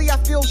 honestly, I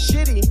feel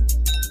shitty.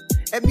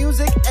 At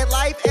music, at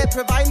life, at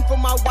providing for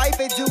my wife,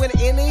 at doing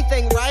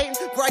anything right.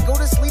 Before I go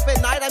to sleep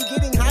at night, I'm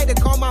getting high to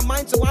calm my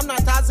mind, so I'm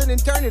not tossing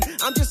and turning.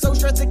 I'm just so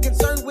stressed and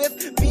concerned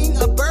with being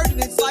a burden.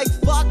 It's like,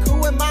 fuck,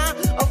 who am I?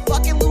 A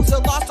fucking loser,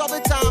 lost all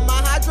the time.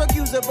 My high drug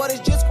user, but it's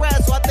just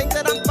grass, so I think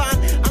that I'm fine.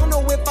 I don't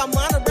know if I'm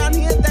lying around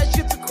here, that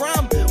shit's a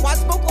crime. Why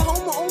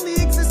Oklahoma only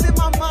exists in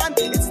my mind?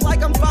 It's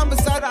like I'm fine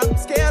beside our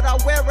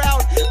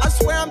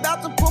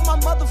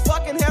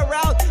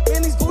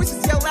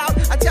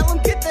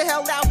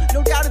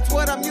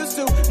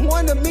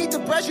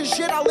your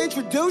shit, I'll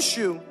introduce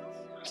you.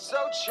 I'm so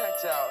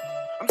checked out.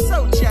 I'm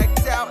so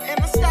checked out, and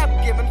I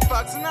stopped giving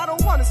fucks, and I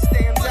don't wanna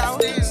stand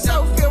out.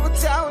 So filled with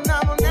doubt, and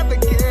I will never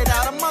get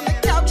out. I'm on the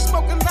couch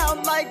smoking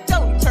loud, like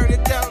don't turn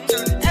it down.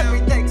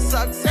 Everything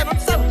sucks, and I'm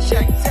so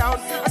checked out.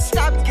 I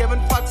stopped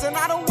giving fucks, and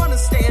I don't wanna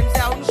stand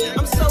out.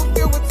 I'm so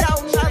filled with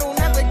doubt, and I don't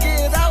ever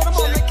get out. I'm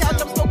on the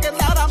couch, I'm smoking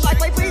loud. I'm like,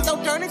 wait, please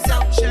don't turn it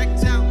down.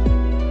 Checked out.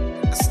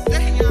 I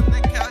stay on the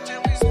couch,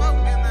 and we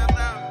smoking that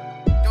loud.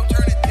 Don't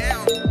turn it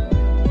down.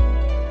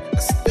 I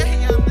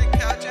stay on the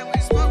couch, and we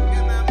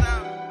smoking that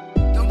loud.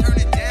 Don't turn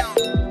it down.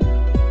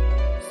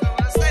 So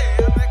I stay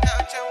on the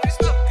couch, and we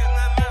smoking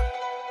that loud.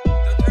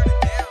 Don't turn it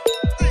down.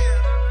 Stay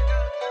on the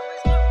couch, and we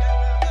smoking that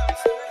loud.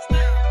 So I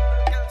stay on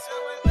the couch,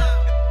 and we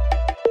loud.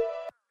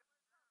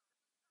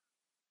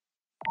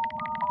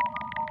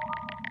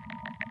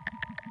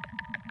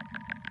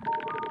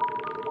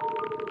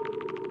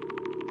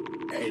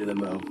 A to the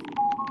Mo.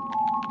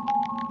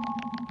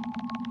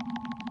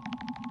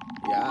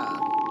 Yeah.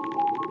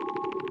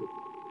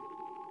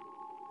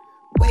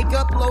 Wake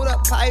up, load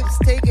up pipes,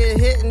 take a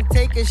hit and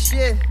take a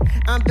shit.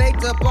 I'm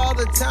baked up all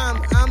the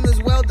time, I'm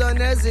as well done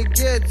as it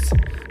gets.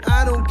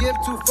 I don't give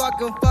two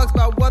fucking fucks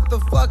about what the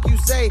fuck you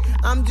say.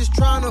 I'm just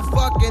trying to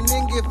fucking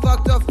and get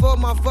fucked up for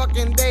my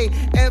fucking day.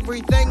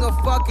 Everything a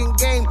fucking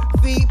game,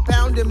 feet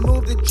pounding,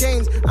 move the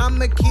chains.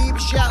 I'ma keep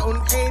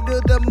shouting A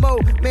to the Mo,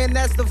 man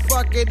that's the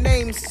fucking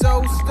name.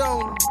 So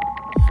stoned,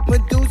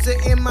 Medusa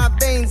in my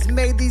veins,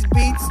 made these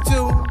beats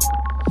too.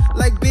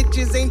 Like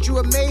bitches, ain't you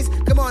amazed?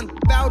 Come on,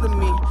 bow to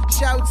me,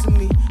 shout to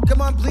me.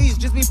 Come on, please,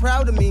 just be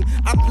proud of me.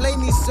 I play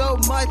me so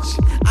much,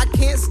 I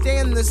can't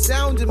stand the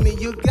sound of me.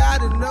 You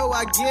gotta know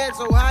I get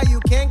so high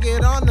you can't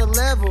get on the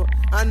level.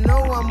 I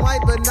know I'm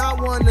white, but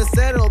not one to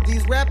settle.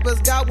 These rappers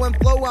got one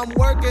flow, I'm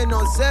working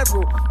on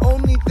several.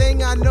 Only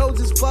thing I know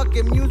is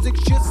fucking music,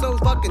 shit so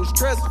fucking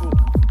stressful.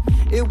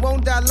 It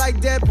won't die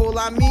like Deadpool.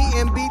 I'm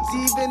eating beats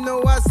even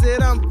though I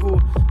said I'm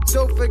full.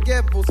 So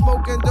forgetful,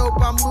 smoking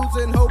dope, I'm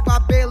losing hope. I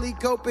barely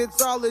cope,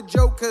 it's all a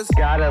joke, cause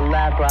gotta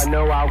laugh, I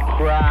know I'll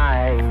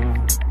cry.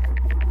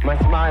 My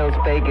smile's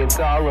fake, it's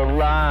all a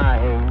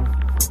lie.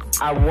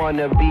 I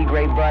wanna be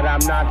great, but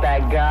I'm not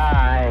that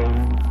guy.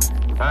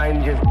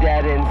 I'm just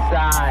dead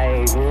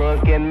inside,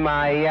 look in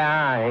my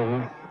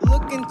eyes.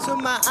 look into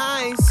my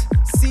eyes,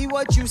 see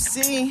what you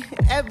see,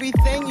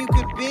 everything you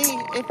could be.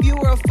 If you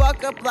were a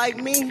fuck up like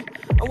me,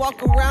 I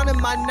walk around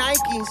in my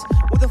Nikes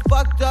with a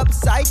fucked up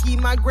psyche.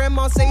 My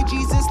grandma say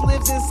Jesus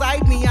lives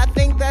inside me, I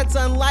think that's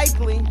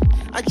unlikely.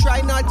 I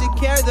try not to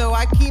care though,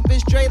 I keep it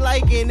straight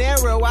like an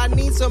arrow. I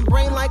need some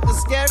brain like the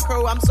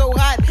scarecrow, I'm so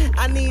hot,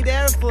 I need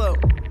airflow.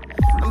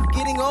 I'm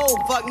getting old,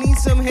 fuck, need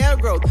some hair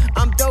growth.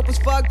 I'm dope as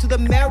fuck to the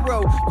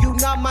marrow. You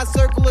not my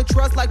circle of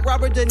trust like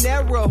Robert De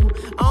Niro.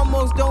 I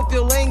almost don't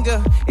feel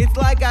anger, it's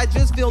like I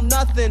just feel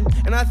nothing.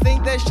 And I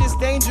think that shit's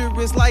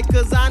dangerous, like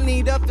cause I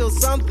need to feel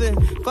something.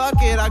 Fuck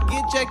it, I'll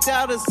get checked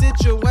out of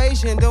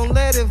situation. Don't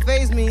let it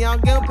faze me, I'll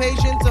get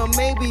patient or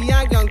maybe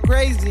I gone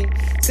crazy.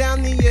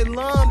 Sound the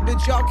alarm,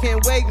 bitch, y'all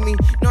can't wake me.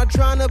 Not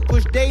trying to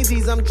push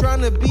daisies, I'm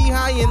trying to be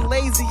high and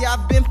lazy.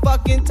 I've been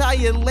fucking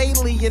tired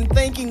lately and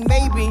thinking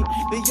maybe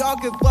that y'all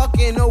could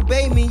fucking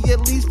obey me, at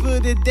least for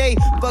the day.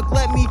 Fuck,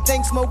 let me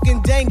think,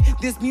 smoking dank.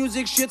 This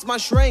music shit's my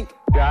shrink.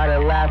 Gotta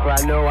laugh,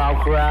 I know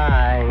I'll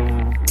cry.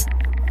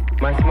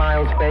 My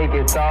smile's fake,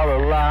 it's all a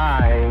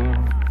lie.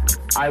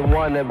 I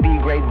wanna be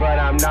great, but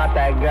I'm not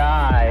that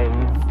guy.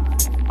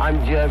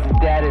 I'm just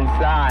dead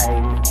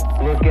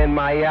inside. Look in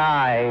my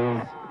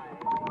eyes.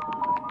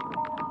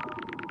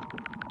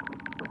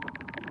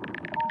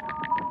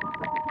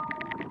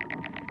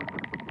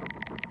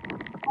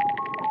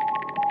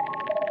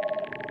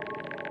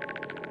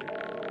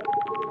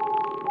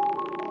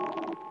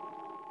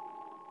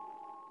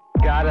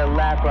 Gotta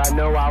laugh, I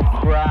know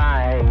I'll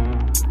cry.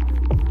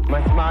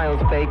 My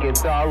smile's fake,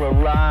 it's all a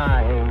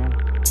lie.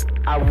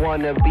 I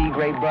wanna be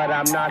great, but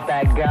I'm not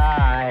that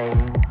guy.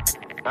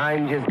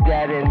 I'm just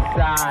dead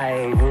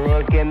inside,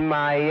 look in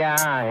my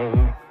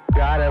eyes.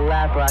 Gotta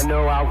laugh, I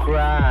know I'll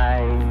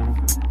cry.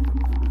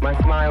 My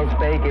smile's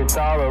fake, it's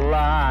all a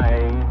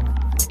lie.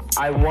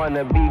 I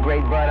wanna be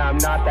great, but I'm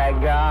not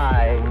that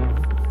guy.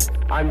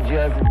 I'm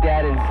just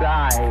dead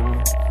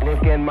inside,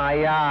 look in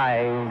my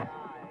eyes.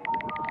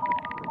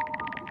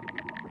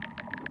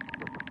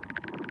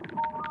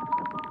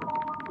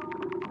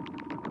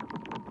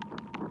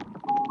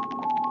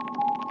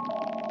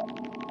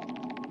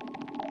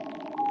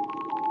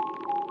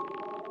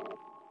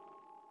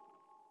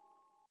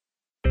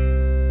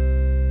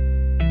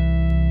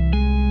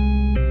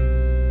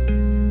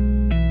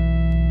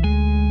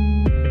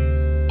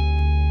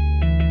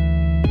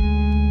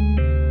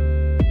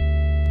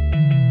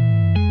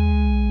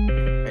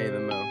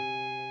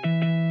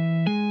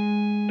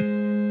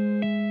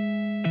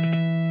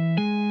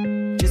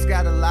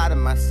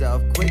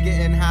 Quit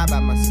getting high by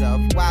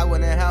myself. Why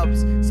when it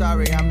helps?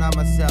 Sorry, I'm not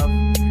myself.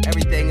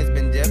 Everything has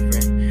been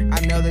different. I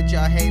know that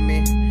y'all hate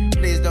me.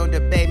 Please don't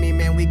debate me,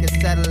 man. We can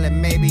settle it.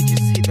 Maybe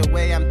just see the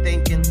way I'm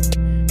thinking.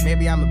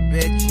 Maybe I'm a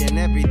bitch and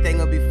everything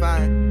will be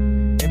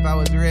fine. If I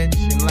was rich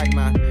and like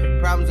my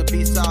problems would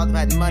be solved if I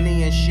had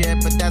money and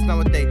shit, but that's not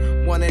what they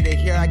wanted to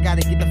hear. I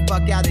gotta get the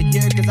fuck out of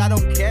here, cause I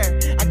don't care.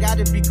 I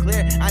gotta be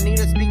clear, I need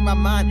to speak my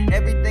mind.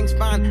 Everything's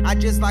fine, I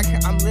just like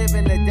I'm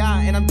living to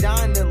die, and I'm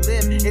dying to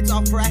live. It's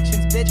all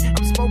fractions, bitch.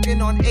 I'm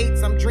smoking on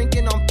 8s, I'm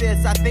drinking on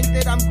 5ths. I think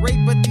that I'm great,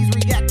 but these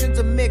reactions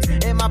are mixed.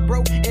 Am I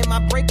broke? Am I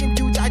breaking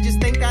dudes? I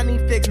just think I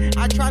need fixed.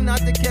 I try not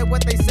to care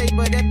what they say,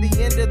 but at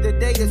the end of the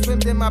day, it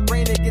swims in my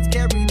brain, it gets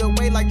carried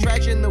away like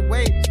trash in the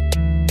waves.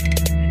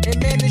 And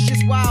man, it's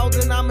just wild,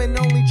 and I'm an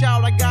only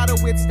child. I got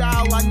it with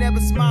style, I never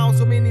smile.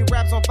 So many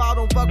raps on file,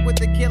 don't fuck with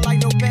the kid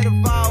like no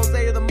pedophiles.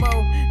 A to the mo,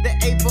 the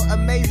A for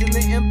amazing,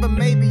 the M for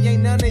maybe.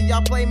 Ain't none of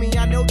y'all play me,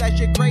 I know that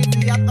shit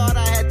crazy. I thought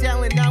I had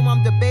talent, now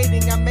I'm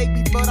debating. I make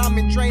beats, but I'm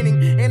in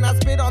training. And I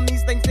spit on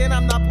these things, and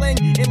I'm not playing.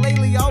 And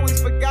lately, I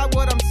always forgot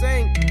what I'm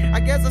saying. I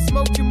guess I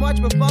smoke too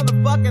much, but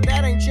motherfucker,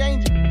 that ain't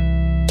changing.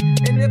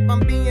 And if I'm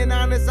being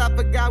honest, I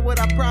forgot what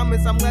I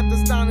promised. I'm left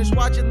astonished,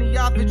 watching The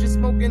Office, just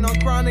smoking on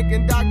chronic.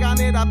 And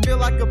doggone it, I feel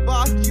like a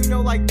boss, you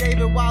know, like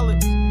David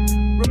Wallace.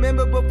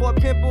 Remember before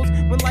pimples,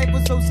 when life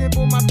was so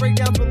simple, my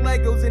breakdowns were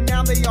Legos, and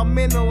now they all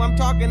mental. I'm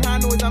talking high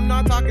noise, I'm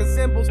not talking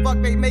simples.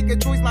 Fuck, they make a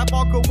choice, life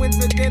all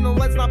coincidental.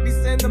 Let's not be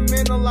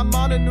sentimental, I'm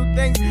on to new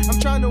things. I'm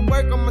trying to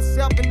work on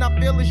myself and I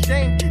feel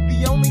ashamed.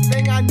 The only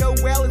thing I know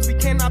well is we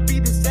cannot be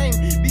the same,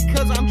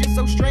 because I'm just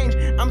so strange.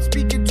 I'm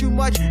speaking too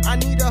much, I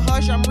need a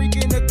hush. I'm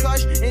reeking a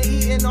kush and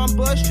eating on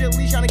bush, at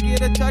least trying to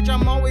get a touch.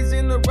 I'm always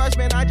in the rush,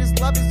 man, I just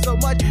love it so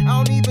much. I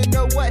don't even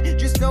know what,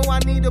 just know I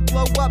need to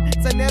blow up.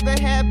 'Cause I never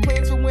had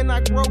plans for when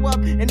I grow up,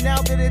 and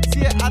now that it's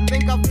here, I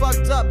think I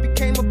fucked up.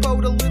 Became a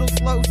poet a little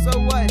slow, so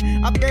what?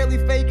 I barely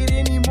fake it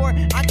anymore,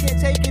 I can't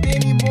take it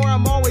anymore.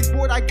 I'm always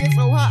bored, I get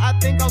so hot, I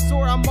think I'll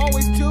soar. I'm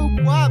always too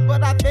quiet,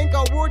 but I think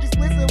I'll roar. Just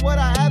listen what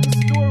I have in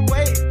store,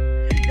 wait.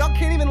 Y'all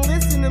can't even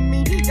listen to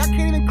me, y'all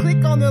can't even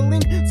click on the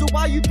link. So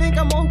why you think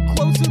I'm on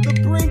close to the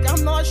brink?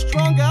 I'm not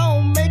stronger, I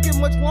don't make it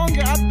much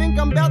longer. I think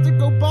I'm about to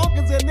go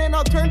bonkers, and then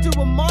I'll turn to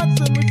a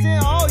monster and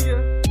resent all ya.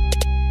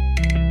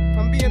 If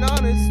I'm being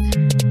honest.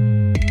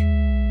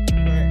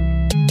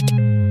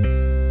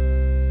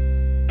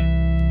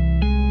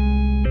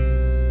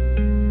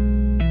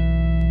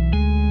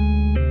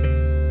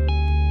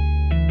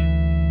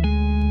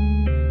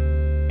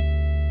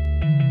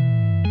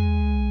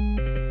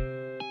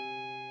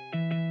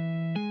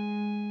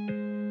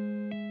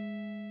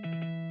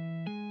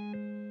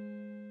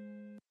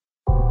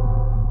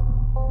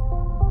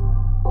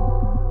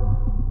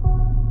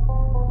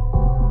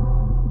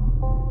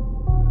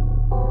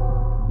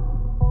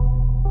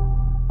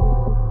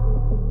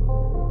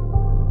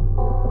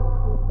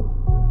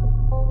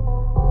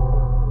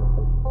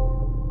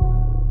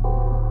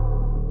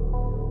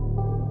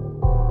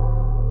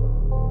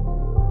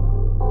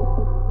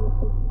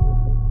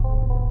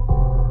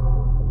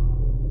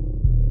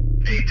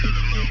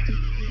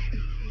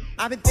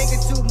 I've been thinking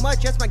too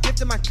much, that's my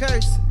gift and my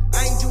curse.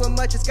 I ain't doing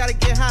much, just gotta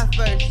get high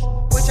first.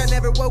 Wish I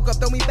never woke up,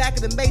 throw me back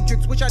in the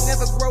matrix. Wish I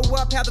never grow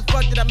up, how the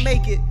fuck did I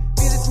make it?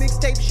 Feel this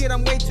mixtape shit,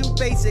 I'm way too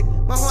basic.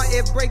 My heart,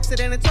 it breaks it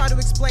and it's hard to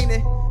explain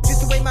it.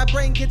 Just the way my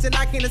brain gets and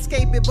I can't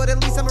escape it. But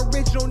at least I'm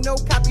original, no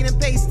copying and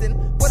pasting.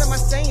 What am I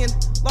saying?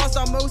 Lost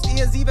all most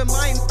ears, even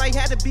mine. If I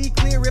had to be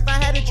clear, if I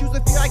had to choose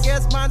a fear, I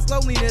guess mine's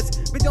loneliness.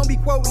 But don't be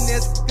quoting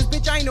this, cause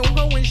bitch I ain't no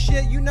hoe and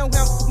shit. You know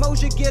how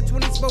Moshe gets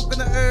when he's smoking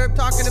the herb,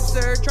 talking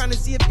absurd, trying to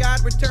see if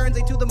God returns.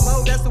 They to the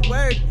mo, that's the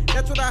word.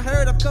 That's what I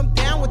heard, I've come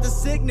down with the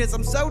sickness,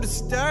 I'm so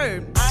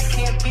disturbed. I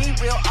can't be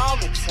real all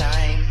the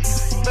time.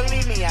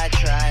 Believe me, I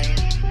try.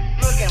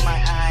 Look at my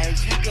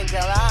eyes, you can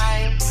tell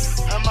I'm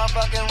a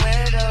motherfucking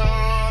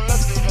weirdo. Look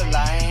through the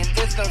lines,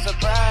 it's no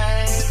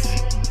surprise.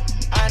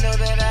 I know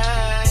that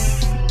I'm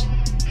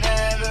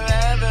never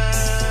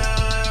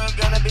ever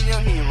gonna be your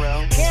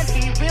hero. Can't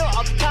be real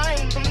all the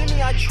time, believe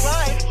me, I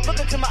try. Look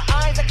into my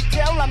eyes, I can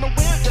tell I'm a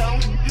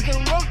weirdo. You can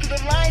look through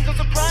the lines, no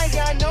surprise.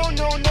 Yeah, I know,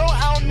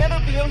 I'll never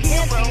be your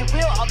hero. Can't be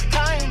real all the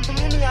time,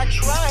 believe me, I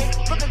try.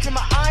 Look into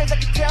my eyes, I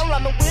can tell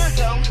I'm a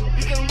weirdo.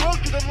 You can look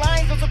through the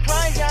lines, no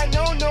surprise. Yeah, I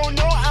know,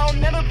 I'll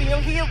never be your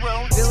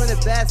hero. Feeling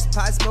the best,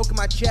 pot smoke in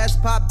my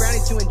chest, pop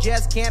brownies to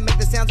ingest. Can't make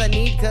the sounds I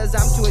need cause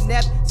I'm too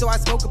inept. So I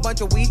smoke a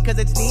bunch of weed cause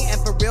it's neat. And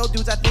for real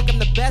dudes, I think I'm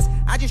the best.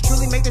 I just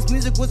truly make this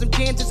music with some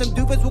chance and some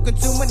dupes will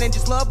consume it and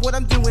just love what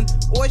I'm doing.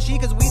 Or she,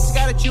 cause we just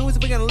gotta choose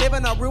if we gonna live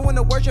in or ruin.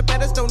 The worship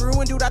at us don't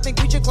ruin, dude, I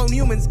think we should clone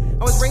humans.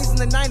 I was raised in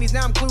the 90s,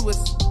 now I'm clueless.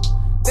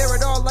 They're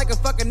it all like a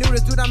fucking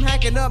nudist, dude, I'm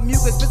hacking up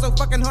mucus. Spit so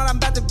fucking hard, I'm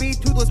about to be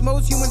toothless.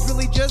 Most humans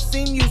really just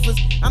seem useless.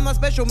 I'm not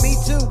special, me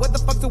too. What the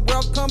fuck's the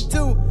world come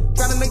to?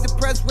 Trying to make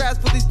depressed raps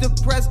for these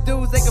depressed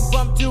dudes. They can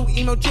bump too,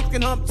 emo chicks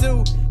can hump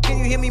too. Can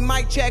you hear me,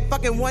 mic check,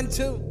 fucking 1,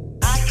 2.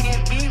 I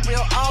can't be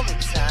real all the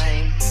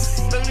time.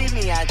 Believe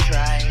me, I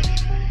try.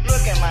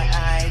 Look at my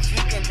eyes,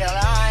 you can tell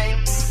I'm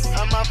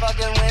a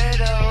motherfucking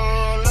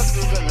weirdo. Look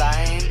through the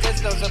lines,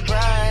 it's no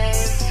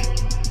surprise.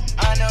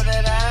 I know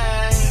that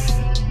I'm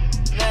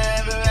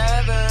never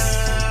ever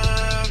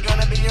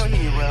gonna be your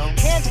hero.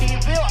 Can't be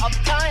real all the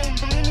time,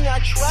 believe me, I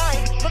try.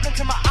 Look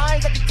into my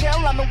eyes, I can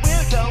tell I'm a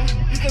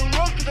weirdo. You can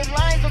look through the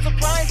lines, no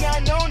surprise. Yeah, I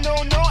know,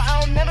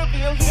 I'll never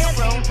be a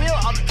hero. Real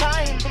all the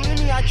time, believe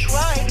me, I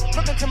tried.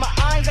 Look into my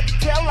eyes, I can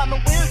tell I'm a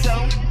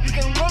weirdo. You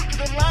can look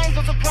through the lines,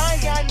 no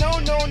surprise. Yeah, I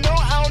know,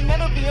 I'll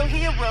never be a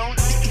hero.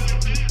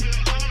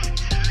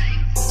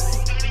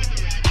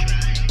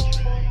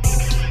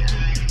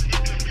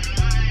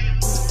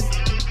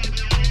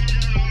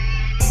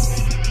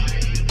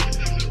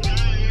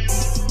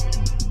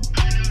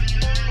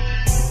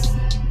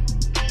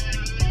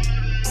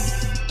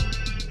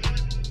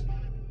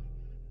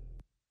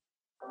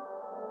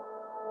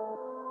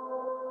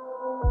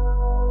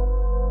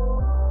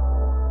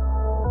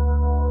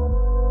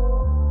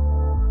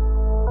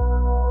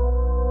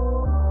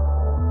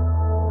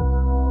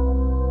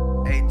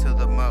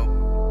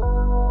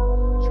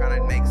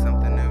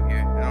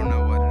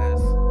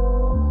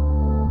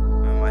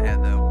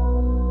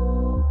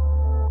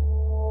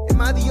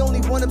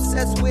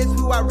 Obsessed with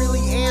who I really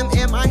am.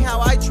 Am I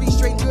how I treat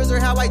strangers or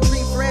how I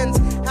treat friends?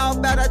 How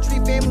about I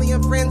treat family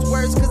and friends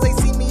worse? Cause they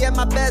see me at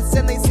my best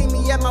and they see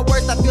me at my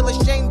worst. I feel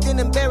ashamed and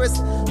embarrassed.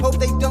 Hope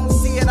they don't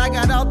see it. I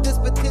got all this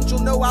potential,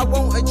 no, I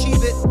won't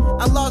achieve it.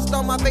 I lost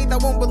all my faith, I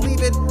won't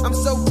believe it. I'm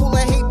so full of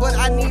hate, but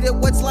I need it.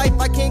 What's life?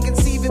 I can't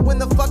conceive it. When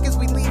the fuck is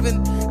we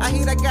leaving?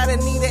 I gotta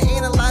need to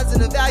analyze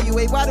and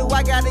evaluate. Why do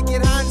I gotta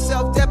get high and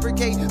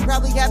self-deprecate?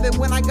 Probably happened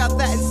when I got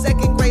that in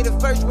second grade or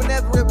first,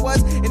 whenever it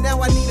was. And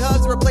now I need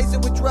hugs, replace it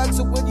with drugs.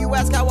 So when you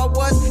ask how I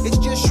was, it's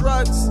just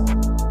shrugs.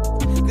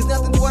 Cause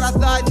nothing's what I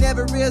thought, it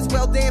never is.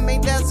 Well damn,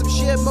 ain't that some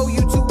shit? Mo,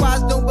 you too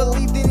wise, don't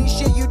believe any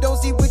shit you don't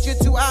see with your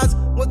two eyes.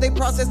 What they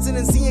processing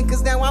and seeing,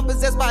 cause now I'm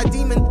possessed by a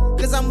demon.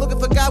 Cause I'm looking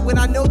for God when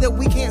I know that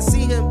we can't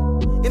see him.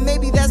 And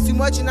maybe that's too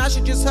much and I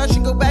should just hush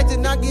and go back to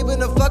not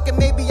giving a fuck. And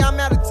maybe I'm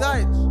out of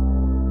touch.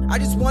 I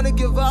just wanna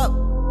give up.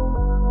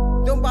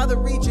 Don't bother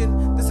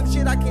reaching, there's some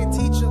shit I can't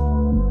teach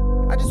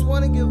them. I just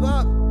wanna give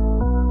up.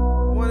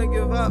 Wanna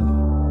give up.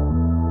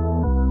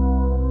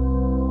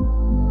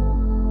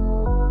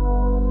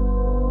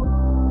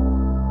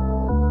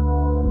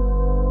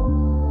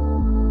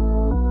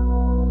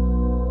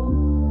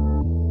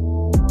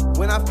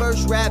 When I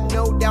first rapped,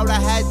 no doubt I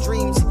had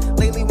dreams.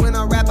 Lately when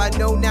I rap, I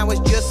know now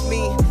it's just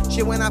me.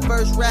 Shit, when I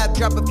first rap,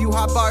 drop a few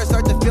hot bars,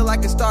 start to feel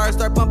like a star.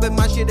 Start pumping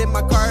my shit in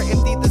my car,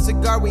 empty the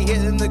cigar, we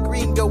hitting the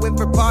green, going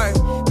for par.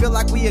 Feel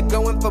like we are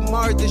going for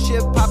Mars, the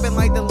shit popping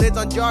like the lids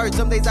on jars.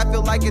 Some days I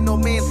feel like an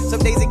old man, some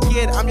days a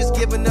kid. I'm just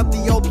giving up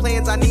the old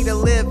plans, I need to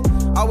live.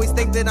 Always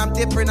think that I'm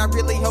different, I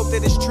really hope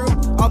that it's true.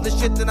 All the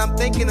shit that I'm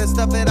thinking and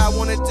stuff that I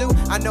wanna do.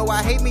 I know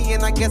I hate me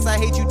and I guess I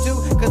hate you too.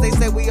 Cause they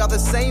say we all the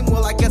same,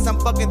 well I guess I'm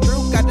fucking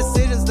through. Got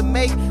decisions to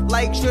make,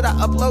 like should I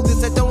upload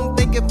this? I don't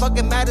think it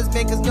fucking matters,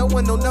 man, cause no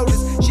one will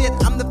notice. Shit,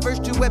 I'm the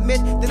first to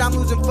admit that I'm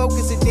losing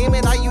focus. And damn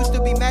it, I used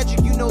to be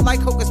magic, you know, like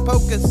hocus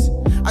pocus.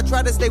 I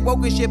try to stay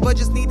woke and shit, but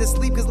just need to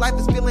sleep. Cause life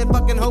is feeling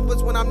fucking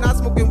hopeless when I'm not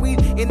smoking weed.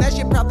 And that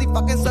shit probably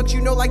fucking sucks,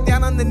 you know, like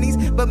down on the knees.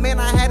 But man,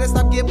 I had to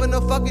stop giving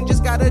a fuck and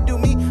just gotta do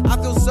me. I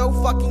feel so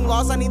fucking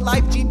lost, I need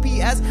life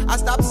GPS. I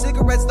stopped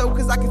cigarettes though,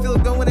 cause I can feel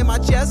it going in my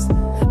chest.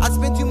 I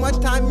spent too much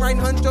time right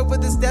hunched over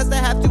this desk. I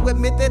have to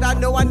admit that I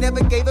know I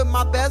never gave it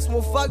my best.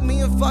 Well, fuck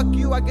me and fuck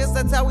you, I guess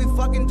that's how we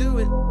fucking do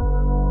it.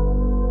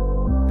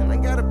 And I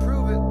gotta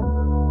prove it.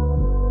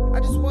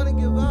 I just wanna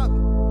give up.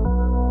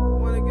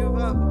 Wanna give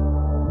up.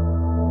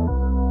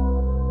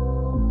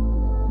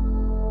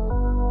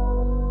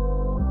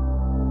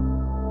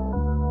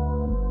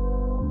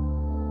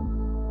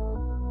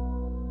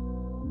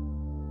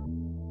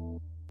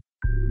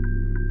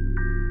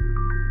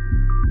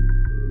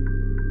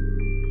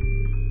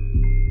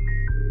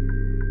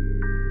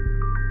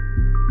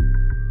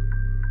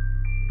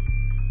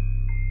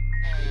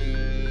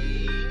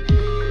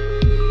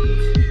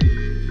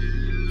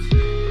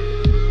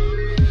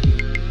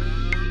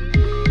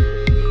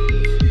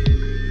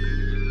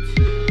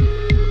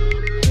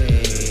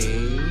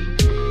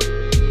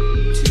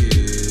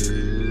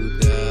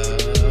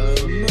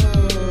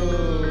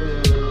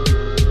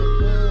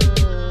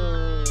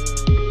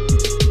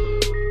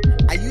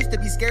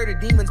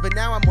 But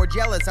now I'm more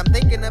jealous. I'm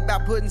thinking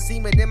about putting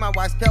semen in my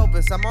wife's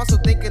pelvis. I'm also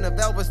thinking of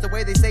Elvis, the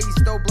way they say he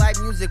stole black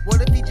music.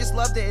 What if he just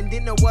loved it and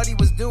didn't know what he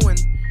was doing?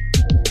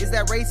 Is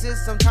that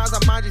racist? Sometimes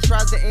our mind just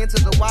tries to answer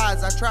the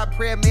whys. I tried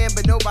prayer, man,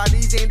 but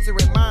nobody's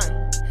answering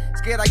mine.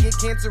 Scared I get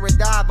cancer and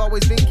die. I've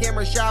always been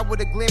camera shy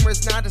with a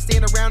glamorous nod to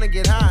stand around and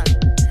get high.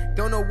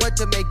 Don't know what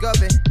to make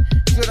of it.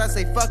 Should I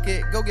say fuck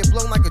it, go get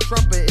blown like a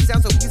trumpet? It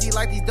sounds so easy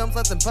like these dumb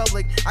sluts in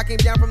public. I came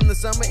down from the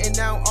summit and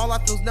now all I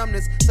feel's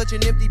numbness. Such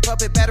an empty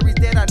puppet, battery's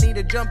dead, I need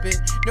to jump it.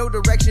 No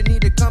direction,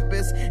 need a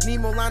compass. Need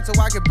more lines so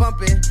I can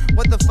bump it.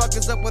 What the fuck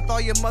is up with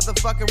all your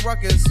motherfucking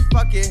ruckus?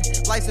 Fuck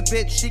it, life's a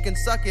bitch, she can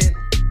suck it.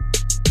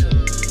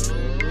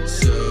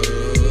 So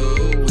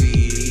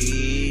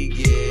we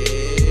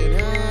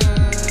get high.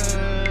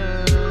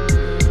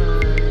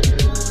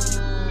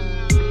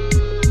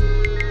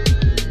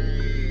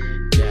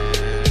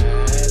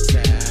 That's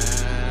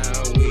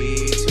how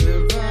we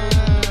survive.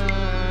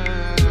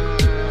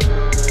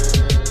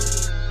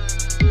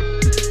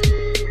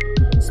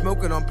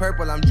 Smoking on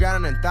purple, I'm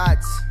drowning in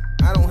thoughts.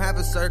 I don't have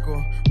a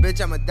circle,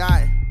 bitch, I'ma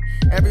die.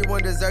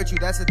 Everyone deserts you,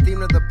 that's the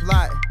theme of the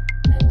plot.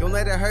 Don't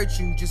let it hurt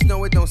you, just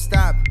know it don't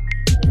stop.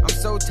 I'm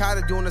so tired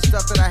of doing the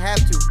stuff that I have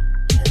to.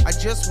 I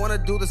just wanna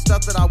do the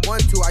stuff that I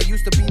want to. I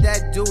used to be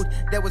that dude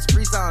that was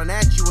freestyling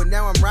at you, and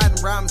now I'm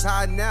writing rhymes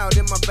hiding out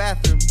in my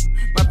bathroom.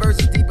 My verse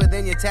is deeper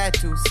than your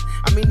tattoos.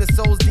 I mean, the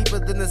soul's deeper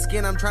than the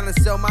skin. I'm trying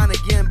to sell mine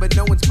again, but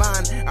no one's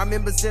buying. I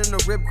remember sitting in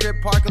a rib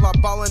crib parking lot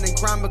balling and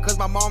crying because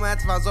my mom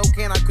asked if I was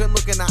okay and I couldn't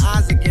look in the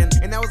eyes again.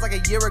 And that was like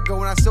a year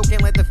ago, and I still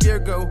can't let the fear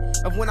go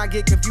of when I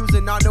get confused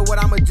and not know what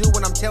I'ma do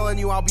when I'm telling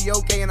you I'll be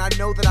okay. And I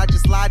know that I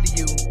just lied to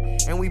you,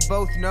 and we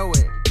both know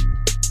it.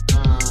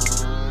 I'm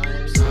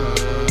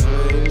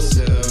so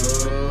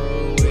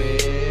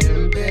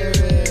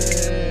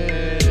embarrassed.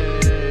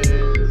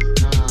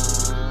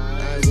 I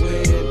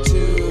went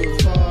too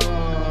far.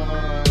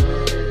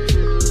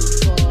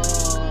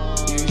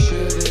 You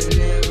should have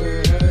never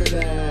heard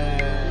that.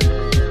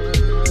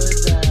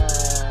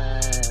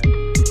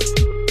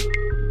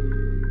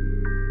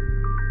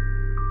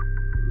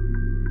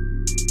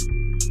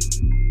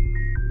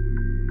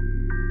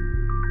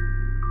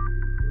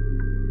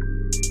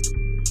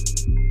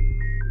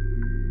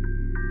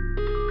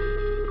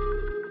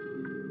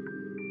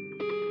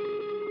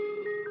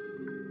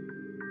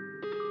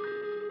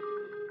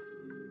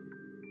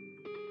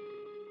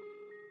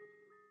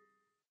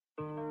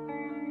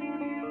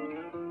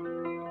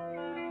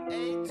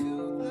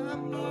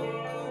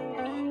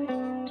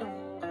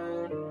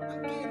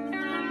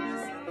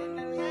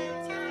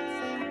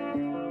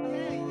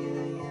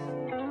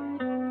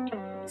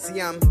 See,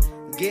 I'm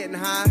getting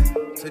high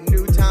to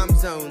new time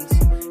zones,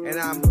 and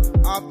I'm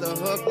off the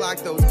hook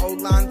like those old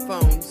line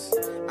phones.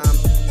 I'm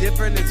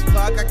different as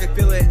fuck, I can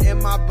feel it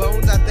in my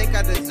bones. I think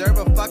I deserve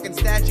a fucking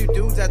statue,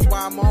 dudes, that's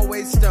why I'm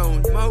always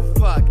stoned. Mo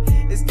fuck,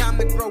 it's time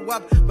to grow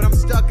up, but I'm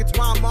stuck, it's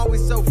why I'm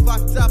always so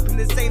fucked up. And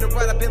this ain't a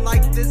rut, I've been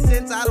like this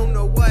since I don't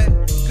know what.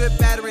 Good,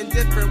 bad, or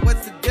indifferent,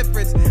 what's the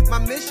difference? My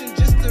mission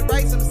just to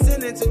write some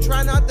sentence and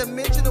try not to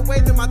mention the way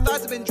that my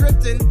thoughts have been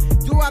drifting.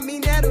 Do I mean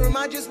that or am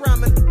I just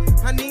rhyming?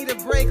 I need a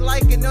break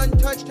like an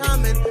untouched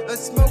hymen. A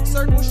smoke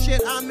circle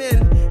shit I'm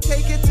in.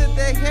 Take it to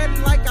the head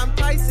like I'm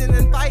Tyson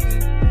and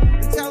fighting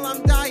until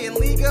I'm dying.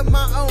 League of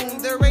my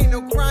own, there ain't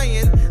no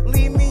crying.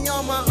 Leave me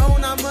on my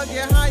own, I'ma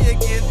get high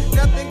again.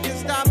 Nothing can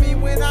stop me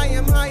when I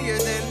am higher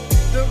than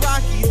the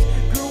Rockies.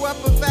 Grew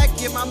up a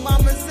vacuum, my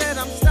mama said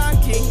I'm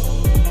stocky.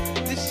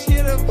 This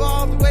shit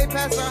evolved way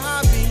past our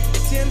hobby.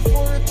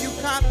 10-4 if you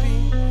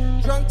copy.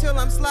 Drunk till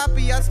I'm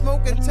sloppy, I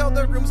smoke until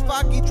the room's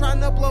foggy. Trying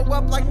to blow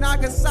up like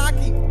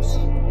Nagasaki.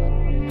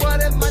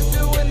 What am I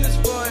doing this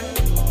for?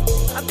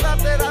 I thought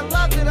that I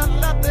loved it, I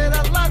thought that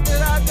I loved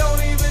it. I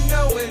don't even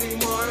know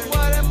anymore.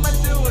 What am I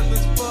doing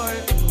this for?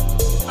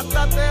 I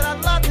thought that I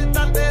loved it,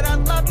 thought that I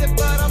loved it,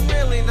 but I'm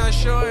really not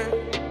sure.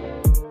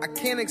 I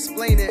can't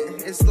explain it,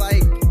 it's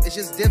like, it's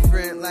just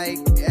different. Like,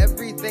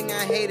 everything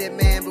I hated,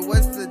 man, but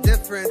what's the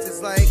difference?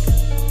 It's like,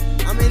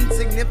 I'm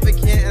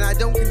insignificant and I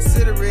don't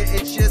consider it.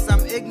 It's just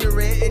I'm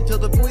ignorant until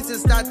the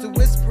voices start to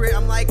whisper it.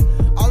 I'm like,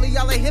 all of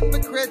y'all are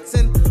hypocrites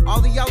and all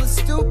of y'all are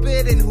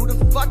stupid. And who the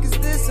fuck is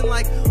this? And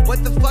like,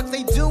 what the fuck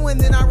they doing?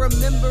 Then I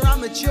remember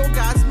I'm a chill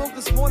guy. I smoked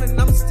this morning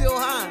and I'm still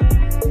high.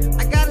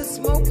 I gotta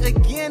smoke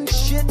again,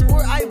 shit,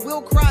 or I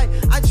will cry.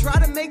 I try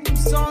to make them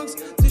songs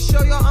to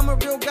show y'all I'm a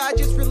real guy.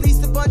 Just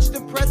released a bunch of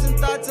depressing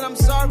thoughts and I'm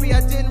sorry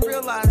I didn't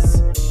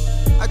realize.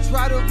 I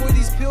try to avoid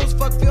these pills,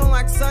 fuck feeling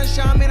like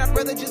sunshine. Man, I'd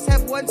rather just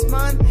have what's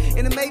mine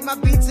and to make my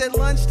beats at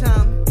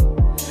lunchtime.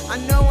 I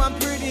know I'm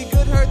pretty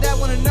good, heard that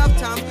one enough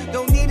times.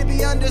 Don't need to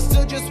be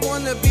understood, just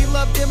wanna be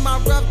loved in my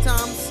rough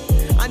times.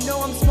 I know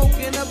I'm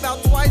smoking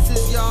about twice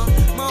as y'all.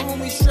 My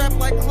homies strapped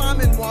like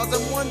climbing walls.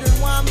 I'm wondering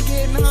why I'm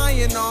getting high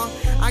and all.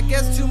 I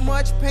guess too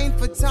much pain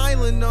for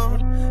Tylenol.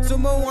 So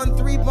Mo on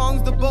 3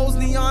 bongs, the bowls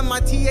neon,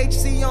 my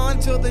THC on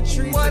till the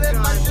trees What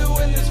am I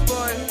doing this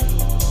for?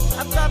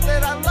 I thought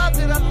that I loved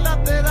it, I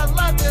thought that I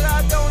loved it.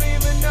 I don't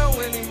even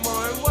know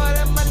anymore. What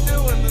am I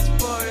doing this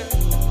for?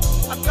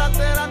 I thought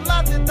that I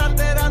loved it, thought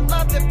that I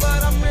loved it,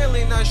 but I'm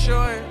really not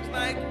sure.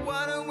 Like,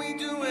 what are we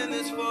doing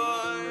this for?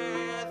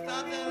 I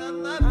thought that I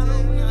loved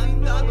it, I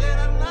thought that